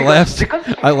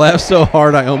 I laughed so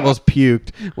hard I almost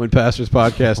puked when Pastor's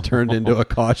Podcast turned into a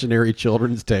cautionary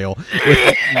children's tale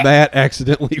with Matt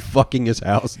accidentally fucking his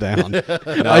house down.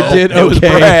 I did okay. it was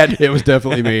Brad. It was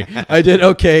definitely me. I did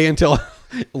okay until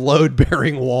load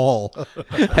bearing wall.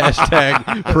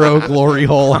 Hashtag pro glory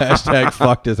hole. Hashtag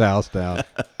fucked his house down.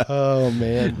 Oh,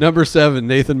 man. Number 7,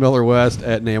 Nathan Miller West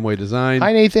at Namway Design.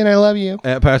 Hi, Nathan. I love you.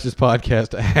 At Pastor's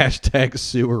Podcast, hashtag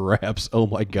sewer raps. Oh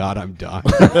my God, I'm done.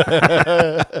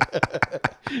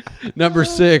 Number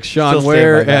 6, Sean Still stand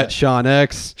Ware by that. at Sean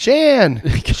X. Shan.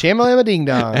 Shamalama Ding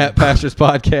Dong. At Pastor's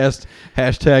Podcast,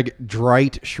 hashtag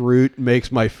Drite Shroot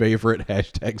makes my favorite.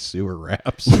 Hashtag sewer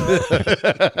raps.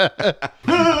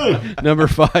 Number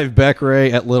 5, Beck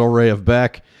Ray at Little Ray of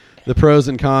Beck. The pros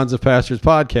and cons of Pastor's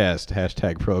Podcast.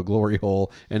 Hashtag pro glory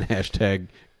hole and hashtag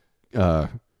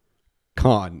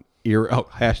con.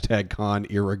 Hashtag con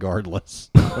irregardless.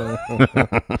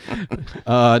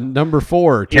 Number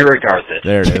 4. Irregardless.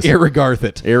 There it is.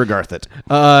 Irregardless.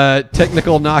 Irregardless.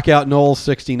 Technical Knockout Knowles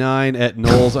 69 at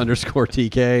Knowles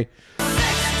 _TK.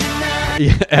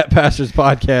 Yeah, at Pastor's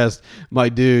Podcast, my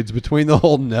dudes, between the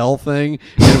whole Nell thing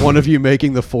and one of you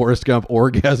making the Forrest Gump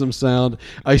orgasm sound,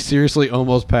 I seriously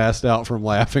almost passed out from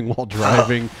laughing while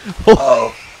driving.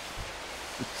 Oh,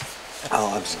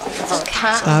 I'm sorry.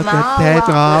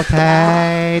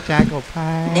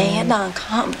 Nè đàn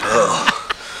không.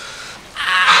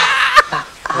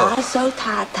 Bà số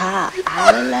thà thà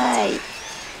ở lại.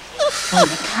 Mình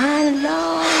khá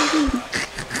lôi.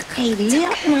 Hey, liếc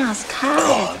mà khá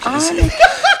on.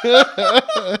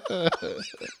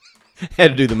 Had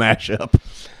to do the mashup.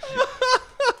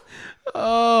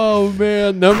 Oh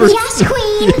man, number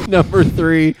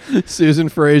 3, Susan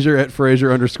Fraser at Fraser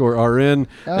 _RN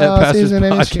at Pastor's Susan,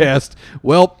 I missed you. Podcast.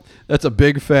 Well, that's a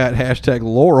big fat hashtag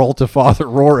Laurel to Father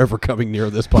Roar ever coming near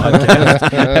this podcast.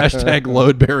 Hashtag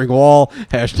load bearing wall.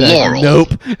 Hashtag Laurel. nope.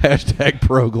 Hashtag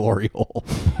pro glory hole.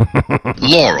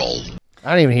 Laurel.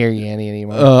 I don't even hear Yanny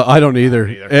anymore. I don't either.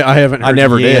 I haven't. Heard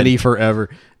never did. Yanny forever.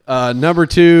 Number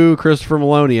 2, Christopher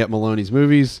Maloney at Maloney's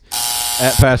Movies.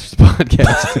 At Pastor's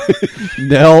Podcast.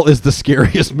 Nell is the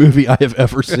scariest movie I have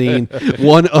ever seen.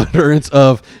 One utterance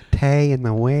of Tay in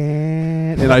the wind.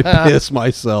 and I piss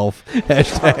myself.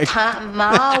 Hashtag Thà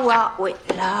máu walk with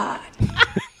Lord.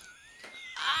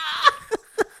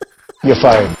 You're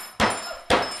fired.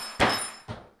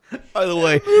 By the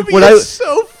way,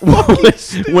 so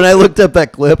when I looked up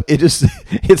that clip,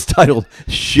 it's titled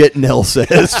 "Shit Nell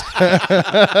Says."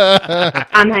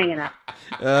 I'm hanging up.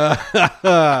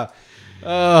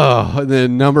 And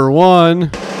then number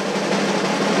 1,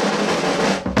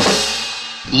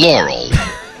 Laurel.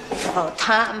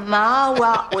 Thà máu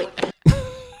walk with.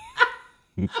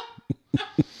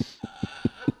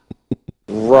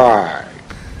 Right.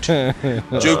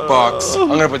 Jukebox. I'm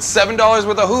gonna put $7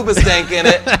 worth of Hoobastank in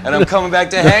it, and I'm coming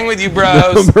back to hang with you,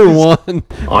 bros. number 1.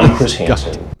 I'm Chris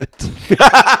Hansen.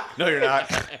 No, you're not.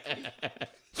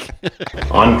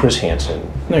 I'm Chris Hansen.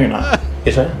 No, you're not.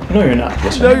 Yes, I am. No, you're not.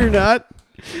 Yes, I No, am. you're not.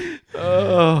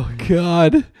 Oh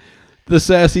God, the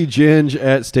sassy Ginge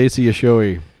at Stacy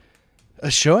Ashoey.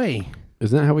 Ashoey.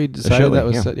 Isn't that how we decided Ashoey, that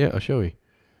was yeah. set? Yeah, Ashoey.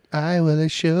 I will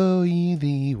show you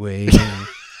the way.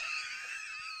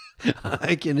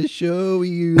 I can show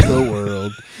you the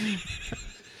world.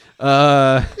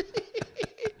 At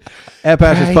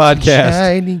Patrick's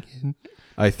Podcast,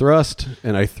 I thrust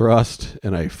and I thrust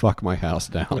and I fuck my house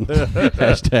down.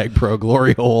 Hashtag pro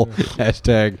glory hole.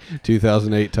 Hashtag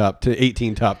 2008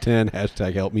 18 top 10.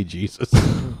 Hashtag help me Jesus.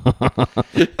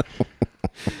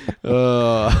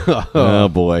 Oh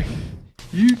boy.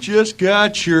 You just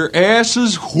got your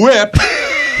asses whipped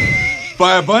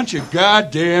by a bunch of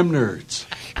goddamn nerds.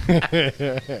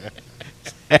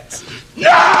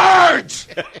 Nerds!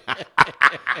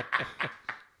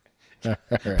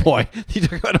 Boy, you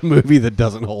talk about a movie that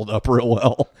doesn't hold up real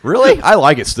well. Really? I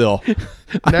like it still.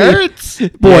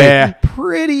 Nerds? Boy, Yeah.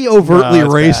 pretty overtly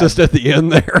No, it's racist at the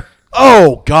end there.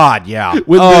 Oh God, yeah.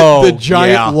 When Oh, the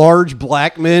giant, yeah. large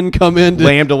black men come in to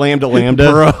Lambda.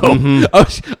 Bro,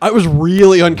 Mhm. I was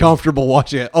really uncomfortable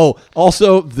watching it. Oh,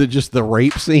 also the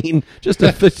rape scene, just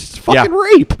fucking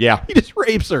rape. Yeah. He just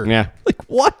rapes her. Yeah. Like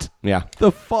what? Yeah. The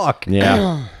fuck?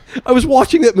 Yeah. I was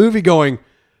watching that movie going,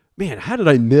 man, how did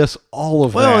I miss all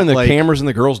of that? Well, and the Like, cameras in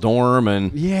the girls' dorm,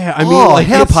 and yeah, I mean, like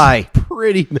hell it's pie.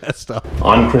 pretty messed up.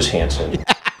 I'm Chris Hansen.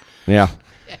 Yeah.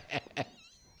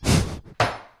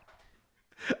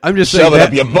 I'm just Shove saying it that,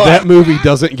 up your butt. that movie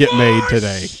doesn't get made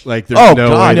today. Like, there's Oh no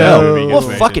God, way that no. movie gets Well,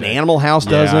 made fucking today. Animal House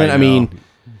Yeah, doesn't. I I know. mean,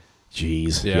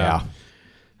 jeez. Yeah.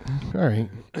 All right.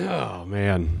 Oh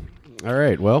man. All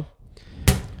right. Well,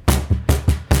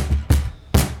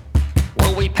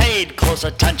 Well, we paid close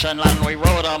attention and we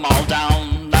wrote them all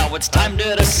down. Now it's time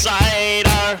to decide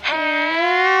our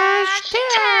hashtag.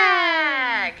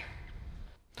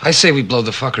 I say we blow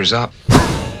the fuckers up.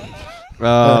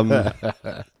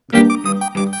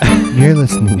 You're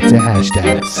listening to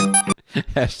Hashtags.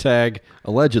 hashtag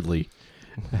allegedly.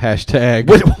 Hashtag.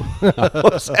 What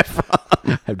was that from?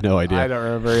 I have no idea. I don't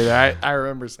remember either. I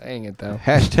remember saying it though.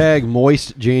 Hashtag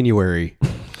moist January.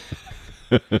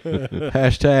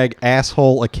 Hashtag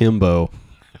asshole akimbo.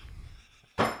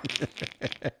 Kind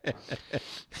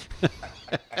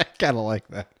of like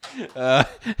that.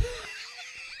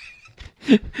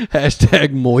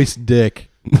 Hashtag moist dick.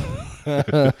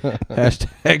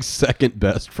 Hashtag second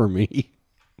best for me.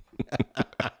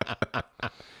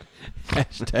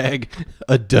 Hashtag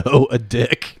a doe a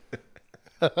dick.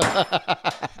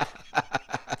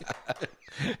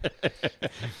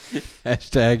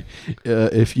 Hashtag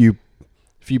if you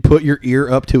put your ear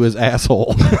up to his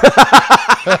asshole.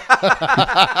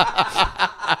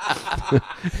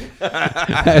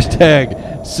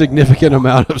 Hashtag significant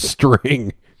amount of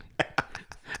string.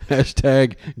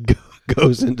 Hashtag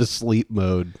goes into sleep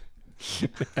mode.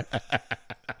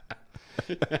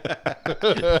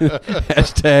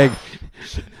 Hashtag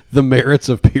the merits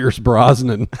of Pierce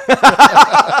Brosnan. Kind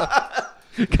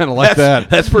of like that.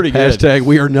 That's pretty good. Hashtag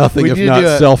we are nothing if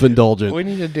not self-indulgent. We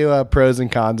need to do pros and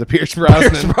cons of Pierce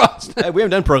Brosnan. Hey, we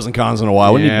haven't done pros and cons in a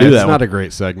while. We need to do it's that. not one. a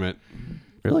great segment.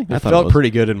 Really? I It thought felt was. pretty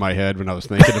good in my head when I was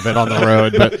thinking of it on the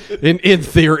road, but in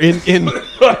theory, in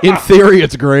theory,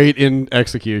 it's great. In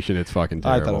execution, it's fucking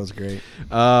I terrible. thought it was great.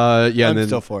 Yeah, I'm and then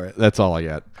still for it. That's all I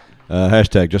got.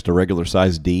 Hashtag just a regular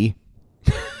size D.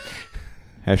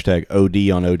 Hashtag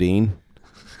OD on Odine.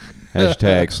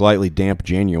 Hashtag slightly damp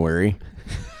January.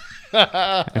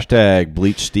 Hashtag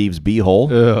bleach Steve's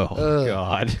beehole. Oh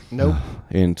God. Nope.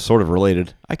 And sort of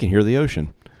related, I can hear the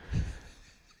ocean.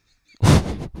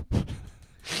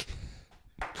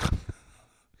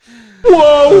 Whoa!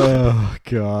 Oh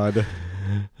God.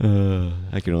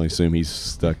 I can only assume he's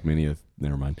stuck many of.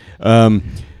 Never mind.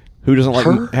 Who doesn't like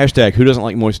hashtag? Who doesn't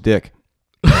like moist dick?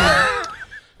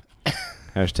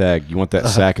 Hashtag. You want that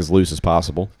sack as loose as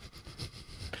possible.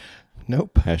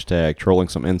 Nope. Hashtag trolling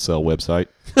some incel website.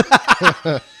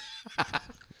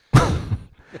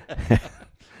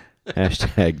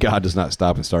 Hashtag God does not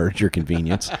stop and start at your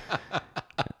convenience.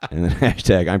 And then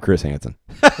hashtag I'm Chris Hansen.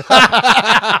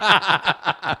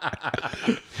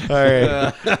 All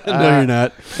right. No, you're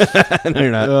not. No,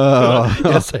 you're not.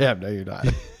 Yes, I am. No, you're not.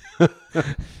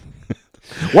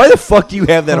 Why the fuck do you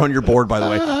have that on your board, by the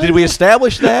way? Did we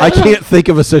establish that? I can't think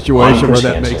of a I'm situation where Chris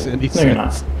that Hansen. makes any No, you're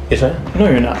sense. not. Yes, I am. No,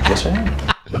 you're not. Yes, I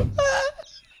am.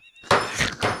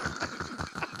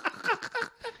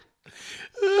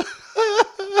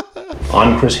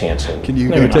 I'm Chris Hansen. Can you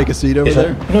No, go you're take not. a seat over Yes, I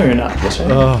there? am. No, you're not. Yes, I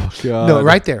am. Oh God. No,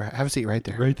 right there. Have a seat right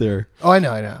there. Right there. Oh, I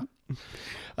know.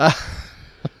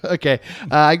 Okay.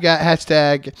 I got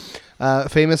hashtag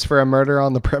famous for a murder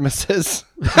on the premises.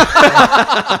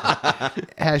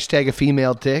 Hashtag a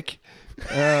female dick.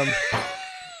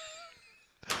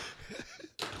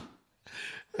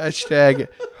 Hashtag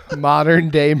modern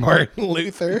day Martin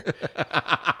Luther.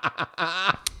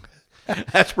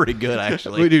 That's pretty good,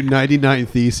 actually. We do 99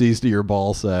 theses to your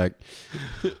ball sack.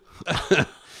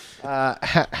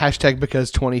 Hashtag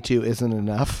because 22 isn't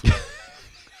enough.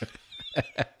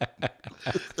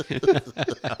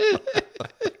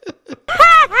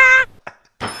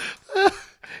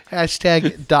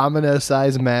 Hashtag domino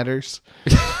size matters.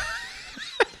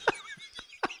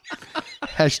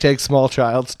 Hashtag small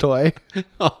child's toy.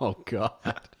 Oh,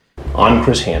 God. On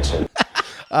Chris Hansen.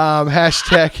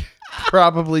 Hashtag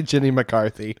probably Jenny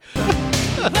McCarthy.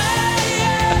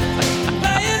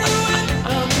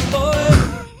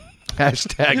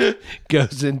 Hashtag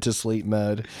goes into sleep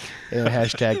mode. And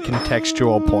hashtag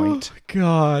contextual point.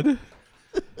 God.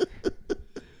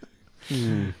 What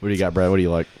do you got, Brad? What do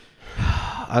you like?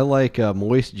 I like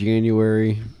Moist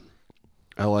January.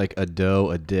 I like a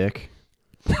doe, a dick.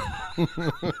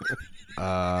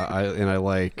 I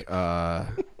like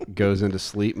goes into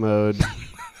sleep mode,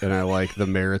 and I like the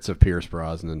merits of Pierce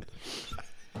Brosnan.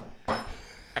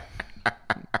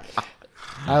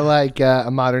 I like a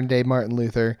modern day Martin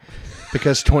Luther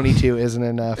because 22 isn't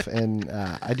enough, and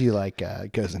I do like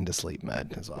goes into sleep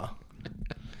mode as well.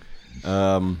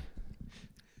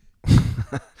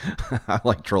 I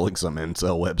like trolling some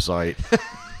incel website.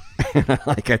 And I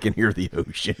like I can hear the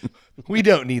ocean. We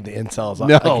don't need the incels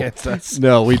against us.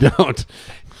 No, we don't.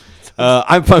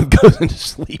 I'm fun goes into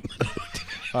sleep mode.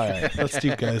 All right, let's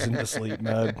do goes into sleep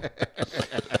mode.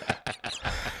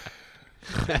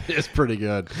 That is pretty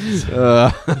good.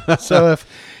 So if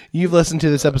you've listened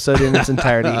to this episode in its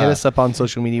entirety, hit us up on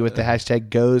social media with the hashtag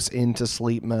goes into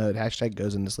sleep mode. Hashtag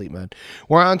goes into sleep mode.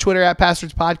 We're on Twitter at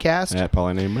Pastards Podcast. At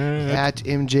Pauline At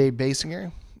MJ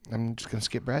Basinger. I'm just going to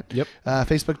skip Brett. Yep.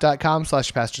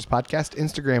 Facebook.com/Pastards Podcast.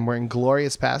 Instagram, we're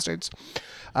Inglorious Pastards.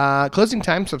 Closing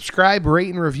time, subscribe, rate,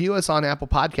 and review us on Apple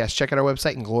Podcasts. Check out our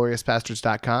website,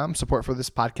 ingloriouspastards.com. Support for this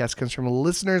podcast comes from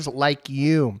listeners like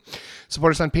you.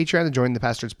 Support us on Patreon and join the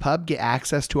Pastards Pub. Get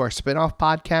access to our spinoff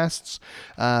podcasts,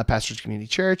 Pastards Community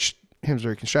Church,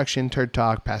 Hymnsbury Construction, Turd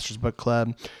Talk, Pastards Book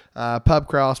Club, Pub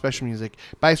Crawl, Special Music.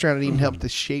 Buy us around and even help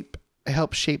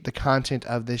shape the content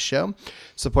of this show.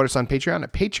 Support us on Patreon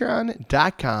at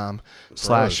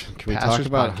patreon.com/Pastards Can we talk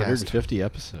about Podcast. 150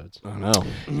 episodes? I know.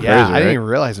 Yeah, I didn't even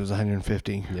realize it was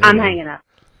 150. Yeah. I'm hanging up.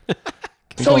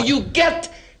 So you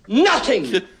get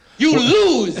nothing. You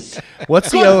lose.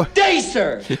 What's Good day,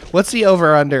 sir. What's the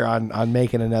over under on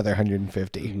making another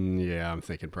 150? Yeah, I'm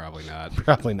thinking probably not.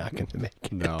 Probably not going to make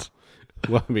it. No.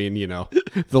 Well, I mean,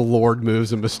 the Lord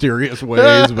moves in mysterious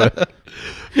ways, but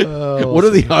what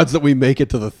are the odds that we make it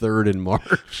to the 3rd in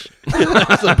March?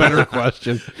 That's a better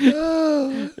question.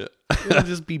 It'll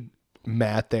just be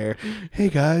Matt there. Hey,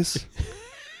 guys.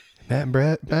 Matt and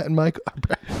Brett, Matt and Mike.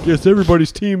 Guess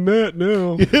everybody's Team Matt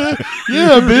now. Yeah,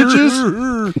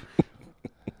 bitches.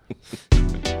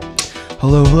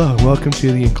 Hello. Welcome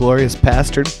to the Inglorious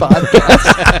Pastards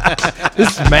Podcast.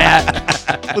 This is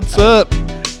Matt. What's up?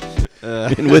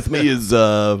 And with me is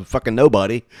fucking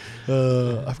nobody.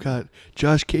 I've got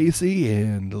Josh Casey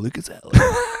and Lucas Allen.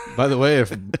 By the way,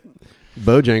 if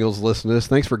Bojangles listen to this,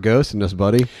 thanks for ghosting us,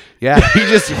 buddy. Yeah, he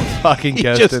just fucking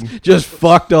ghosted. Just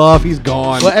fucked off. He's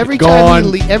gone. Well, every time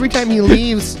he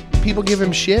leaves, people give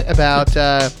him shit about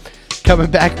coming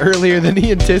back earlier than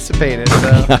he anticipated.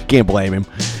 So. I can't blame him.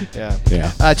 Yeah.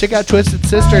 Check out Twisted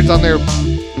Sisters on their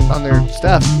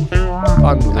stuff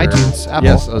on iTunes, Apple.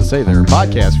 Yes, I was say their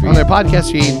podcast feed. On their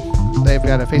podcast feed, they've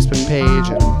got a Facebook page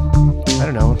and I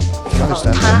don't know other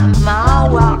stuff. My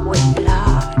walk with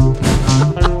blood.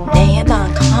 Then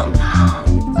I come home.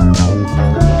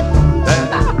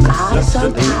 I'm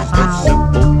so tired.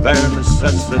 Simple bare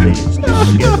necessities.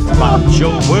 Forget about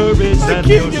your worries I and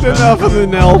can't your get enough of the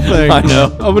Nell thing. I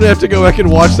know. I'm going to have to go back and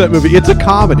watch that movie. It's a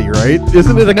comedy, right?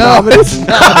 Isn't it a comedy? It's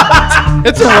not.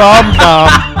 It's a rom-com.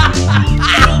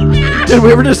 Did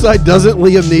we ever decide, doesn't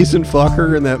Liam Neeson fuck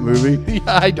her in that movie?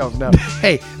 Yeah, I don't know.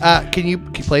 Hey, can you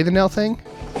play the Nell thing?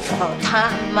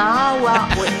 Time I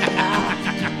walk with blood.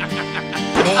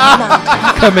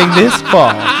 Coming this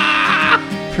fall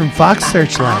from Fox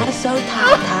Searchlight. I'm so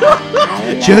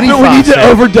tired. Jodie No, we need to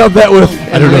Foster. overdub that with,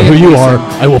 I don't know who you are.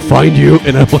 I will find you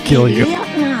and I will kill you.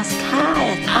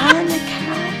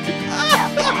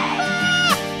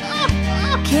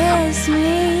 Kiss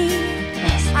me.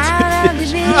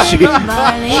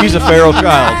 She's a feral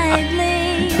child.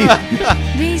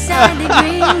 Beside the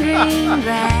green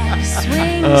grass.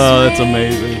 Oh, that's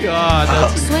amazing. God,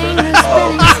 that's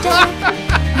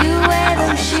You wear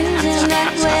those shoes and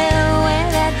that will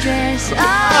wear that dress.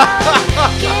 Oh,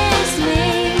 kiss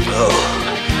me.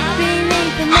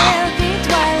 Beneath the milky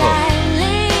twilight,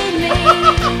 lead me.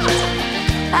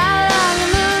 Out on the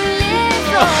moonlit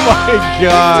floor. my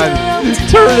God.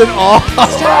 Turn it off.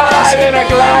 Ride in a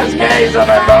glass case of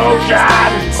emotion.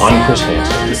 I'm Chris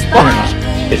Hansen. No, you're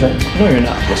not. Is that? No, you're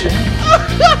not. Yes, sir.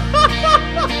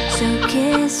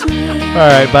 All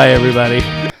right, bye everybody.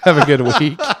 Have a good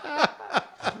week.